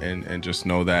mind and just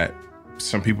know that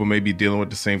some people may be dealing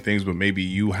with the same things, but maybe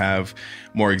you have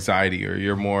more anxiety, or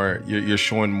you're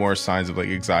showing more signs of like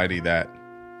anxiety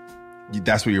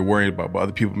that's what you're worried about. But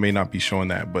other people may not be showing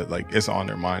that, but like it's on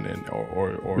their mind, and or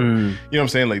you know what I'm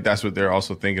saying? Like that's what they're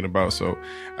also thinking about. So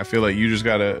I feel like you just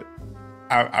gotta.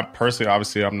 I personally,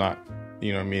 obviously, I'm not,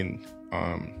 you know what I mean,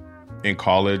 in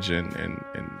college and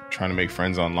trying to make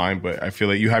friends online, but I feel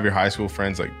like you have your high school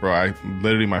friends. Like, bro,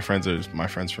 my friends are my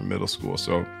friends from middle school.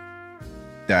 So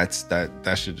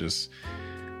that should just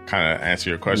kind of answer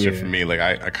your question for me. Like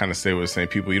I kind of say what I'm saying.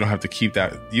 People, you don't have to keep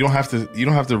that. You don't have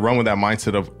to run with that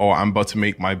mindset of, oh, I'm about to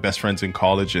make my best friends in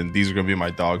college and these are gonna be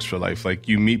my dogs for life. Like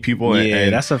you meet people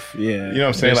and that's you know what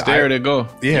I'm saying. Like, there to go.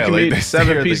 Yeah, you can like meet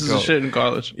 7 pieces of shit in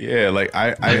college. Yeah, like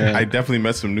I definitely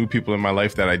met some new people in my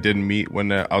life that I didn't meet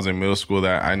when I was in middle school,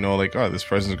 that I know, like, oh, this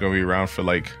person's gonna be around for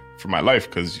my life,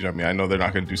 because, you know what I mean, I know they're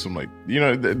not gonna do some, like, you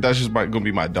know, that's just gonna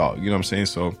be my dog. You know what I'm saying?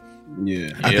 So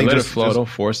I think let it flow. Don't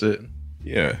force it.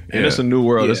 Yeah, and it's a new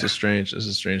world. It's a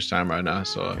strange time right now.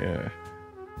 So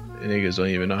niggas don't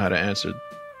even know how to answer.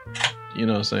 You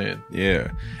know what I'm saying?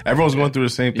 Yeah, everyone's going through the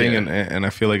same thing, and I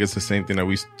feel like it's the same thing that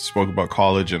we spoke about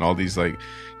college and all these like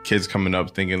kids coming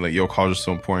up thinking like, yo, college is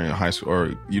so important, high school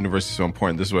or university is so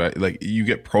important. This is what like you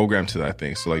get programmed to that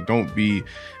thing. So like, don't be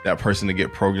that person to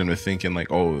get programmed to thinking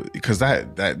like, oh, because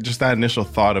that just that initial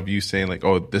thought of you saying like,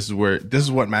 oh, this is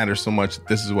what matters so much.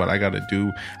 This is what I got to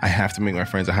do. I have to make my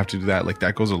friends. I have to do that. Like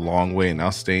that goes a long way, and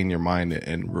that'll stay in your mind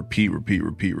and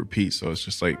repeat. So it's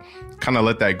just like kind of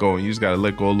let that go, and you just got to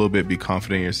let go a little bit. Be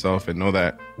confident in yourself and know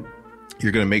that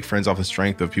you're going to make friends off the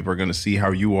strength of people are going to see how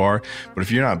you are. But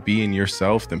if you're not being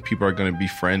yourself, then people are going to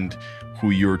befriend who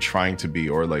you're trying to be,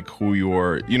 or like who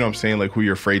you're, you know what I'm saying? Like who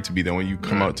you're afraid to be. Then when you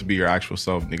come out to be your actual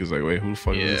self, niggas like, wait, who the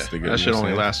fuck is this nigga? That shit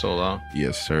only lasts so long.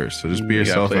 Yes, sir. So just be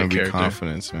yourself and be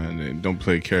confident, man. And don't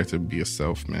play a character, be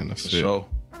yourself, man. That's it. So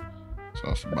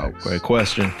it's about. Great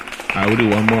question. All right, we'll do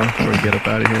one more before we get up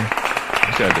out of here.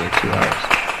 We gotta do it 2 hours.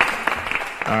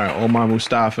 All right, Omar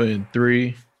Mustafa in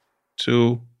 3,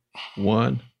 2, 1.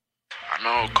 I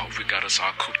know COVID got us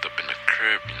all cooped up in the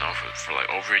crib, you know, for like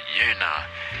over a year now.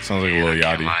 Sounds like a little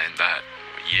yachty. In that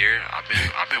year,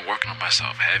 I've been working on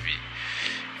myself heavy,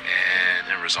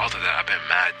 and in result of that, I've been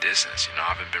mad distance. You know,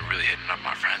 I haven't been really hitting up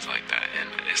my friends like that,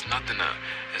 and it's nothing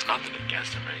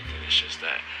against them or anything. It's just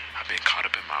that I've been caught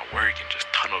up in my work and just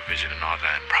tunnel vision and all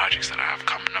that, and projects that I have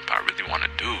coming up I really want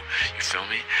to do. You feel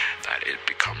me? That it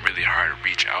become really hard to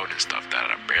reach out and stuff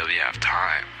that I barely have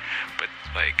time. But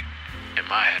like in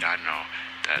my head, I know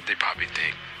that they probably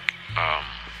think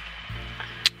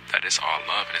that it's all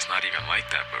love, and it's not even like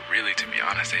that. But really, to be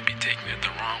honest, they be taking it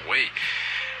the wrong way.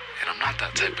 And I'm not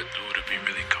that type of dude to be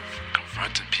really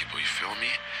confronting people, you feel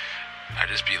me? I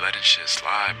just be letting shit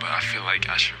slide, but I feel like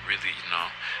I should really,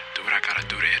 do what I gotta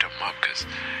do to hit them up, because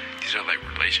these are like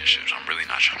relationships I'm really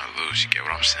not trying to lose, you get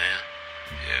what I'm saying?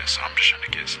 Yeah, so I'm just trying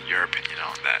to get your opinion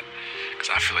on that, because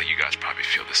I feel like you guys probably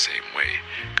feel the same way,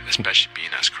 'cause especially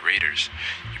being as creators,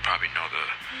 you probably know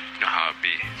how it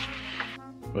be.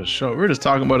 For sure. We were just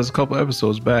talking about this a couple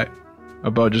episodes back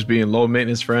about just being low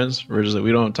maintenance friends. We're just like,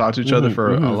 we don't talk to each other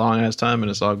for a long ass time, and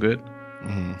it's all good.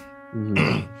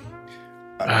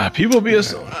 People be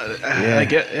I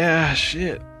get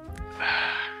shit.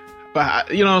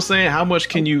 But you know what I'm saying? How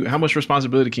much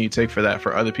responsibility can you take for that,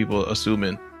 for other people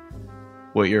assuming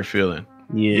what you're feeling?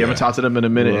 Yeah. You haven't talked to them in a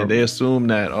minute, and they assume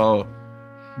that,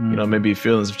 maybe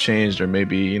feelings have changed, or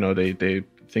maybe, they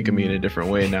think of me in a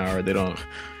different way now, or they're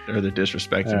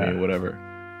disrespecting me or whatever.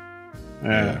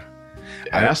 Yeah.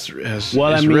 And it's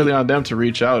really on them to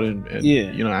reach out and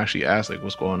actually ask, like,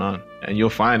 what's going on. And you'll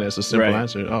find it's a simple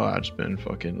answer. Oh, I've just been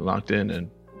fucking locked in, and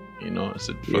it's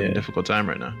a fucking difficult time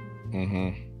right now.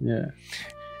 Yeah.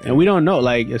 And we don't know,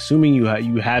 like, assuming you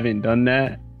haven't done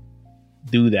that,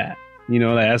 do that.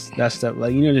 Like that's stuff.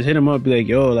 Like, just hit them up, be like,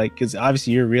 yo, like, because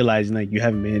obviously you're realizing, like, you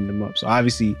haven't been hitting them up. So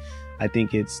obviously, I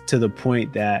think it's to the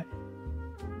point that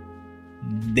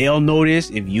they'll notice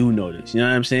if you notice. You know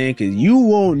what I'm saying? Because you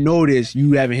won't notice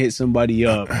you haven't hit somebody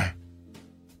up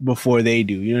before they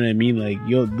do. You know what I mean? Like,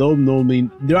 they'll normally,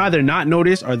 they'll either not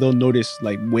notice or they'll notice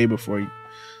like way before you.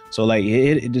 So like,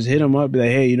 just hit them up, be like,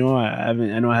 hey, I know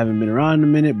I haven't been around in a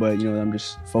minute, but I'm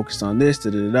just focused on this.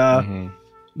 Hopefully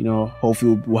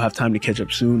we'll have time to catch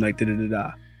up soon. Like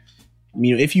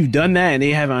if you've done that and they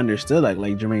haven't understood, like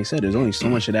Jermaine said, there's only so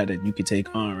much of that you could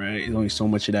take on, right? There's only so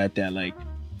much of that like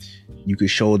you could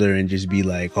shoulder and just be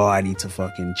like, oh, I need to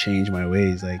fucking change my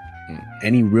ways. Like,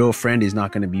 any real friend is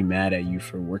not going to be mad at you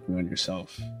for working on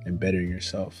yourself and bettering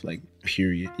yourself, like,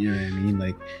 period. You know what I mean?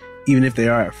 Like, even if they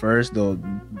are at first, though,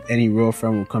 any real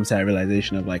friend will come to that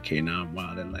realization of like, hey, now I'm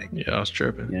wild, and like, yeah, I was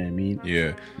tripping. You know what I mean?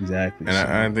 Yeah, exactly. And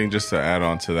I think just to add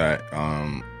on to that,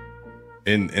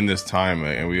 in this time,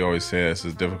 and we always say this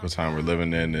is a difficult time we're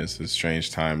living in, it's a strange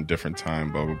time, different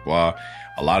time, blah blah blah.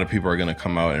 A lot of people are going to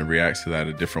come out and react to that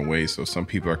a different way. So some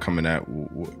people are coming out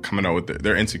with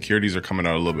their insecurities are coming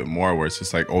out a little bit more, where it's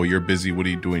just like, oh, you're busy, what are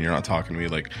you doing, you're not talking to me,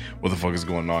 like, what the fuck is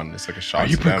going on? It's like a shock. Are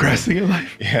you progressing in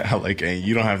life? Yeah, like, and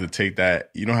you don't have to take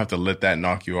that, you don't have to let that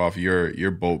knock you off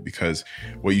your boat, because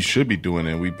what you should be doing,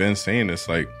 and we've been saying this,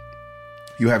 like,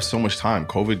 you have so much time.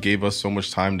 COVID gave us so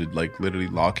much time to like literally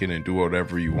lock in and do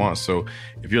whatever you want. So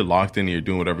if you're locked in and you're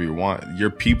doing whatever you want, your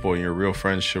people and your real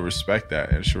friends should respect that,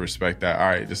 and should respect that. All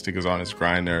right, this nigga's on his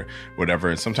grind or whatever.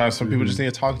 And sometimes some people just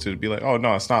need to talk to be like, oh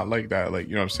no, it's not like that. Like,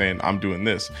 you know what I'm saying? I'm doing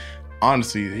this.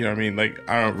 Honestly, you know what I mean? Like,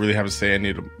 I don't really have to say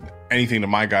anything to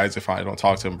my guys if I don't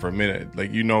talk to them for a minute.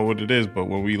 Like, you know what it is. But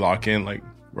when we lock in, like,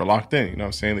 we're locked in. You know what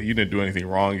I'm saying? Like, you didn't do anything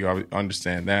wrong. You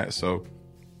understand that. So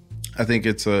I think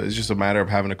it's just a matter of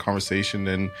having a conversation,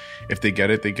 and if they get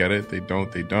it, they get it. They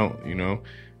don't, they don't,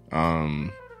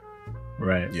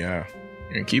 Right. Yeah.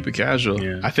 And keep it casual.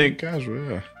 Yeah. I think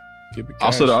casual, yeah. Keep it casual.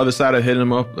 Also, the other side of hitting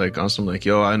them up, like, on some, like,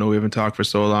 yo, I know we haven't talked for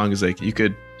so long, is like, you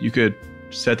could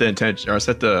set the intention, or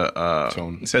set the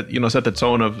tone. Set the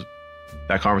tone of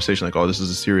that conversation, like, oh, this is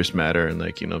a serious matter, and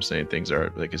like, I'm saying, things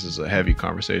are like, this is a heavy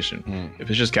conversation. If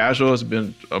it's just casual, it's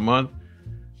been a month,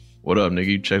 what up, nigga?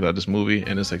 You checked out this movie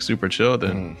and it's like super chill,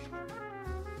 then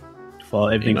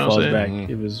everything falls back.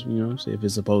 If it's, if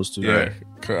it's supposed to. Yeah.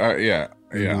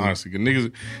 Honestly,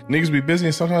 niggas be busy,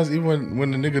 and sometimes even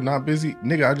when the nigga not busy,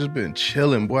 nigga, I just been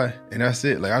chilling, boy, and that's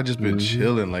it. Like, I just been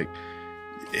chilling. Like,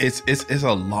 it's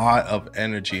a lot of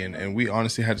energy, and we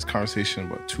honestly had this conversation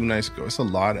about 2 nights ago. It's a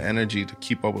lot of energy to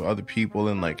keep up with other people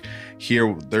and like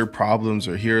hear their problems,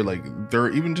 or hear like they're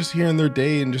even just hearing their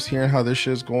day and just hearing how their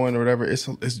shit's going or whatever. It's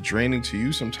draining to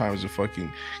you sometimes to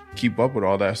fucking keep up with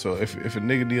all that. So if a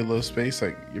nigga need a little space,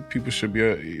 like, your people should be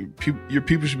able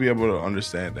to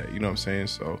understand that. You know what I'm saying?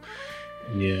 So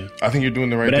yeah, I think you're doing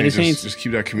the right thing. Just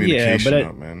keep that communication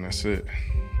up, man. That's it.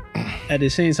 At the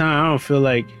same time, I don't feel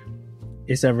like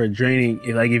it's ever draining,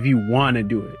 if you want to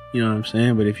do it, you know what I'm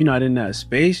saying? But if you're not in that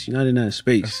space, you're not in that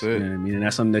space. That's it. You know what I mean? And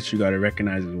that's something that you got to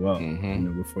recognize as well,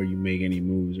 before you make any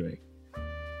moves, right?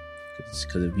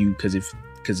 Because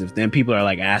if then people are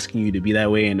like asking you to be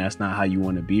that way, and that's not how you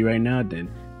want to be right now,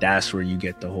 then that's where you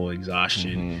get the whole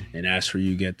exhaustion, and that's where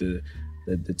you get the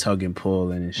tug and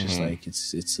pull, and it's just like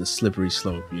it's a slippery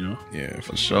slope, Yeah,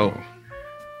 for sure.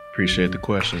 Appreciate the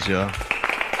questions, y'all.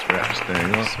 Let's wrap this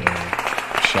thing up.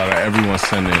 Shout out everyone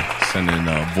sending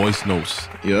voice notes.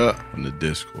 Yeah, on the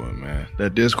Discord, man.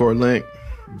 That Discord link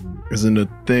is in the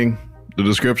thing, the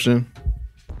description.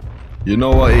 You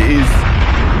know what it is.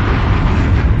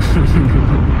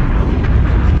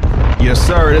 Yes,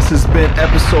 sir. This has been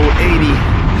episode 80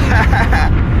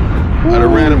 of the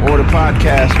Random Order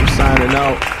Podcast. We're signing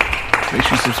out. Make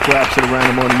sure you subscribe to the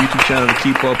Random Order YouTube channel to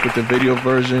keep up with the video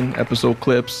version, episode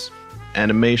clips,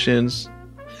 animations.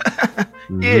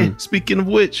 Yeah, speaking of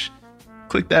which,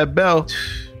 click that bell.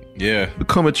 Yeah.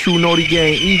 Become a true Naughty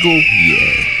Gang Eagle.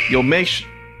 Yeah. Yo, make sure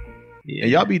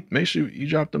you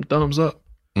drop them thumbs up.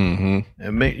 Mm-hmm.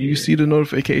 And make you see the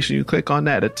notification. You click on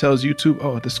that. It tells YouTube,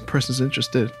 oh, this person's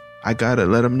interested. I gotta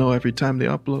let them know every time they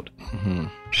upload. Mm-hmm.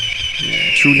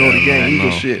 Yeah, true Naughty Gang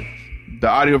Eagle shit. The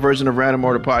audio version of Random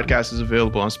Order Podcast is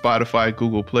available on Spotify,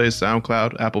 Google Play,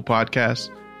 SoundCloud, Apple Podcasts.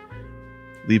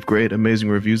 Leave great, amazing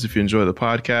reviews if you enjoy the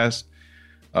podcast.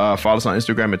 Follow us on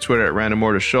Instagram and Twitter at Random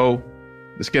Order Show.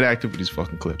 Let's get active with these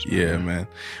fucking clips. Man. Yeah, man.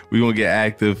 We're gonna get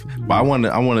active. But I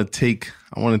wanna take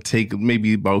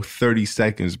maybe about 30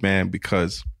 seconds, man,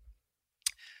 because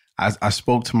I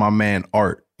spoke to my man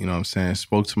Art. You know what I'm saying?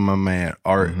 Spoke to my man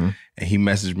Art, and he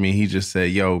messaged me. He just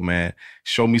said, "Yo, man,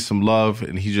 show me some love."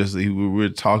 And we were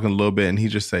talking a little bit, and he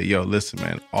just said, "Yo, listen,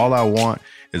 man, all I want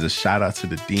is a shout out to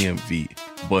the DMV,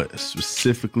 but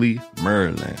specifically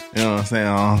Maryland." You know what I'm saying?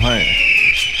 So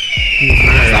I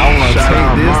want to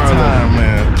take this time,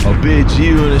 man. A big G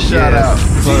and a shout out.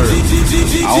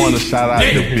 I want to shout out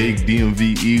the big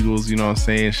DMV Eagles. You know what I'm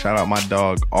saying? Shout out my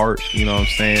dog Art. You know what I'm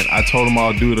saying? I told him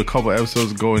I'll do it a couple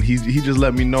episodes ago, and he just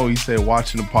let me know. He said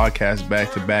watching the podcast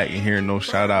back to back and hearing no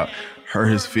shout out hurt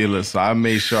his feelings. So I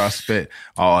made sure I spent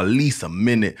at least a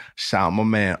minute shout my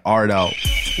man Art out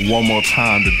one more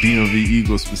time. The DMV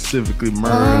Eagles, specifically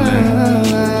Maryland.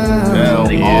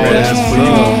 That's for you,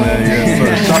 man. Yes,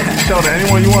 sir. Sheldon,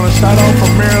 anyone you want to shout out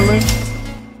from Maryland?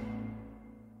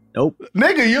 Nope.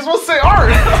 Nigga, you supposed to say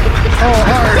Art.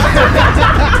 Art.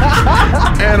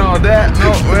 And on that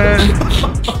note, man.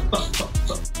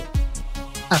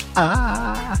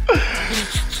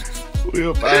 We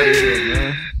up out of here,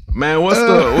 man. Man, what's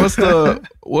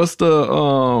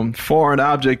the foreign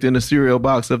object in the cereal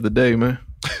box of the day, man?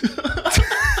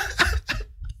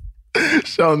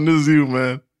 Sheldon, this is you,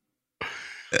 man.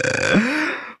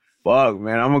 Fuck,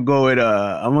 man. I'm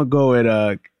gonna go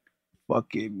with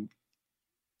fucking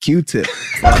Q-tip.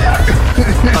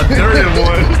 A dirty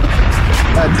one.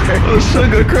 A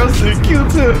sugar crusted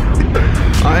Q-tip.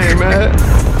 I ain't mad.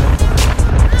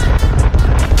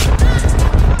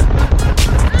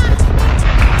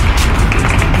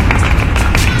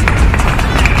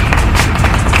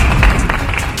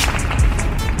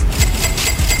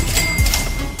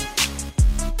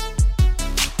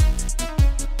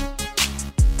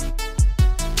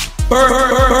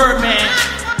 Birdman.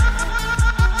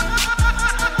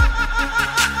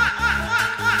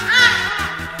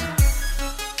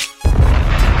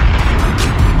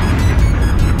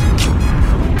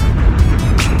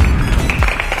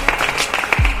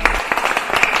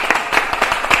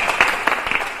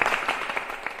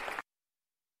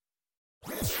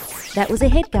 That was a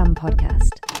HeadGum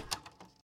podcast.